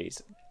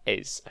Gooseberries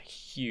is a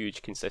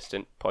huge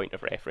consistent point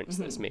of reference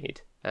that's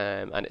made,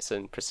 and it's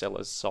in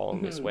Priscilla's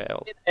song as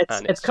well.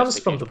 And It it's comes just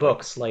a from the huge point.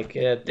 books. Like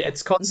Yeah,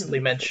 it's constantly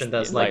mentioned yeah,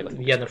 as like Lilac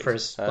and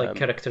Gooseberries. Yennefer's like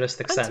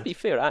characteristic And to be scent.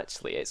 fair,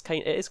 actually, it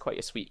is quite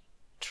a sweet,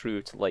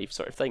 true to life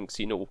sort of thing.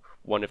 So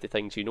one of the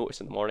things you notice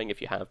in the morning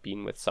if you have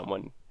been with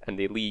someone and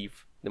they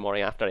leave the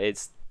morning after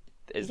is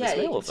the Yeah,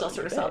 you smell can of still them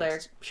sort in of your sell their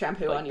bed.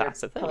 shampoo Like, on your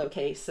that's the thing.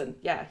 pillowcase, and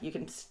yeah, you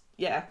can,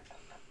 yeah.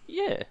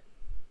 Yeah,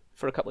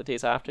 for a couple of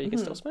days after, you can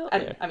still smell it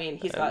And there. I mean,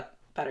 he's got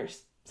better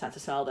sense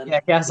of smell than Yeah,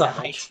 he has the a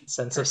average heightened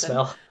sense of person.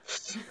 smell.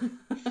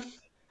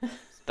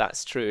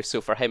 That's true.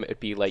 So for him, it would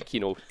be like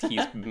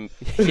he's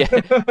yeah,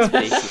 his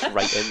face is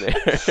right in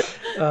there.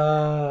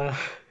 Uh,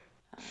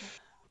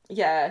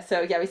 Yeah,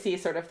 so yeah, we see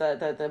sort of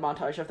the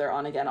montage of their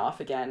on again, off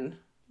again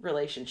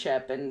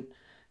relationship, and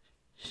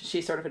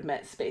she sort of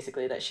admits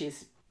basically that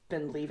she's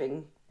been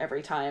leaving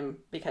every time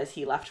because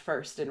he left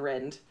first in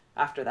Rind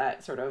after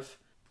that sort of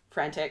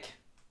frantic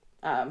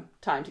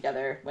time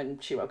together. When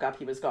she woke up,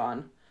 he was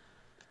gone.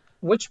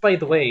 which, by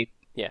the way,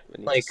 Yeah,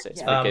 and he like just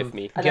says, Yeah. "Forgive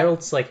me." And then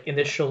Geralt's like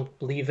initial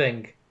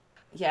leaving.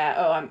 yeah,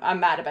 oh, I'm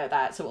mad about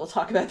that, so we'll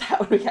talk about that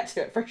when we get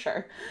to it for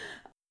sure.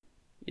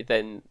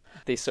 Then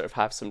they sort of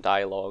have some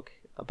dialogue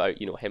about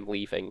him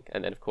leaving,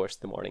 and then of course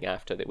the morning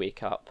after they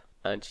wake up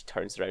and she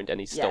turns around and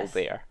he's still Yes.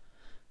 there,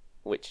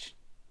 which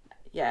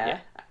Yeah. Yeah.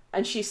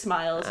 And she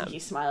smiles and he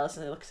smiles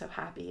and they look so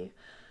happy.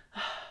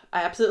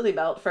 I absolutely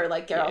melt for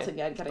like Geralt Yeah. and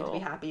Yen getting to be Oh.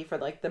 happy for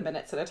like the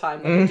minutes at a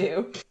time that they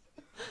do.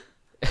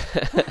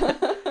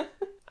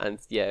 and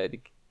yeah,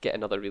 they get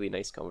another really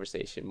nice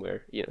conversation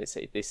where they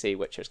say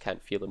Witchers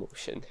can't feel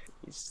emotion.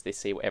 They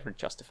say whatever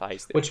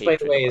justifies their Which, by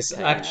the hatred way, of is a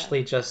king.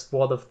 actually just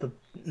one of the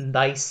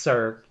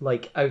nicer,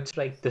 like,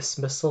 outright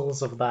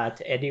dismissals of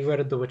that anywhere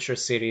in the Witcher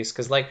series.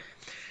 Because, like,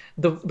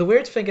 the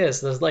weird thing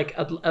is, there's like,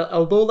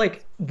 although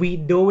like we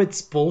know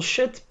it's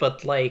bullshit,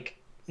 but like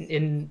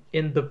in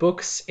the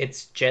books,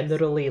 it's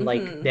generally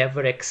like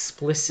never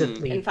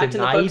explicitly In fact,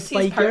 in the denied books,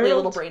 by he's partly a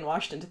little Geralt.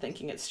 brainwashed into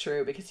thinking it's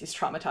true because he's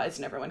traumatized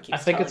and everyone keeps I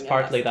think telling it's him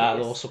partly that's the that,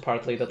 case. also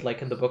partly that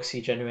like in the books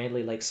he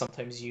genuinely like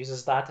sometimes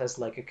uses that as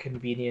like a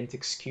convenient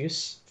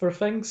excuse for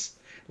things,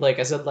 like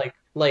as in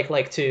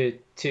like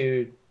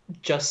to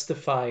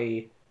justify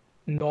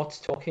not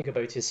talking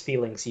about his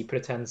feelings, he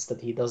pretends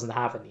that he doesn't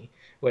have any.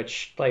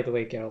 Which, by the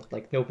way, Geralt,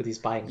 like nobody's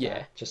buying Yeah,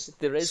 that. Just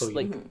there so is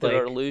you there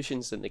are like,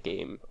 allusions in the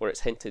game, or it's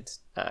hinted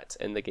at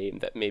in the game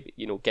that maybe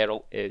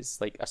Geralt is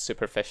like a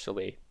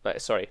superficially,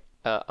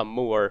 a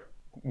more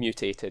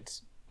mutated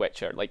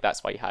Witcher. Like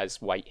that's why he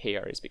has white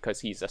hair, is because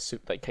he's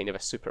like kind of a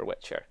super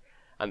Witcher,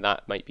 and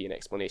that might be an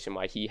explanation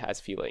why he has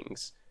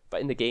feelings.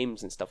 But in the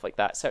games and stuff like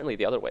that, certainly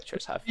the other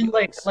Witchers have in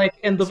feelings. like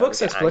in They the sort of books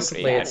get angry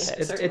explicitly, Yeah, and they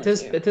it's certainly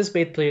do. it is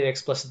made clearly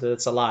explicit that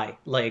it's a lie.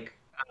 Like,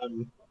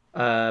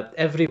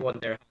 everyone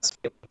there has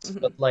feelings,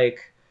 but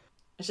like,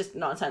 It's just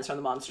nonsense from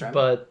the monstrum.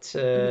 but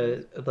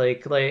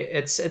like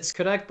it's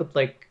correct that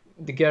like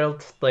the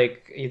Geralt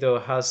like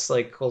has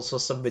like also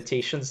some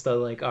mutations that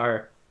like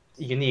are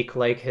unique,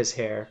 like his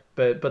hair,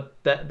 but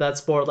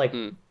that's more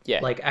yeah,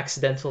 like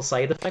accidental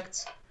side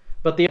effects.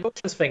 But the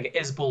emotions thing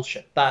is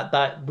bullshit.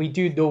 That we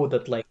do know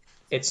that like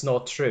it's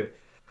not true.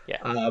 yeah,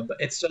 But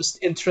it's just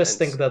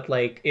interesting and that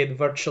like in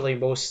virtually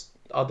most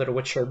other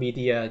Witcher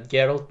media,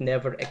 Geralt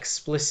never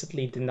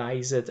explicitly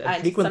denies it, and And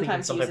he frequently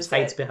even sometimes sometimes uses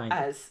hides it behind it.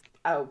 as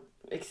a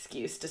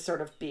excuse to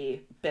sort of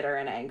be bitter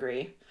and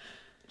angry.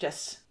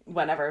 Just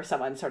whenever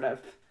someone sort of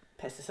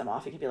pisses him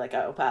off, he could be like,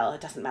 "Oh well,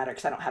 it doesn't matter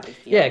because I don't have any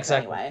Yeah, feelings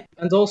exactly. anyway."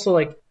 And also,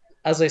 like,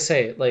 as I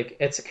say, like,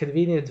 it's a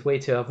convenient way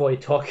to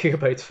avoid talking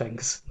about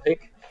things.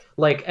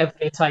 Like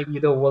every time,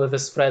 one of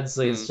his friends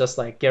is just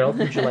like, Geralt,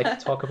 would you like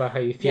to talk about how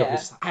you feel? Yeah.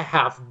 He's like, I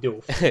have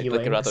no like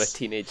a rather a feelings.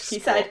 teenage He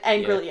said squat. Yeah.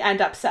 angrily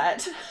and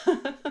upset.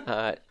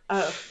 Uh,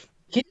 Oh,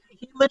 He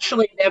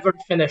literally never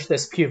finished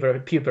this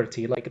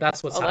puberty. Like,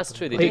 that's what's oh, that's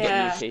happening. true. They do get Like,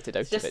 yeah. mutated It's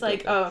out of just it,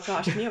 like, don't they? oh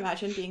gosh, can you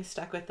imagine being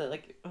stuck with the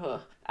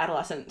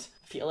adolescent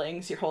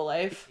feelings your whole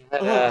life? uh,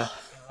 Ugh.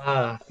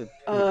 ah, The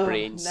Oh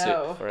brain soup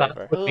no. that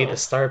forever. would be Ugh.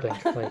 disturbing.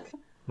 Like,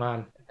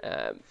 man.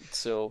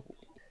 So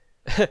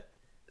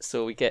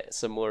so we get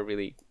some more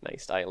really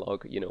nice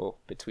dialogue,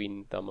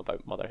 between them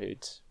about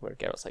motherhood, where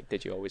Geralt's like,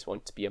 "Did you always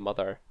want to be a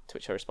mother?" To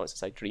which her response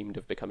is, "I dreamed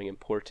of becoming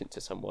important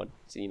to someone."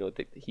 So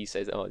he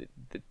says, "Oh,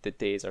 the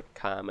days are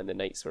calm and the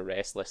nights were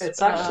restless, It's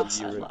but actually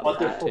now I you're love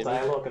important that. to me."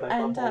 dialogue, and I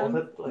And love all of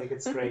it. Like,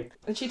 it's great.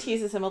 and she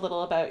teases him a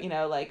little about,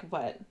 like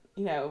what,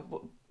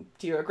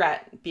 do you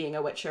regret being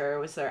a Witcher?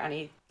 Was there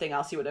anything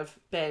else you would have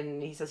been?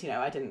 He says,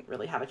 I didn't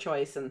really have a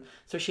choice, and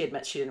so she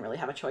admits she didn't really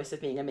have a choice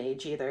of being a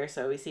mage either.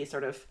 So we see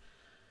sort of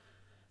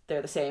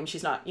they're the same.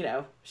 She's not,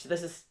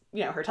 this is,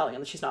 her telling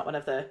him that she's not one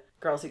of the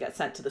girls who get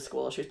sent to the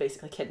school. She was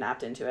basically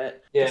kidnapped into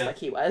it, just Yeah. like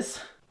he was.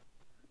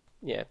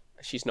 Yeah,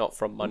 she's not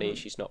from money.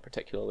 She's not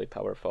particularly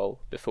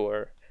powerful.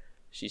 Before,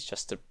 she's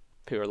just a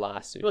poor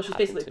lass who Well, she's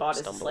happened basically to bought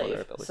as a stumble on her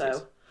slave. abilities.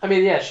 So I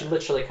mean, yeah, she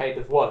literally kind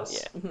of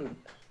was. Yeah.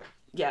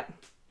 yeah,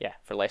 Yeah,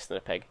 for less than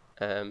a pig.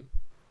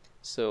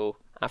 So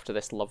after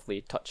this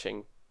lovely,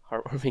 touching,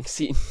 heartwarming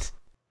scene,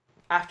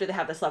 after they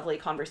have this lovely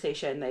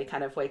conversation, they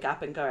kind of wake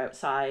up and go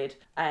outside,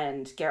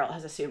 and Geralt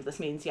has assumed this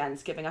means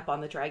Yen's giving up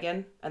on the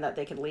dragon and that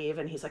they can leave,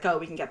 and he's like, "Oh,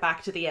 we can get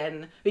back to the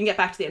inn. We can get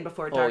back to the inn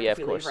before dark yeah, if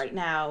we of leave course. right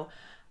now."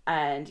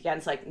 And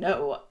Yen's like,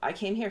 "No, I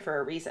came here for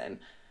a reason."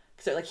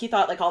 So like he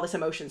thought like all this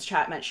emotions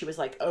chat meant she was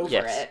like over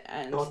Yes. it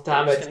and God they were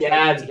damn just it, gonna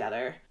go Yen. be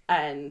together.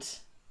 And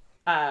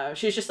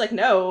she was just like,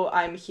 "No,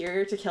 I'm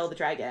here to kill the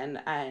dragon,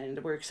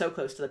 and we're so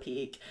close to the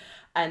peak."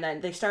 And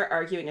then they start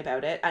arguing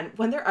about it. And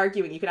when they're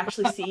arguing, you can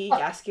actually see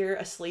Jaskier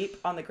asleep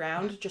on the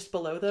ground just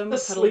below them,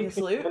 cuddling his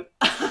lute.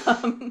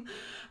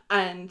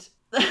 And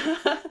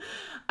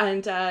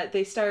and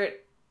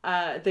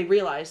they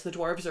realize the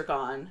dwarves are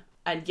gone,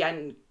 and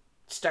Yen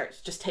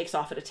just takes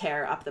off at a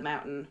tear up the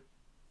mountain.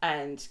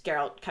 And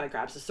Geralt kind of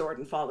grabs a sword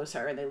and follows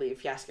her, and they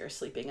leave Jaskier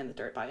sleeping in the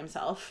dirt by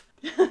himself.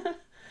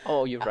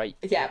 oh, you're right.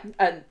 Yeah,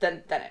 and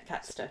then it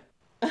cuts to.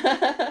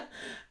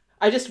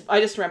 I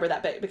just remember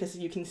that bit because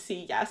you can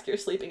see Jaskier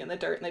sleeping in the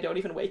dirt and they don't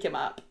even wake him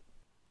up.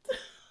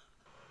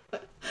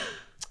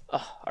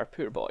 Oh, our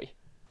poor boy.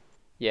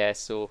 Yeah,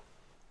 so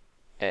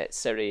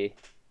Ciri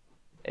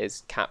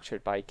is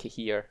captured by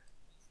Cahir,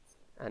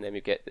 and then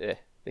we get the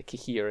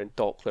Cahir and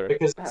Doppler.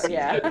 Because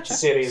yeah.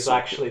 Ciri is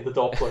actually the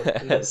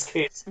Doppler in this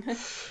case.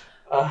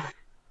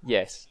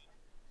 Yes.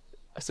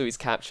 So he's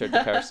captured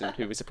the person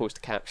who was supposed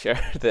to capture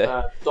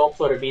the...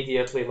 Doppler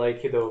immediately,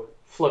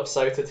 flips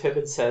out at him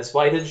and says,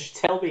 "Why didn't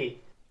you tell me,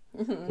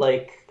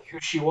 like, who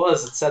she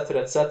was,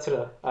 etc.,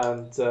 etc."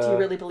 And Do you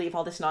really believe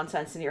all this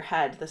nonsense in your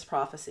head, this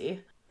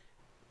prophecy?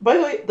 by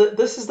the way,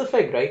 this is the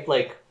thing, right?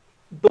 Like,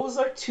 those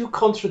are two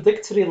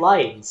contradictory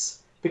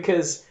lines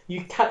because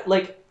you can't,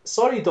 like,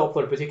 sorry,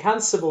 Doppler, but you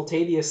can't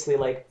simultaneously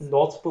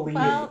not believe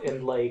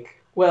in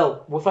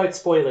without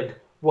spoiling,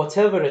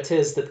 whatever it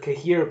is that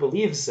Cahir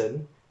believes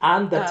in,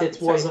 and that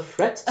it was a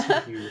threat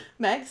to you.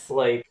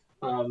 Megs?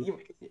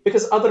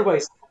 Because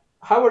otherwise,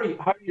 how are you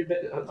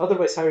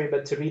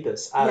meant to read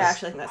this? As, Yeah,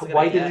 actually, I think that's a good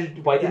why idea. didn't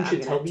you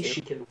I'm tell gonna me too.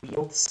 she can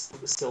wield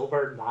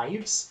silver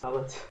knives?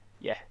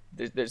 Yeah,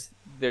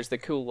 there's the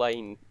cool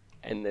line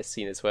in this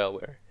scene as well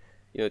where,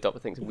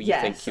 Doppler thinks, "We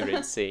Yes. think you're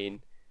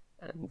insane,"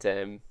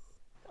 and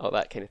all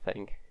that kind of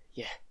thing.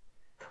 Yeah.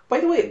 By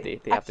the way, And they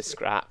have the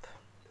scrap.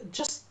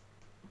 just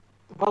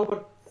while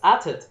we're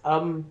at it,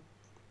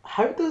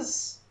 how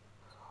does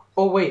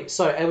Oh wait,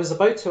 sorry, I was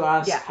about to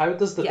ask, Yeah, how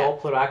does the yeah.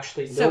 Doppler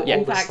actually know So Yeah, all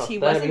in this fact, stuff? he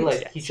Then I wasn't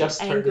realized yeah. he So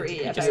just turned into angry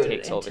he just about Kahir.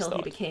 it takes all of his until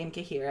he thought. became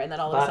Kahir, and then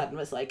all of a That sudden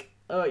was like,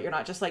 "Oh, you're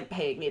not just like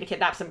paying me to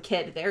kidnap some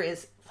kid. There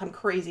is some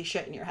crazy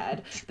shit in your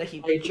head that he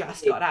by the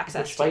just way, got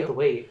access which by the to."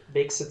 way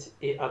makes it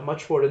a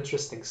much more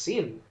interesting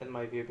scene in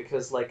my view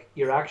because like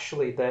you're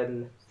actually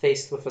then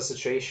faced with a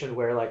situation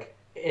where like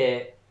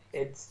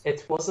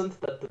it wasn't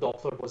that the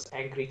Doppler was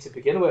angry to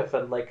begin with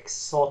and like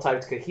sought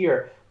out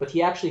Kahir, but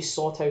he actually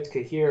sought out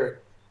Kahir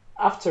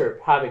after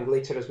having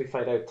later, as we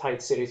find out,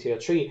 tied Siri to a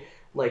tree,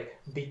 like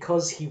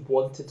because he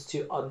wanted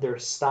to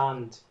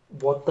understand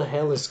what the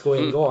hell is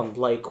going Mm. on,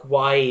 like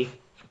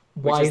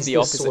Which why is is the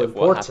this so opposite of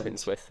what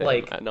happens important? with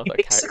Like another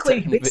character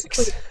in the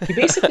books. he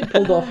basically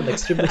pulled off an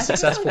extremely I think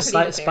successful I'm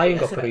pretty spying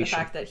nefarious about the operation.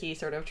 fact that he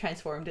sort of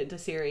transformed into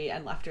Siri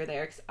and left her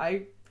there. 'Cause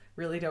I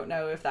really don't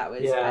know if that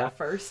was Yeah. at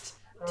first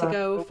to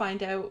go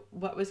find out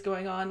what was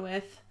going on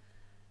with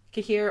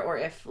Kahir, or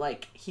if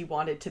like he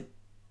wanted to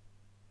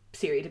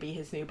Siri to be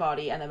his new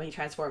body, and then when he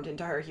transformed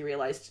into her, he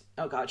realized,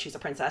 oh god, she's a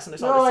princess, and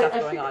there's all No, this stuff I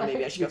going think on. I Maybe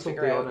think I to should be go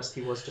figure totally out. honest,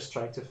 he was just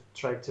trying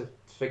to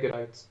figure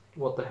out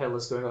what the hell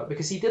is going on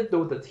because he did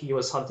know that he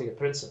was hunting a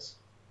princess.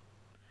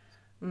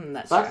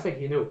 That's That true. thing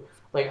he knew.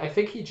 Like I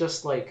think he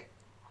just like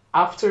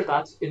after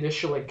that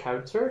initial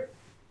encounter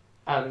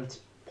and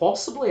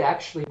possibly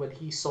actually when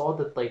he saw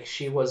that like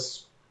she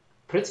was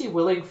pretty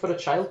willing for a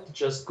child to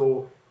just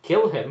go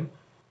kill him,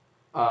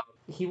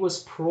 he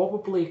was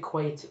probably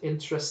quite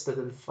interested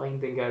in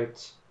finding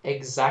out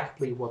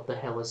exactly what the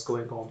hell is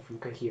going on from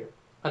Kahir.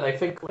 And I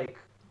think like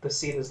the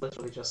scene is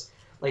literally just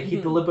like he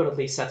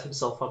deliberately set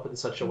himself up in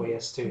such a way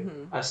as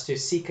to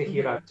seek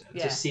Kahir out and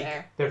to Yeah, seek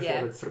fair. therefore Yeah,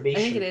 I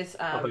think it information is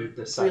about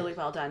this site, really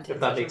well done to, if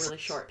in that such a makes really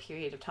sense. short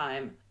period of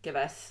time, give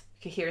us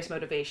Kahir's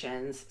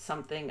motivations,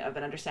 something of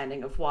an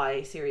understanding of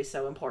why Siri is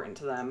so important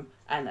to them,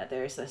 and that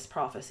there's this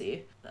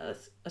prophecy.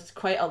 That's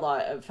quite a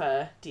lot of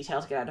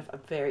detail to get out of a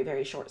very,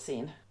 very short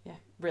scene. Yeah,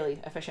 really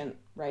efficient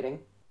writing.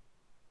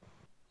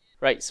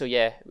 Right, so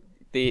yeah,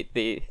 the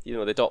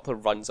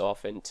Doppler runs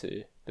off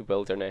into the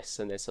wilderness,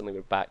 and then suddenly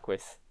we're back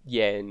with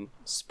Yen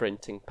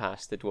sprinting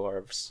past the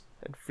dwarves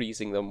and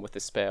freezing them with the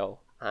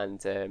spell,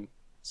 and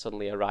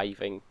suddenly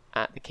arriving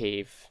at the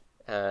cave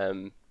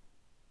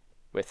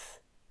with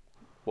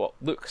what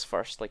looks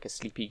first like a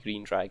sleepy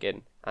green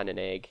dragon and an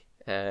egg.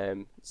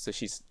 So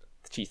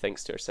she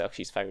thinks to herself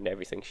she's found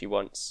everything she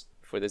wants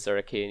before the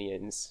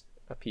Zerrikanians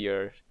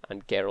appear,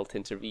 and Geralt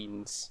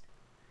intervenes.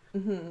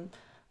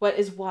 What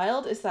is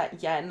wild is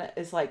that Yen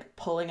is like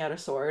pulling out a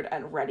sword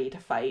and ready to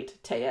fight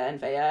Taya and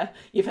Vea,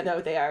 even though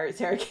they are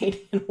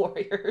Zerrikanian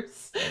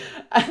warriors.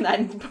 And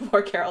then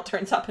before Carol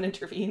turns up and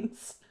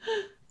intervenes.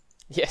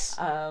 Yes.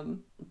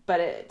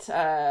 But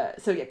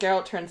so yeah,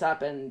 Geralt turns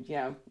up and,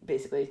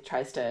 basically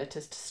tries to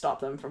stop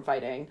them from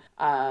fighting.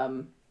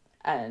 And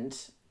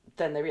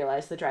then they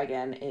realize the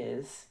dragon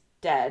is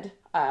dead.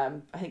 I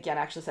think Yen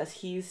actually says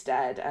he's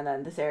dead, and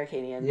then the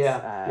Zerrikanians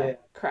Yeah.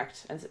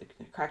 correct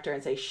her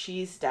and say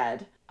she's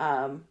dead.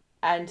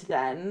 And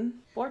then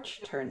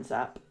Borch turns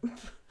up,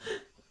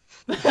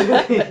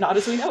 but not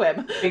as we know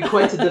him. In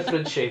quite a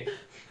different shape.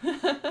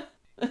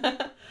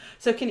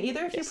 So can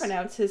either of you Yes.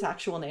 pronounce his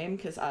actual name?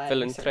 Because I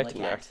Villain certainly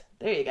Threatener. can't.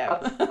 There you go.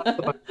 That's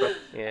about right.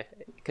 Yeah,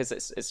 because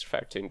it's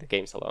referred to in the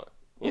games a lot.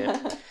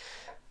 Yeah.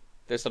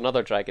 There's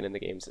another dragon in the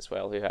games as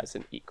well who has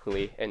an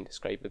equally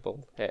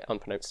indescribable,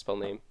 unpronounceable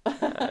name.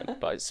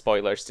 But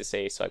spoilers to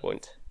say, so I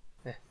won't.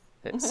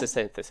 It's a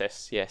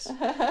synthesis, yes.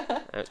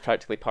 It's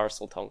practically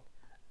parcel tongue.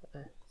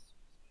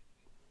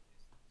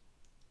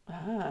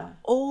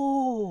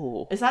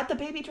 Oh! Is that the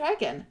baby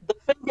dragon?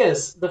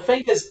 The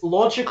thing is,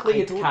 logically I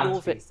it don't know can't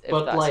if be, if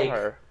but that's like,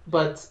 her.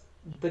 but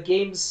the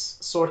games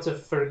sort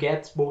of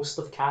forget most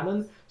of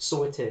canon,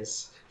 so it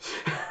is.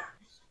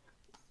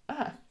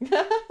 Ah.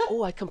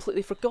 Oh, I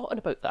completely forgotten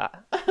about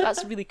that.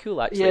 That's really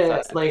cool, actually, if Yeah,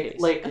 that's the case.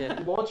 like Yeah.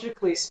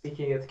 logically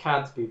speaking, it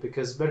can't be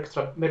because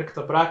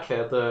Mirkta Brake,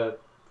 the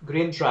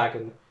green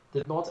dragon,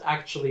 did not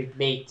actually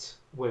mate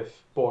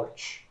with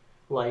Borch.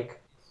 Like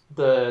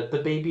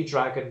the baby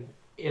dragon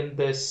in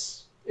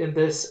this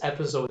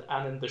episode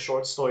and in the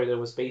short story that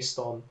was based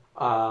on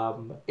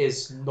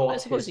is I not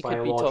suppose his you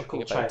could be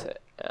talking biological about child.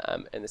 it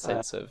in the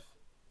sense of,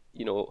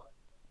 you know,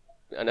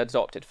 an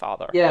adopted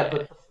father. Yeah,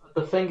 but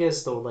the thing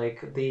is though,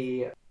 like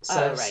the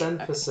Oh, right.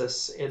 Okay.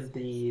 synthesis in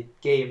the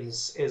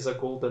games is a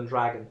golden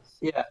dragon.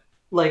 Yeah,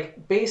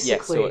 like Yeah,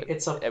 basically so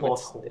it's a it would plot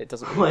hole. it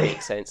doesn't really Like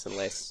make sense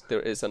unless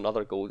there is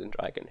another golden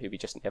dragon who we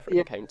just never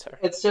yeah, encounter.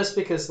 it's just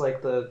because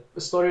like the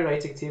story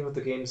writing team of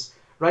the games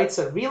writes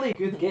a really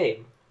good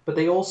game, but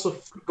they also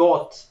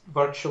forgot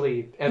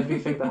virtually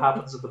everything that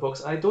happens in the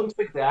books. I don't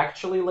think they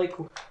actually like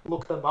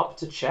look them up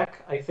to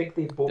check. I think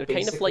they both They're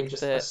kind of basically like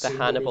just the assume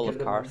that they Hannibal can of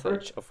remember.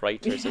 Carthage of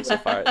writers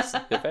insofar as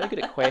they're very good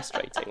at quest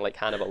writing, like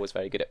Hannibal was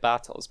very good at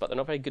battles, but they're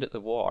not very good at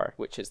the war,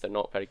 which is they're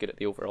not very good at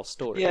the overall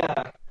story.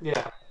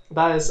 Yeah,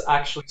 that is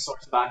actually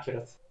sort of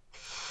accurate.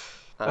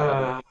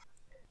 Um,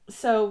 Uh,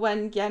 So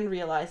when Yen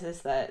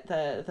realizes that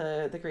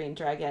the green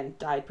dragon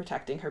died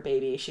protecting her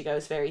baby, she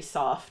goes very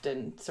soft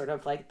and sort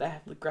of like the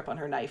grip on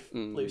her knife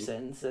Mm,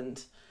 loosens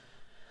and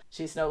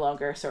she's no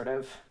longer sort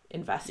of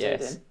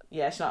invested yes. in,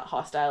 yeah, she's not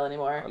hostile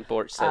anymore. And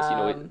Borch says,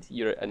 Um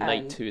you're a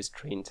knight and who is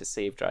trained to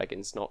save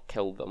dragons, not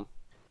kill them.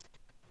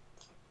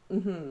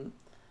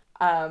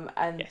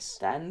 and Yes.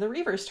 then the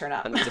Reavers turn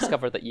up. And we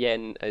discover that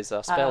Yen is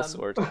a spell um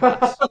sword.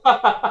 Yes.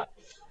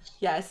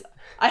 yes.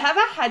 I have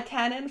a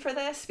headcanon for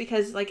this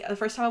because like the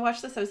first time I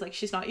watched this I was like,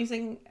 she's not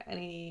using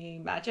any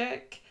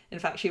magic. In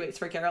fact, she waits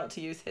for Geralt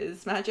to use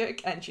his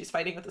magic and she's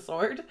fighting with a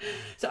sword.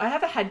 So I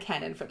have a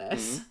headcanon for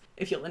this,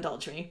 if you'll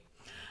indulge me.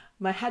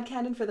 My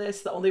headcanon for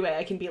this, the only way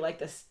I can be like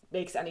this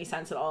makes any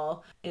sense at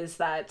all, is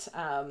that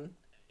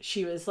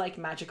she was like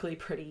magically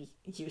pretty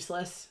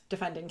useless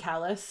defending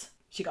Callus.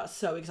 She got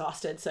so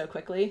exhausted so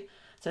quickly.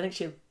 So I think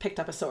she picked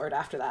up a sword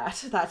after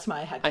that. That's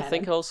my I headcanon.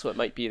 think also it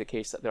might be the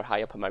case that they're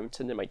high up a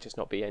mountain. There might just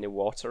not be any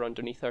water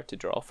underneath her to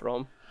draw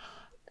from.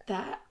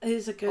 That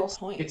is a good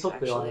Also, to be point,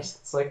 totally actually. honest,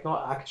 it's like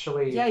not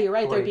actually Yeah, you're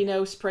right. There'd be like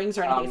no springs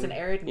or anything. It's an um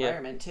arid Yeah.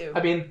 environment too.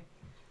 I mean,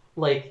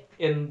 like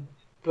in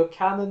book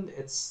canon,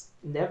 it's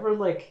never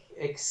like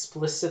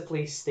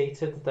explicitly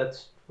stated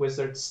that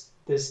wizards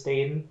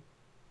disdain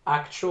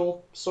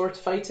actual sword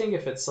fighting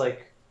if it's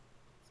like,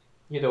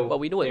 Well,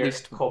 we know at there to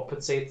least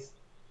compensate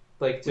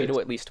like we to know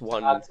at least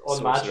one add on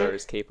sorcerer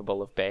is magic.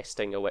 capable of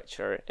besting a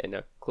witcher in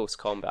a close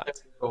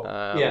combat. So,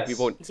 We yes,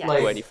 won't Yes.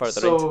 go any like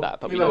further into so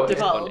that, but We we know won't this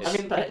one divulge, I is.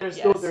 mean, like but there's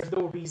yes.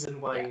 no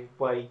reason Yeah.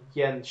 why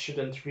Yen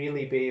shouldn't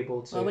really be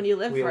able Well, to when you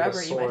live wield a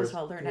forever, you might as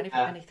sword. well learn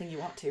Yeah. anything you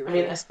want to, I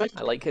mean, really.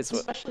 I like his.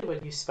 especially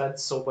when you spend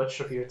so much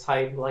of your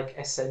time like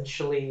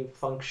essentially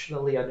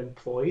functionally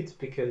unemployed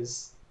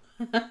because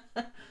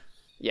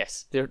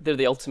Yes, they're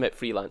the ultimate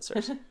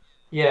freelancers.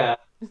 yeah,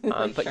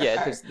 They But sure yeah,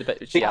 are. there's the bit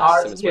the she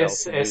asks him art as well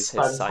kiss to is use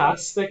his sign,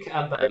 fantastic,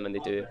 and and they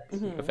do a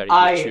Mhm. very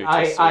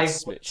gratuitous sword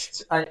smooch.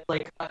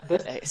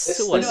 this It's this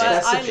so You know this what?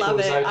 unnecessary. I message love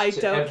goes it. out I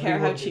to don't care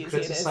how everyone who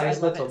cheesy it is. I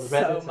criticized love it it on so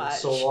Reddit and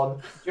so much.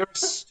 on. You're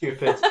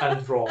stupid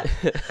and wrong.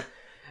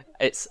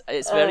 It's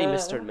very Uh,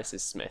 Mr. and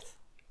Mrs. Smith.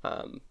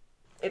 Um,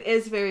 it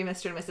is very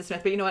Mr. and Mrs.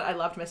 Smith, but you know what? I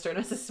loved Mr. and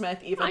Mrs.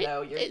 Smith, even I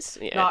though you're it's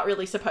yeah. not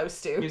really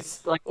supposed to.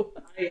 It's like So.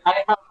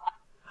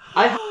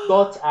 I have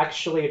not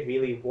actually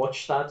really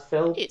watched that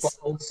film, but It's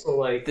also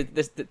like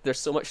there's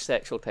so much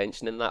sexual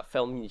tension in that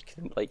film. You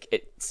can like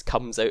it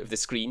comes out of the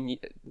screen.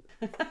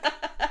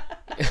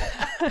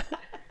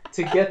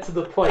 to get to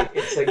the point,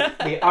 it's like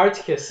the art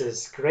kiss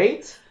is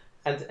great,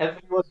 and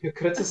everyone who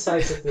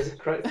criticizes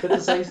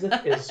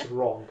it is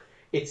wrong.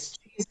 It's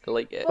cheesy,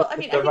 Like it. Well, but I in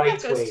mean, I the think that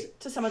right goes way.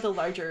 to some of the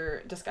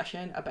larger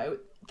discussion about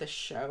the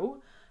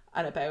show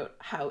and about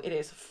how it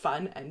is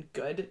fun and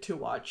good to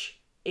watch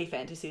a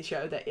fantasy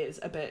show that is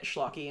a bit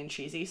schlocky and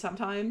cheesy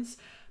sometimes.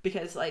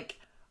 Because, like,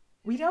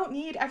 we don't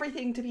need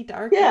everything to be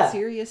dark and Yeah,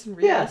 serious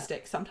and yeah,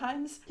 realistic.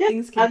 Sometimes yeah,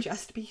 things can and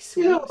just be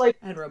sweet like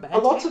and a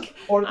lot of romantic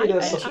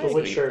horniness and of I The agree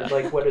with cheesy. Witcher, that.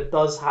 like when it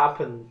does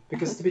happen,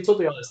 because to be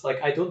totally honest,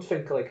 like I don't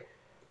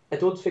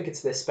think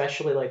it's an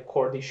especially like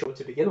corny show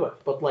to begin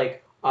with, but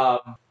like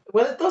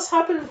when it does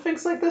happen and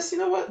things like this, you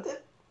know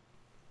what?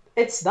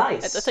 It's The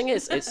nice. thing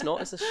is, it's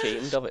not as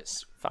ashamed of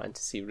its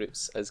fantasy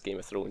roots as Game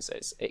of Thrones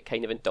is. It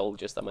kind of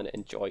indulges them and it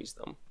enjoys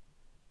them.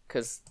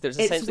 Because there's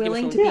a It's sense that Game of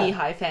willing to Thrones. be Yeah,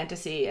 high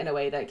fantasy in a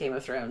way that Game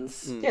of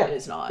Thrones yeah,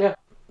 is not. yeah.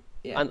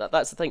 Yeah. And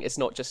that's the thing, it's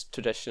not just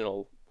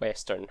traditional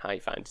Western high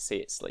fantasy,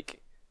 it's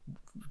like,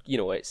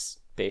 it's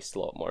based a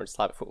lot more in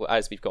Slavic folklore,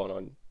 as we've gone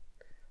on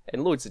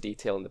in loads of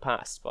detail in the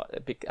past, but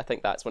I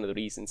think that's one of the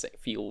reasons it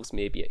feels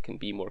maybe it can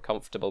be more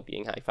comfortable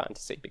being high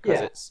fantasy, because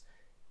Yeah. it's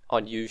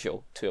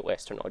unusual to a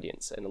Western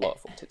audience in a lot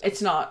of folklore.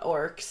 It's not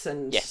orcs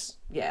and Yes.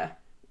 yeah,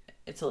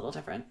 it's a little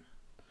different.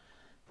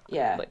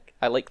 Yeah. Like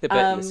I like the bit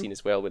in the scene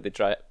as well where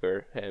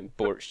where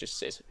Borch just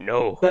says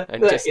no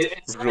and just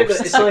It's not even,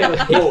 roasts it's not the even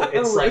guy. no,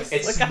 it's like Roast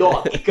it's the guy.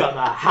 not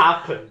gonna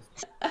happen.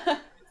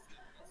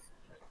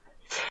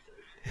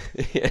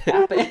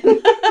 Yeah.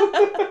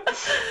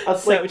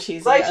 That's So like,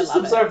 cheesy, I I just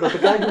love it. observed that the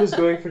guy who was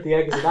going for the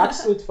egg is an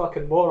absolute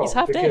fucking moron He's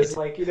half because dead.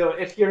 like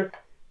if you're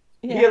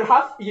Yeah. you're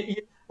half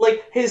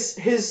like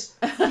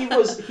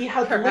he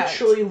had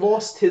Correct. literally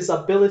lost his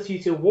ability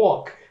to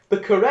walk. The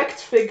correct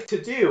thing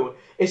to do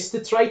is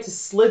to try to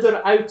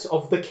slither out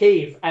of the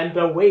cave and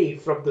away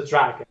from the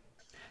dragon.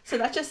 So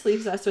that just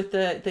leaves us with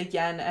the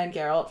Yen and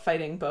Geralt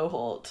fighting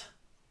Boholt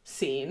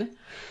scene,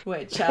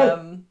 which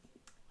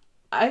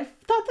I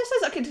thought this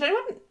is okay. Did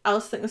anyone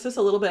else think this is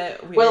a little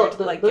bit weird? Well,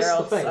 Like this is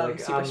the Geralt's thing, like,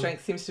 super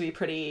strength seems to be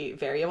pretty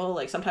variable.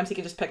 Like sometimes he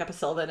can just pick up a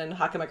Sylvan and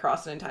huck him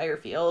across an entire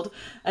field,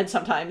 and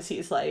sometimes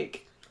he's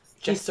like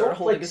just He's sort of not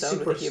holding like his own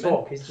super with a human.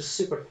 strong. He's just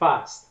super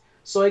fast.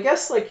 So I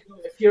guess like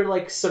if you're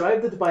like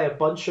surrounded by a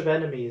bunch of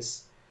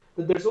enemies,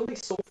 then there's only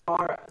so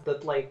far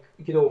that like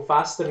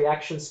faster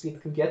reaction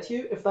speed can get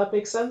you, if that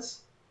makes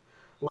sense.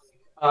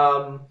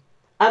 Um,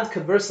 and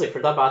conversely,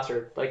 for that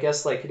matter, I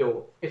guess like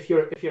if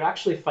you're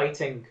actually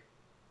fighting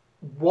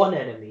one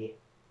enemy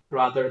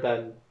rather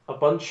than a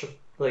bunch of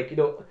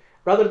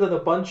rather than a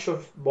bunch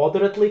of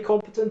moderately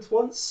competent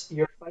ones,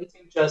 you're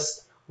fighting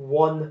just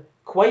one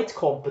quite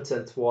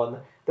competent one,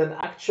 then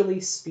actually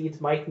speed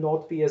might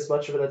not be as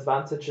much of an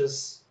advantage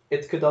as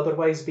it could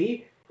otherwise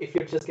be if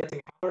you're just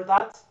getting hammered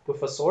at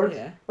with a sword.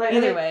 Yeah. Like,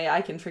 Either way,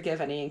 I can forgive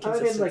any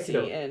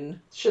inconsistency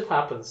in shit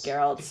happens.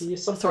 Geralt's You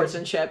sometimes-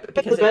 swordsmanship the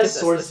because it best gives us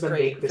this swordsmen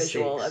great make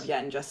visual mistakes. of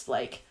Yen just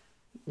like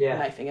Yeah.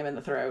 knifing him in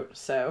the throat.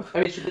 So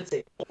I mean, she did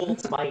say,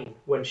 "Hold mine"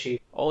 when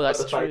she. Oh, that's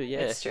got the true. fight. Yeah.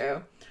 it's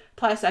true.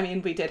 Plus, I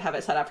mean, we did have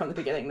it set up from the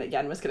beginning that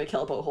Yen was going to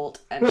kill Boholt,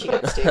 and she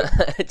gets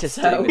to. Just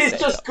So- doing the He's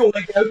just setup.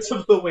 going out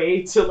of the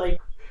way to like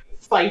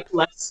fight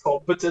less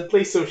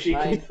competently so she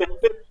Fine. can kill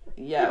him.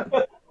 Yeah.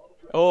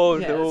 Oh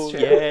Yeah, no, it's true.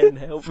 Yen,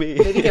 help me.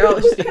 Maybe Geralt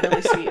was just being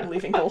really sweet and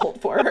leaving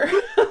Boholt for her.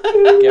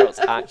 Geralt's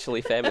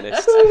actually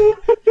feminist.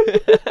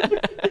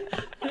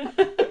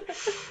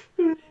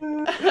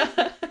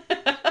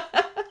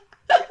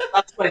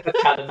 That's like the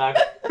canon now.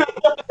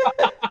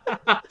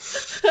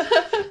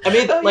 I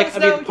mean, Oh, like, yes, I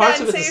mean, no, part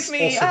Yen, of it is save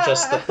me. also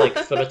just Ah. that, like,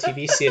 for a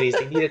TV series,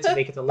 they needed to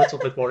make it a little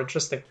bit more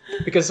interesting.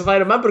 Because if I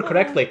remember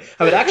correctly,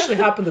 how it actually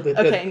happened in the,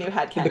 Okay, new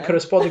head in the canon.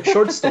 corresponding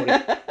short story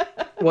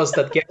was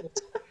that Geralt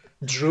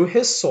drew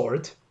his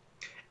sword,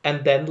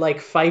 and then, like,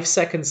 5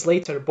 seconds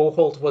later,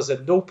 Boholt was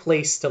in no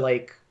place to,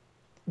 like,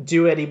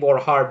 do any more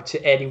harm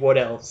to anyone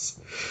else.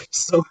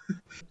 So,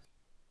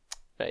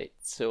 Right,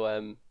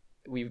 so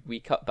we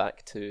cut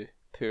back to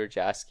poor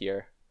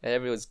Jaskier.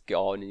 Everyone's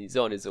gone and he's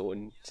on his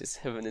own, just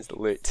him and his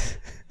loot.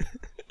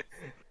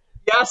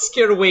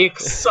 Jaskier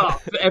wakes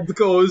up and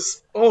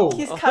goes, "Oh,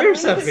 He's where's cuddling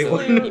his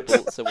everyone?" He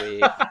bolts away,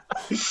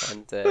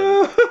 and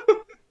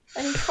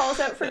And he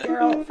calls out for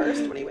Geralt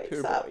first when he wakes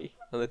poor up. boy.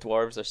 And the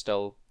dwarves are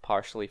still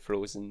partially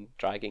frozen,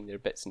 dragging their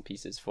bits and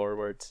pieces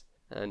forward.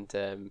 And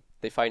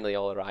they finally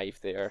all arrive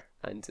there,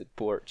 and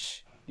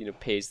Borch,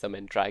 pays them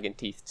in dragon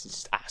teeth to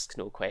just ask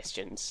no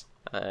questions.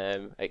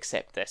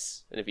 Accept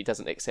this, and if he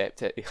doesn't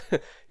accept it,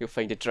 you'll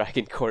find a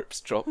dragon corpse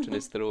dropped on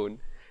his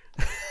throne.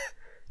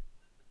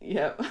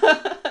 Yep.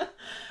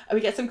 And we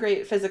get some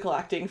great physical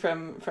acting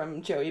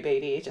from Joey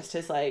Beatty, just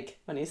his like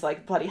when he's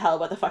like, bloody hell,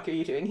 what the fuck are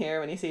you doing here?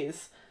 When he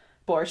sees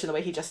Borch and the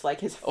way he just like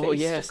his face Oh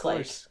yeah, of just like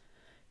course.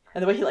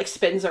 and the way he like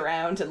spins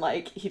around and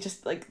like he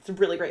just like it's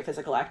really great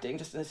physical acting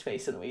just in his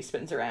face and the way he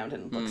spins around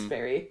and looks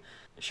very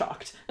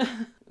shocked.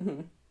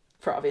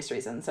 For obvious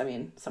reasons. I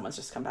mean, someone's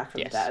just come back from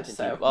Yes, the dead, indeed.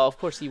 so Well, of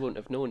course he wouldn't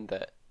have known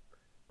that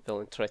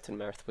Villain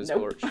Trittenmirth was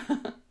Nope.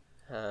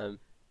 Borch.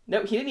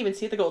 no, he didn't even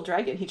see the gold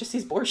dragon. He just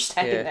sees Borch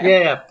standing Yeah.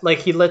 there. Yeah, like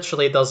he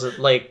literally doesn't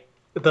like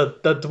the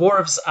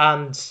dwarves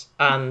and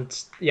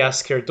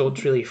Jaskier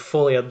don't really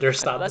fully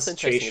understand Well, the that's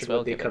interesting situation as well,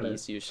 when they given come in.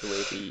 he's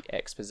usually the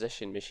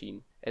exposition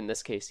machine. In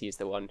this case, he's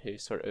the one who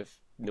sort of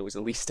knows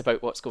the least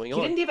about what's going He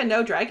on. didn't even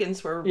know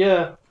dragons were.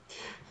 Yeah,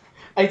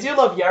 I do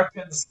love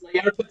Yarpin's.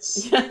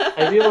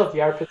 I do love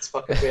Yarpin's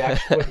fucking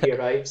reaction when he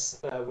arrives,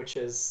 which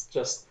is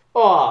just,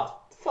 oh,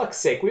 fuck's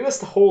sake, we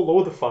missed a whole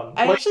load of fun.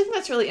 I Like, actually think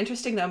that's really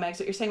interesting, though, Megs,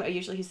 what you're saying about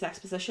usually he's the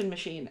exposition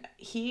machine.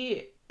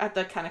 He, at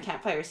the kind of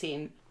campfire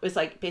scene, was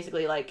like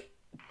basically like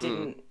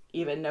didn't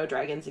even know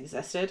dragons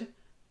existed.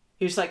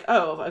 He was like,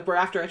 oh, we're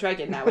after a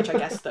dragon now, which I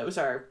guess those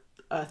are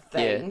a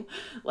thing.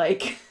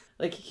 Like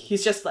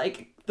he's just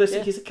like this.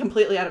 Yeah. He's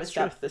completely out of his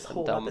True. depth this And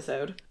whole dumb.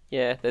 episode.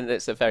 Yeah, then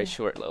it's a very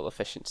short little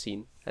efficient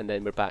scene, and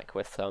then we're back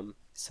with Cirilla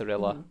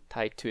Mm-hmm.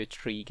 tied to a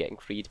tree getting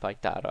freed by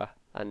Dara,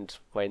 and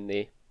when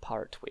they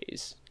part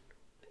ways.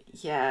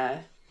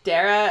 Yeah,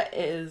 Dara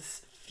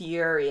is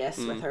furious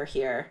with her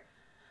here.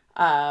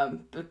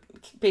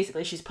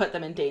 Basically, she's put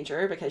them in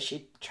danger because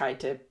she tried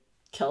to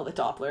kill the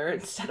Doppler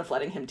instead of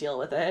letting him deal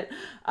with it.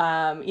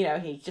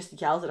 He just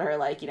yells at her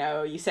like,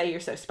 you say you're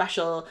so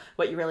special.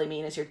 What you really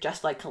mean is you're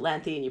just like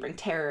Calanthe and you bring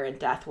terror and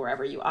death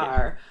wherever you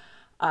are.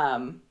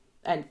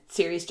 And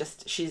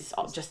Ciri's she's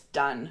just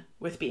done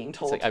with being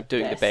told. It's like, I'm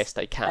doing the this, best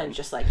I can. and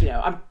just like,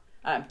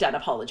 I'm done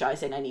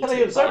apologizing. I need can to I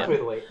move observe, on. by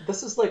the way,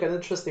 this is like an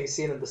interesting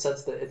scene in the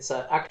sense that it's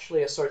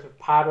actually a sort of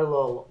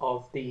parallel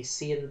of the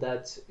scene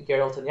that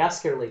Geralt and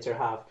Jaskier later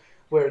have,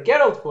 where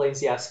Geralt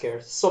blames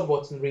Jaskier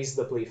somewhat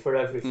unreasonably for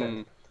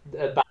everything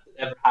bad that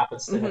ever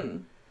happens to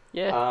him.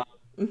 Yeah,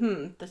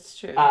 That's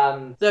true.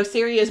 And Though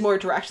Ciri is more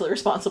directly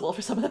responsible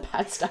for some of the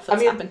bad stuff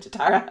that's happened to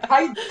Tara.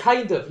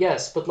 kind of,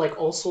 yes, but like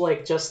also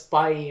like just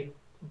by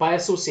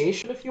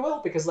association, if you will,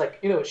 because like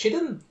she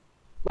didn't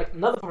like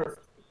none of her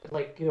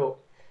like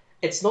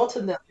it's not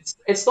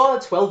it's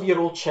not a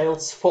 12-year-old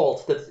child's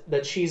fault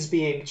that she's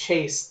being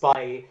chased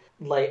by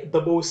like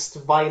the most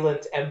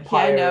violent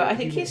empire. Yeah, no, I in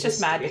think human he's just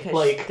mad history.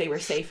 because like they were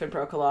safe in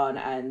Brokilon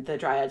and the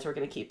Dryads were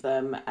going to keep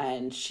them,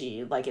 and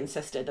she like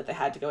insisted that they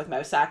had to go with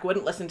Mousak.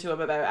 Wouldn't listen to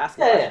him about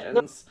asking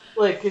questions.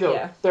 like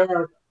Yeah.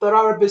 there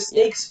are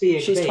mistakes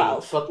being She's made,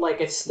 12. but like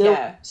it's still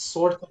Yeah.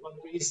 sort of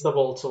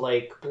unreasonable to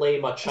like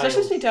blame a child.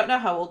 Especially since we don't know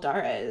how old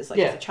Dara is. Like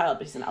Yeah. he's a child,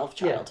 but he's an elf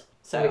child. Yeah.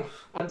 So Like,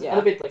 and yeah.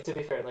 a bit like to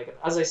be fair, like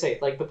as I say,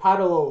 like the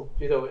parallel,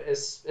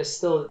 is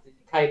still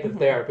kind of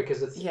there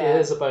because it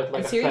is about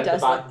like And a Ciri friend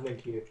does look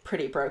abandoning you.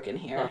 pretty broken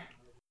here.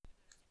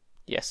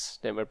 yes.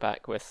 Then we're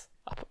back with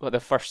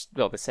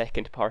the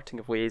second parting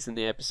of ways in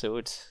the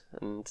episode,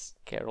 and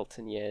Geralt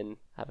and Yen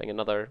having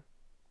another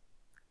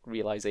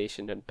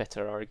realization and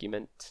bitter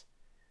argument.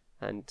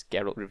 and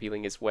Geralt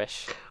revealing his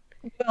wish.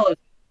 Well,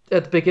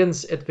 it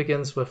begins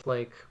with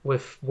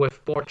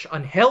with Borch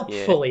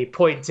unhelpfully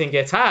pointing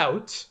it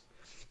out.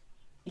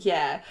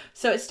 Yeah,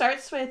 so it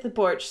starts with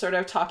Borch sort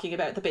of talking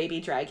about the baby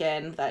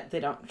dragon that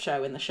they don't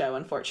show in the show,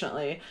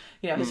 unfortunately.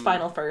 You know, his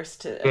final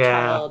first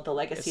child, the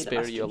legacy, the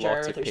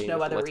messenger, there's no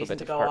other reason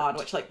to go on,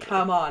 which, like,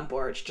 come on,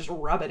 Borch, just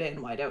rub it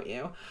in, why don't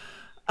you?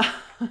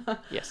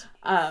 Yes.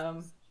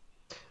 No,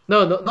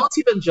 not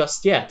even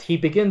just yet. He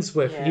begins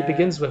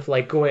with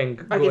like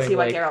going. I can see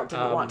why like, Geralt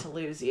didn't want to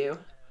lose you.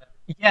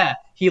 Yeah,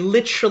 he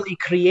literally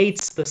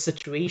creates the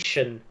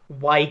situation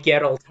why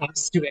Geralt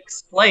has to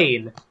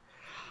explain.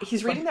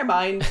 He's reading their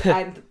minds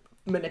and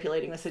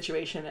manipulating the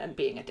situation and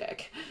being a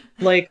dick.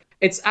 Like,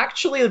 it's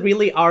actually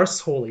really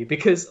arseholy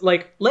because,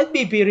 like, let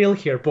me be real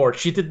here,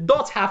 Borch. You did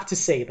not have to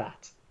say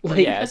that.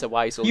 Like, yeah, as a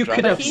wise old you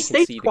dragon, could have he can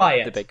stayed see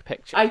quiet. the big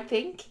picture. I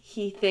think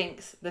he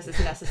thinks this is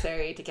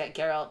necessary to get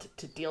Geralt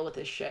to deal with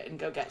his shit and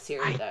go get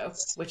Ciri, though,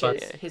 which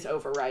is his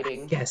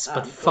overriding Yes,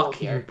 but goal fuck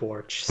here. you,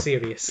 Borch.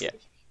 Seriously.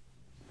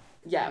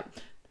 Yeah.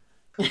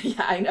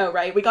 Yeah, I know,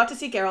 right? We got to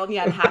see Geralt and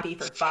Yen happy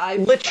for 5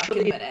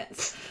 Literally. fucking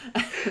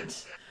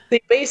minutes.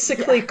 They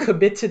basically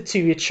committed to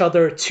each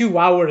other 2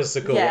 hours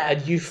ago,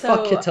 and you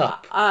fuck it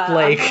up.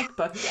 Unlike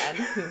Book Yen,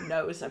 who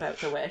knows about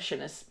the wish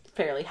and is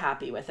fairly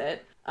happy with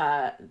it,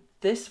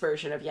 this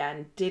version of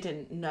Yen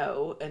didn't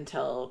know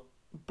until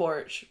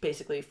Borch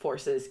basically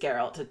forces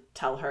Geralt to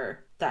tell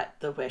her that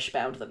the wish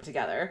bound them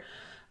together.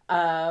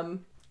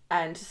 And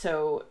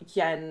so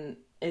Yen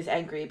is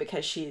angry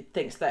because she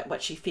thinks that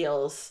what she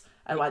feels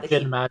and why they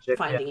keep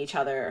finding each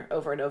other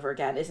over and over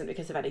again isn't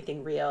because of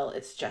anything real,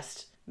 it's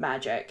just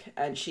magic,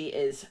 and she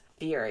is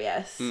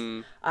furious.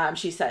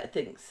 She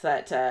thinks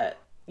that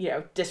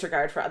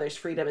disregard for others'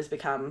 freedom has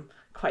become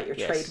quite your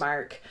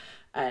trademark,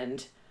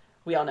 and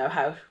we all know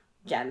how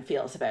Yen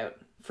feels about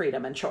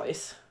freedom and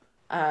choice.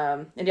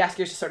 And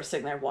Jaskier's just sort of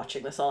sitting there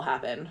watching this all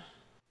happen.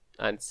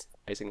 And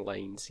surprising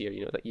lines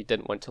here, that you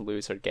didn't want to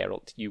lose her,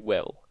 Geralt, you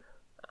will.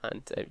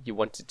 And you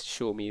wanted to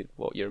show me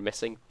what you're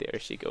missing. There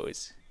she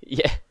goes.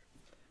 Yeah.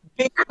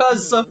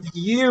 Because of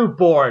you,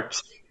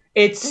 Borch.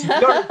 It's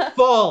your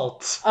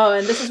fault. Oh,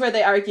 and this is where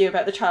they argue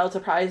about the child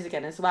surprise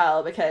again as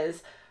well,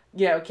 because,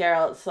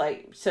 Geralt's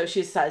like, so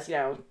she says,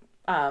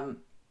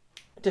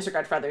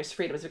 disregard for others'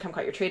 freedom has become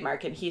quite your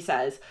trademark, and he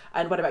says,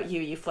 and what about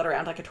you? You flit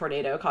around like a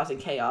tornado, causing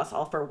chaos,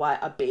 all for what?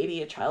 A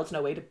baby? A child's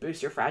no way to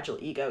boost your fragile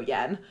ego,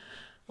 Yen.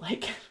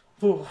 Like,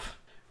 oof,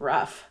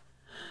 rough.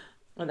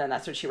 And then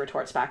that's when she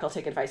retorts back, I'll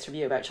take advice from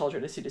you about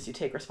children as soon as you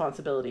take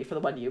responsibility for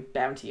the one you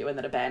bound to you and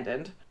then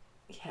abandoned.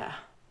 Yeah.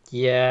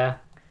 Yeah.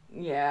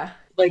 Yeah.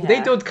 Like,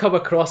 they don't come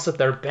across at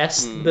their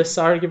best in this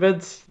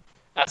argument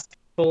as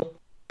people.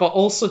 But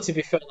also, to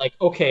be fair, like,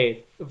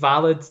 okay,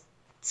 valid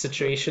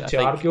situation to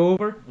argue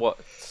over.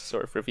 What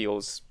sort of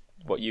reveals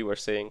what you were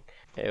saying,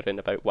 Erin,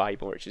 about why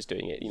Borch is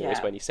doing it,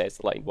 is when he says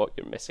the line, what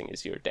you're missing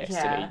is your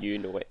destiny, you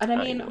know it, and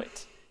I know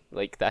it.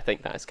 Like, I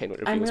think that's kind of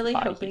what reveals I'm really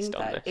why hoping he's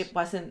done that this. it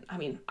wasn't,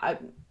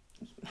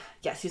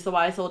 yes, he's the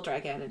wise old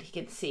dragon and he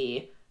can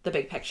see the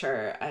big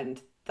picture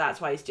and that's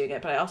why he's doing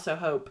it, but I also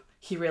hope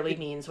he really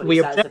means what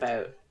he says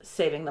about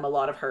saving them a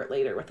lot of hurt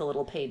later with a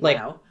little pain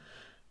now.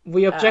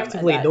 We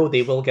objectively know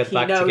they will get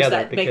back together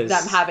that because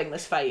them having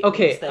this fight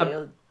means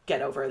they'll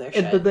get over their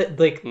shit.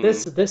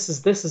 This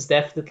is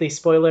definitely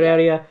spoiler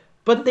area,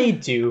 but they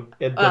do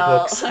in the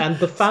books, and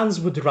the fans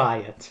would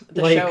riot.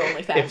 The show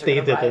only fans if they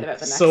are going to riot about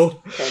the next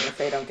thing if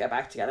they don't get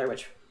back together,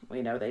 which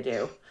we know they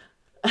do.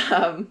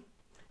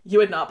 You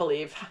would not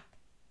believe.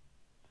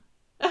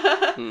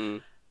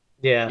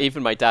 Yeah.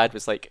 Even my dad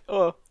was like,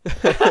 oh.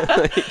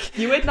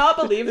 You would not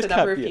believe the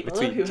number of people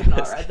who have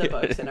not read the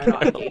books and are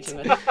not engaging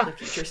with the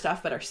future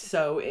stuff but are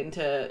so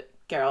into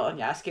Geralt and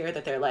Jaskier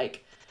that they're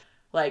like,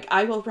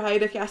 I will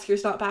riot if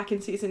Jaskier's not back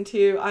in season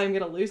 2. I'm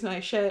going to lose my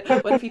shit.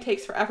 What if he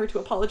takes forever to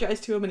apologize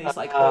to him and he's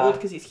like old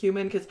because he's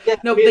human? Because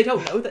they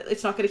don't know that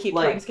it's not going to keep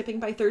time skipping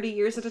by 30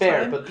 years at a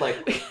time.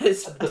 But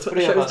because that's what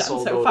the show's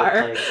done so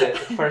far. That,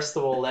 first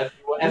of all,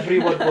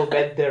 everyone will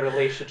mend their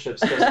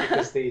relationships just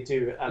because they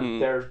do,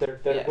 and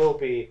there will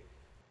be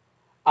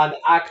an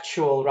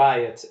actual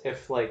riot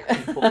if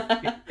people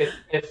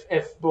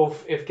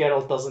if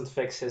Geralt doesn't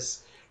fix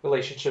his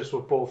relationships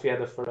with both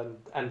Yennefer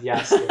and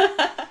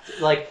Jaskier.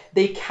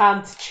 They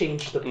can't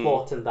change the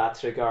plot in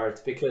that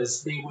regard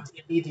because they would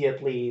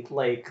immediately,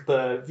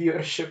 the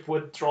viewership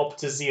would drop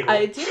to 0.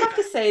 I do have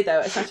to say, though,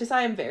 as much as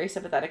I am very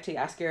sympathetic to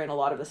Jaskier, and a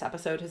lot of this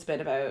episode has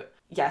been about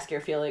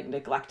Jaskier feeling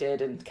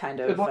neglected and kind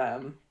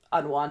of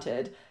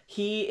unwanted,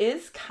 he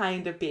is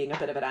kind of being a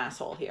bit of an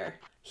asshole here.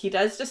 He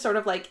does just sort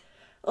of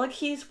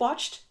he's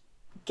watched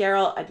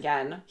Geralt and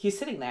Yen, he's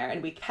sitting there,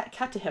 and we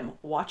cut to him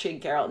watching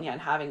Geralt and Yen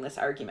having this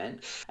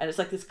argument, and it's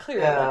this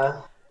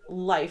clear,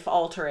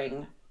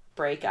 life-altering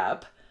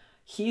breakup.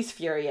 He's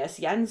furious,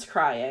 Yen's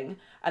crying,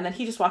 and then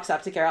he just walks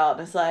up to Geralt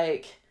and is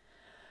like,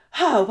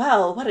 oh,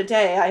 well, what a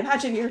day, I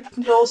imagine you're...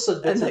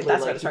 Also, and that's he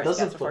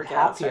doesn't look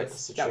happy at the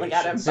situation. Yelling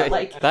at him,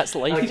 but that's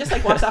life. he just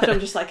walks up to him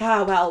just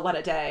oh, well, what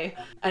a day,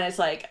 and it's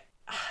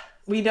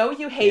we know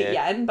you hate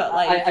Yeah. Yen, but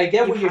like I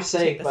get you what you're have to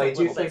take saying, this but a I do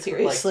little bit think,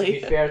 like, to be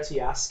seriously. fair to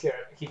Yasker,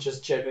 he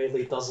just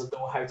genuinely doesn't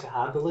know how to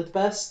handle it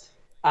best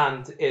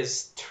and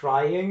is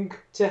trying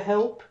to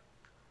help.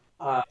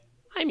 Uh,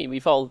 I mean,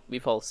 we've all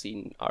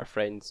seen our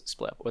friends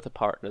split up with a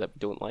partner that we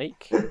don't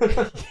like.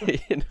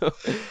 you know.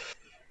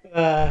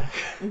 uh,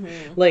 Hmm.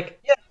 like,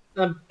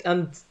 yeah,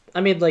 and I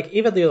mean, like,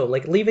 even though,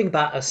 like, leaving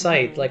that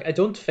aside, Hmm. like, I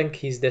don't think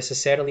he's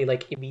necessarily,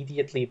 like,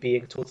 immediately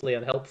being totally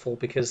unhelpful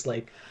because,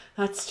 like,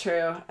 That's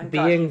true. And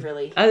God, he being,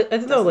 really I don't know,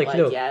 doesn't like,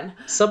 like Yen.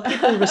 some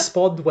people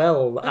respond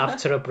well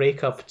after a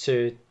breakup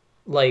to,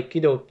 like,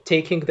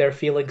 taking their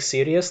feelings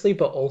seriously,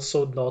 but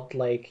also not,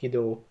 like,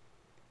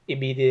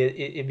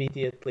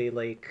 immediately,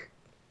 like,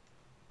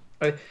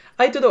 I,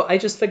 I don't know. I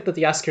just think that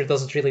the Asker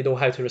doesn't really know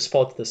how to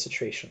respond to the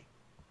situation.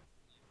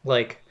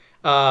 Like,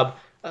 um,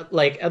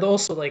 and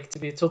also, like, to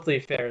be totally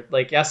fair,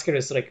 like, Asker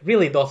is, like,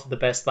 really not in the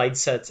best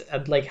mindset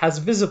and, like, has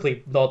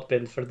visibly not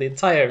been for the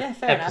entire Yeah,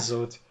 fair enough.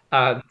 episode.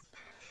 And,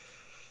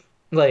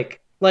 like,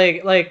 So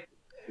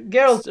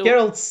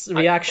Geralt's I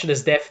reaction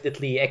is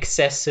definitely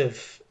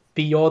excessive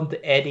beyond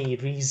any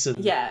reason.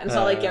 Yeah, and it's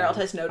not like Geralt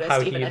has How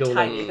noticed he, even a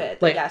tiny mm, bit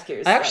that like, I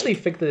Jaskier's actually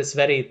like think that it's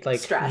very, like,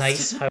 stressed.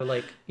 nice how,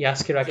 like,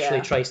 Yasker actually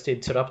Yeah. tries to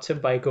interrupt him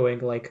by going,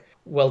 like,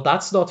 well,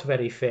 that's not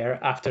very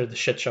fair after the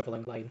shit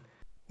shoveling line.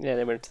 yeah,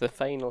 then we're into the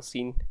final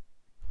scene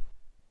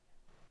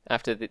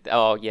after the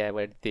oh yeah,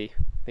 where they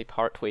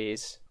part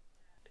ways.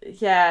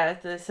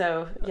 Yeah,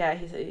 so yeah,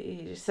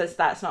 he just says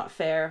that's not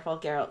fair while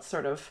Geralt's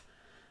sort of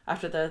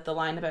after the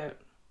line about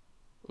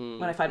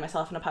when I Mm, find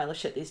myself in a pile of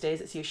shit these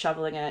days, it's you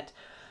shoveling it.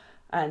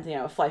 And,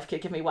 if life could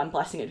give me one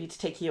blessing, it'd be to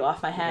take you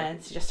off my Yeah.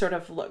 hands. He just sort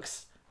of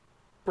looks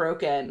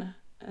broken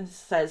and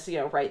says,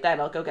 right then,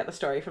 I'll go get the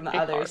story from the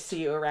very others. hard.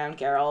 See you around,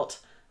 Geralt.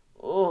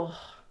 Oh,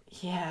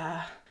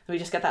 yeah. We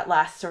just get that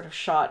last sort of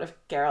shot of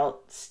Geralt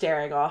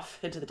staring off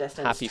into the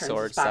distance, Happy turns his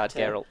sword, back sad to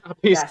Geralt.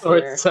 Happy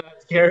Jaskier.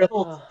 swords, Geralt.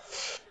 Oh.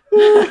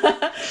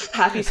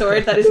 Happy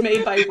sword that is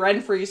made by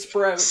Renfrey's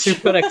brooch.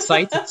 Super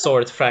excited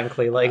sword,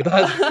 frankly. Like,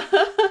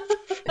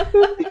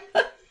 that.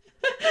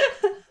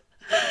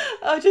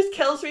 Oh, it just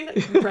kills me.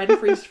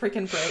 Renfrey's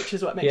freaking brooch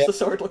is what makes Yeah. the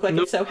sword look like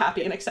No. it's so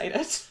happy and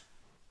excited.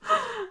 Yeah.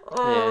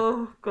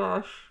 Oh,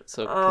 gosh.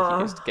 So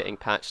Kahika's getting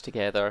patched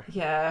together,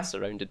 Yeah.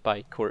 surrounded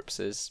by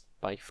corpses,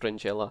 by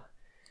Fringilla.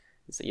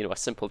 So, a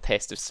simple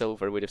test of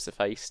silver would have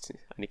sufficed. And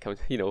he comes,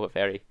 a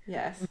very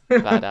Yes.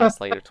 badass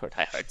line retort.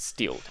 I heard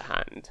steel to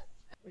hand.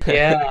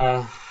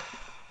 Yeah.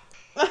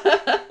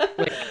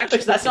 Like,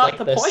 Which that's not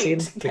the this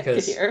point, scene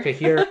because Kahir.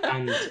 Kahir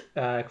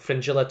and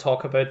Fringilla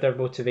talk about their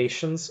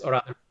motivations, or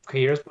rather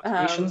Kahir's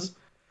motivations,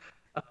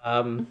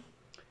 um,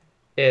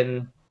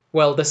 in,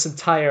 well, this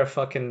entire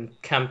fucking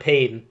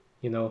campaign,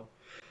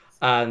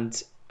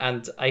 and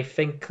I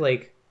think,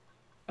 like,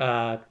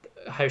 uh,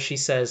 how she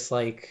says,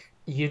 like,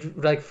 you,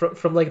 like,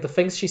 from like the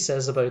things she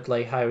says about,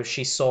 like, how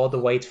she saw the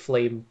white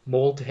flame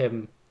mold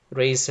him,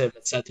 raise him,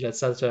 etc.,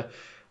 etc.,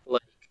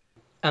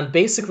 and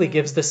basically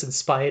gives this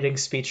inspiring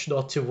speech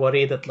not to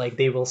worry, that, like,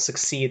 they will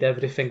succeed,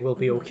 everything will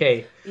be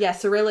okay. Yeah,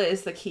 Cirilla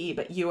is the key,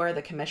 but you are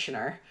the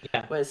commissioner.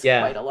 Yeah, Was yeah,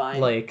 quite a line.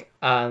 like,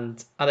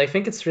 and I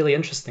think it's really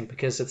interesting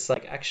because it's,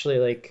 like, actually,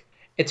 like,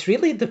 it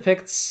really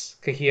depicts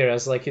Kahir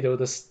as, like,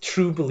 this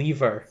true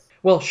believer.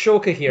 Well, show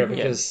Kahir, Mm-hmm. Yeah.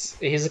 because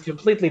he's a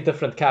completely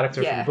different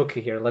character from Yeah. book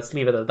Kahir. Let's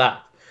leave it at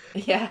that.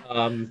 Yeah.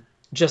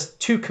 Just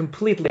two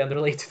completely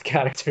unrelated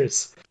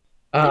characters.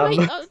 They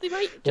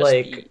might just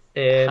Like,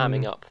 be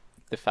hamming up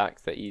the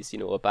fact that he's, a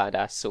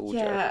badass soldier.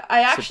 Yeah,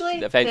 I actually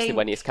so eventually think...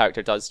 when his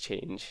character does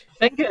change.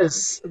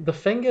 the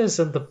thing is,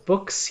 in the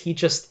books, he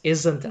just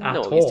isn't at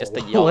No, all. he's just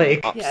a young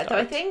Like, upstart. Yeah, though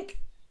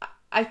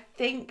I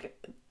think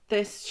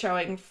this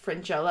showing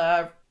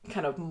Fringilla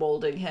kind of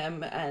molding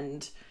him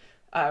and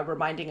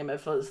reminding him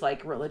of his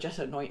like religious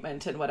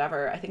anointment and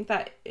whatever, I think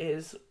that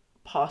is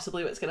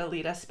possibly what's going to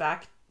lead us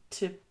back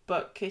to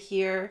Book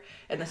Kahir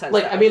in the sense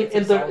Like, that I mean, it's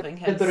in the- absolving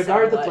him in the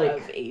regard that, somewhat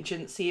like- of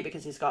agency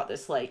because he's got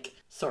this like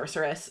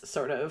sorceress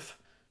sort of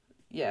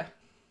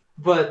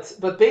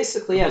But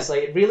basically, yes,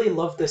 I really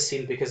love this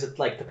scene because it,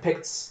 like,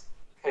 depicts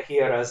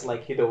Kahir as,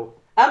 like,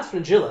 and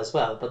Fringilla as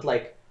well, but,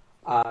 like,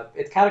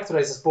 it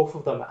characterizes both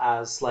of them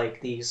as,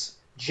 like, these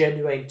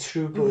genuine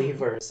true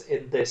believers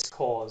in this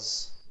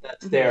cause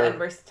that and they're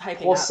we're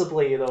typing up.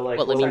 possibly, like,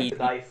 Well, I willing mean, to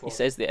die for. he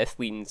says the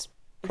Ithleen's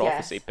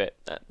prophecy Yes. bit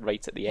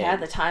right at the Yeah,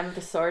 end. the time of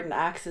the sword and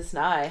axe is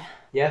nigh.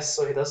 Yes,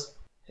 so he does.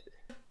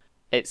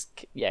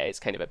 It's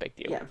kind of a big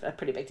deal. Yeah, a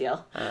pretty big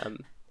deal.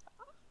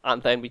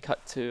 And then we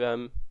cut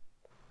to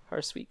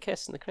her sweet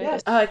kiss in the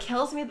credits. It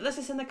kills me that this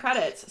is in the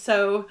credits.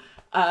 So,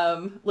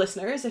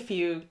 listeners, if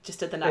you just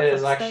did the It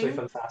is Netflix actually thing,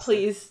 fantastic.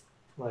 please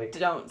Like,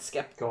 don't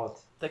skip God.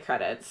 the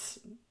credits.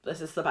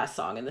 This is the best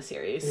song in the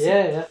series.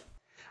 Yeah.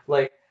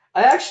 Like,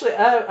 I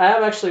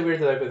am actually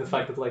weirded out by the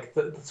fact that, like,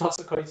 the toss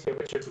a coin to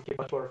Richard became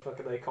much more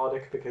fucking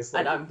iconic because, like,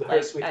 And I'm the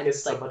like, Sweet and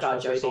Kiss is a like, much God,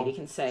 better Joey song. Beatty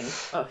can sing.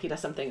 Oh, he does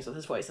some things with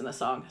his voice in the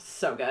song.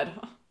 So good.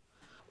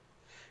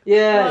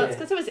 Yeah. Well, it's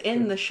because it was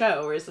in the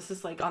show, whereas this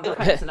is like on the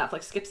credits and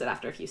Netflix skips it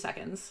after a few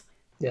seconds.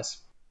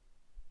 Yes.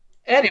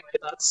 Anyway,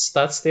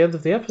 that's the end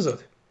of the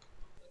episode.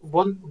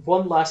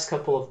 one last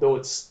couple of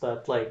notes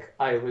that like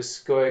I was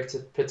going to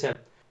put in.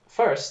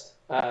 First,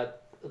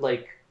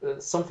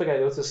 something I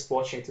noticed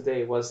watching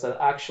today was that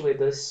actually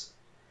this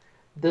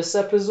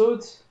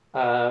episode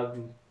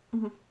um,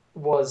 Mhm.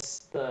 was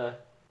the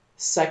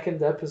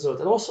second episode,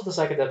 and also the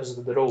second episode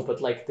in a row,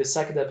 but like the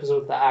second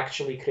episode that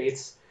actually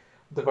creates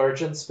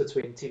divergence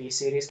between TV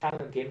series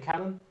canon and game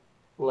canon,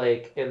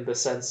 like in the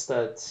sense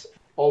that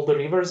all the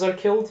Reavers are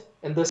killed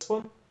in this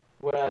one,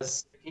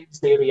 whereas in games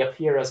they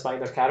reappear as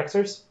minor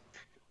characters.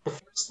 The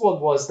first one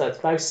was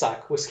that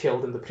Mousak was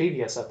killed in the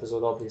previous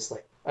episode,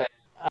 obviously.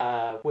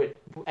 With,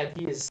 and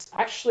he is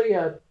actually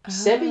a Oh,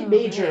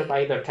 semi-major right.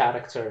 minor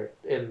character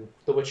in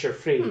The Witcher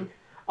 3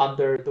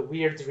 under the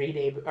weird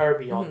rename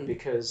Ermion Hmm.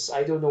 because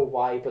I don't know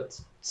why, but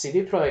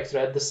CD Projekt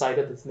Red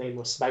decided that the name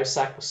was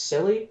Mousak was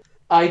silly.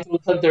 I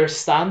don't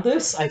understand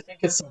this. I think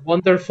it's a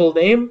wonderful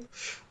name.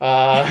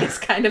 Uh, It's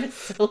kind of a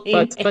silly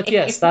but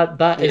yes, name.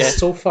 that is Yeah.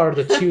 so far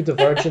the two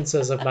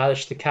divergences I've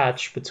managed to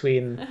catch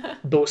between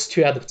those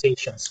two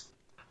adaptations.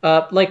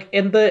 Like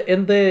in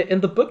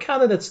the book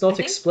canon, it's I not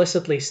think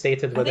explicitly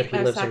stated I whether think he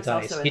lives or Mousak's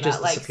dies. also He in just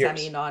that like disappears.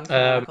 semi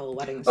non-canonical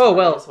wedding Oh story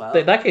as well, in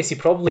well. that case, he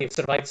probably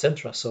survived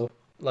Sintra. So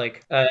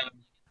like,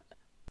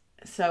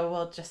 So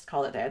we'll just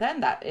call it there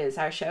then. That is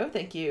our show.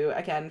 Thank you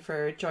again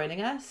for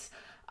joining us.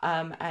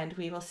 And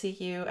we will see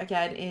you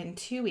again in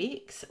 2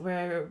 weeks,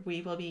 where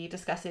we will be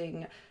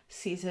discussing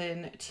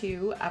season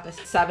 2,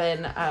 episode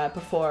 7,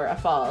 Before a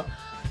Fall.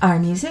 Our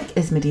music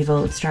is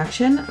Medieval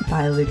Abstraction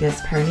by Lucas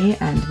Perny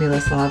and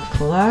Miloslav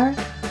Kolar,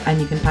 and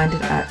you can find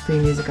it at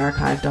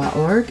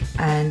freemusicarchive.org,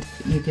 and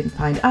you can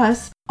find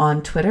us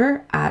on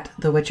Twitter at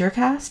The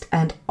Witchercast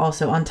and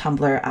also on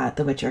Tumblr at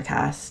The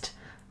Witchercast.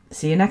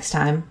 See you next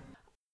time.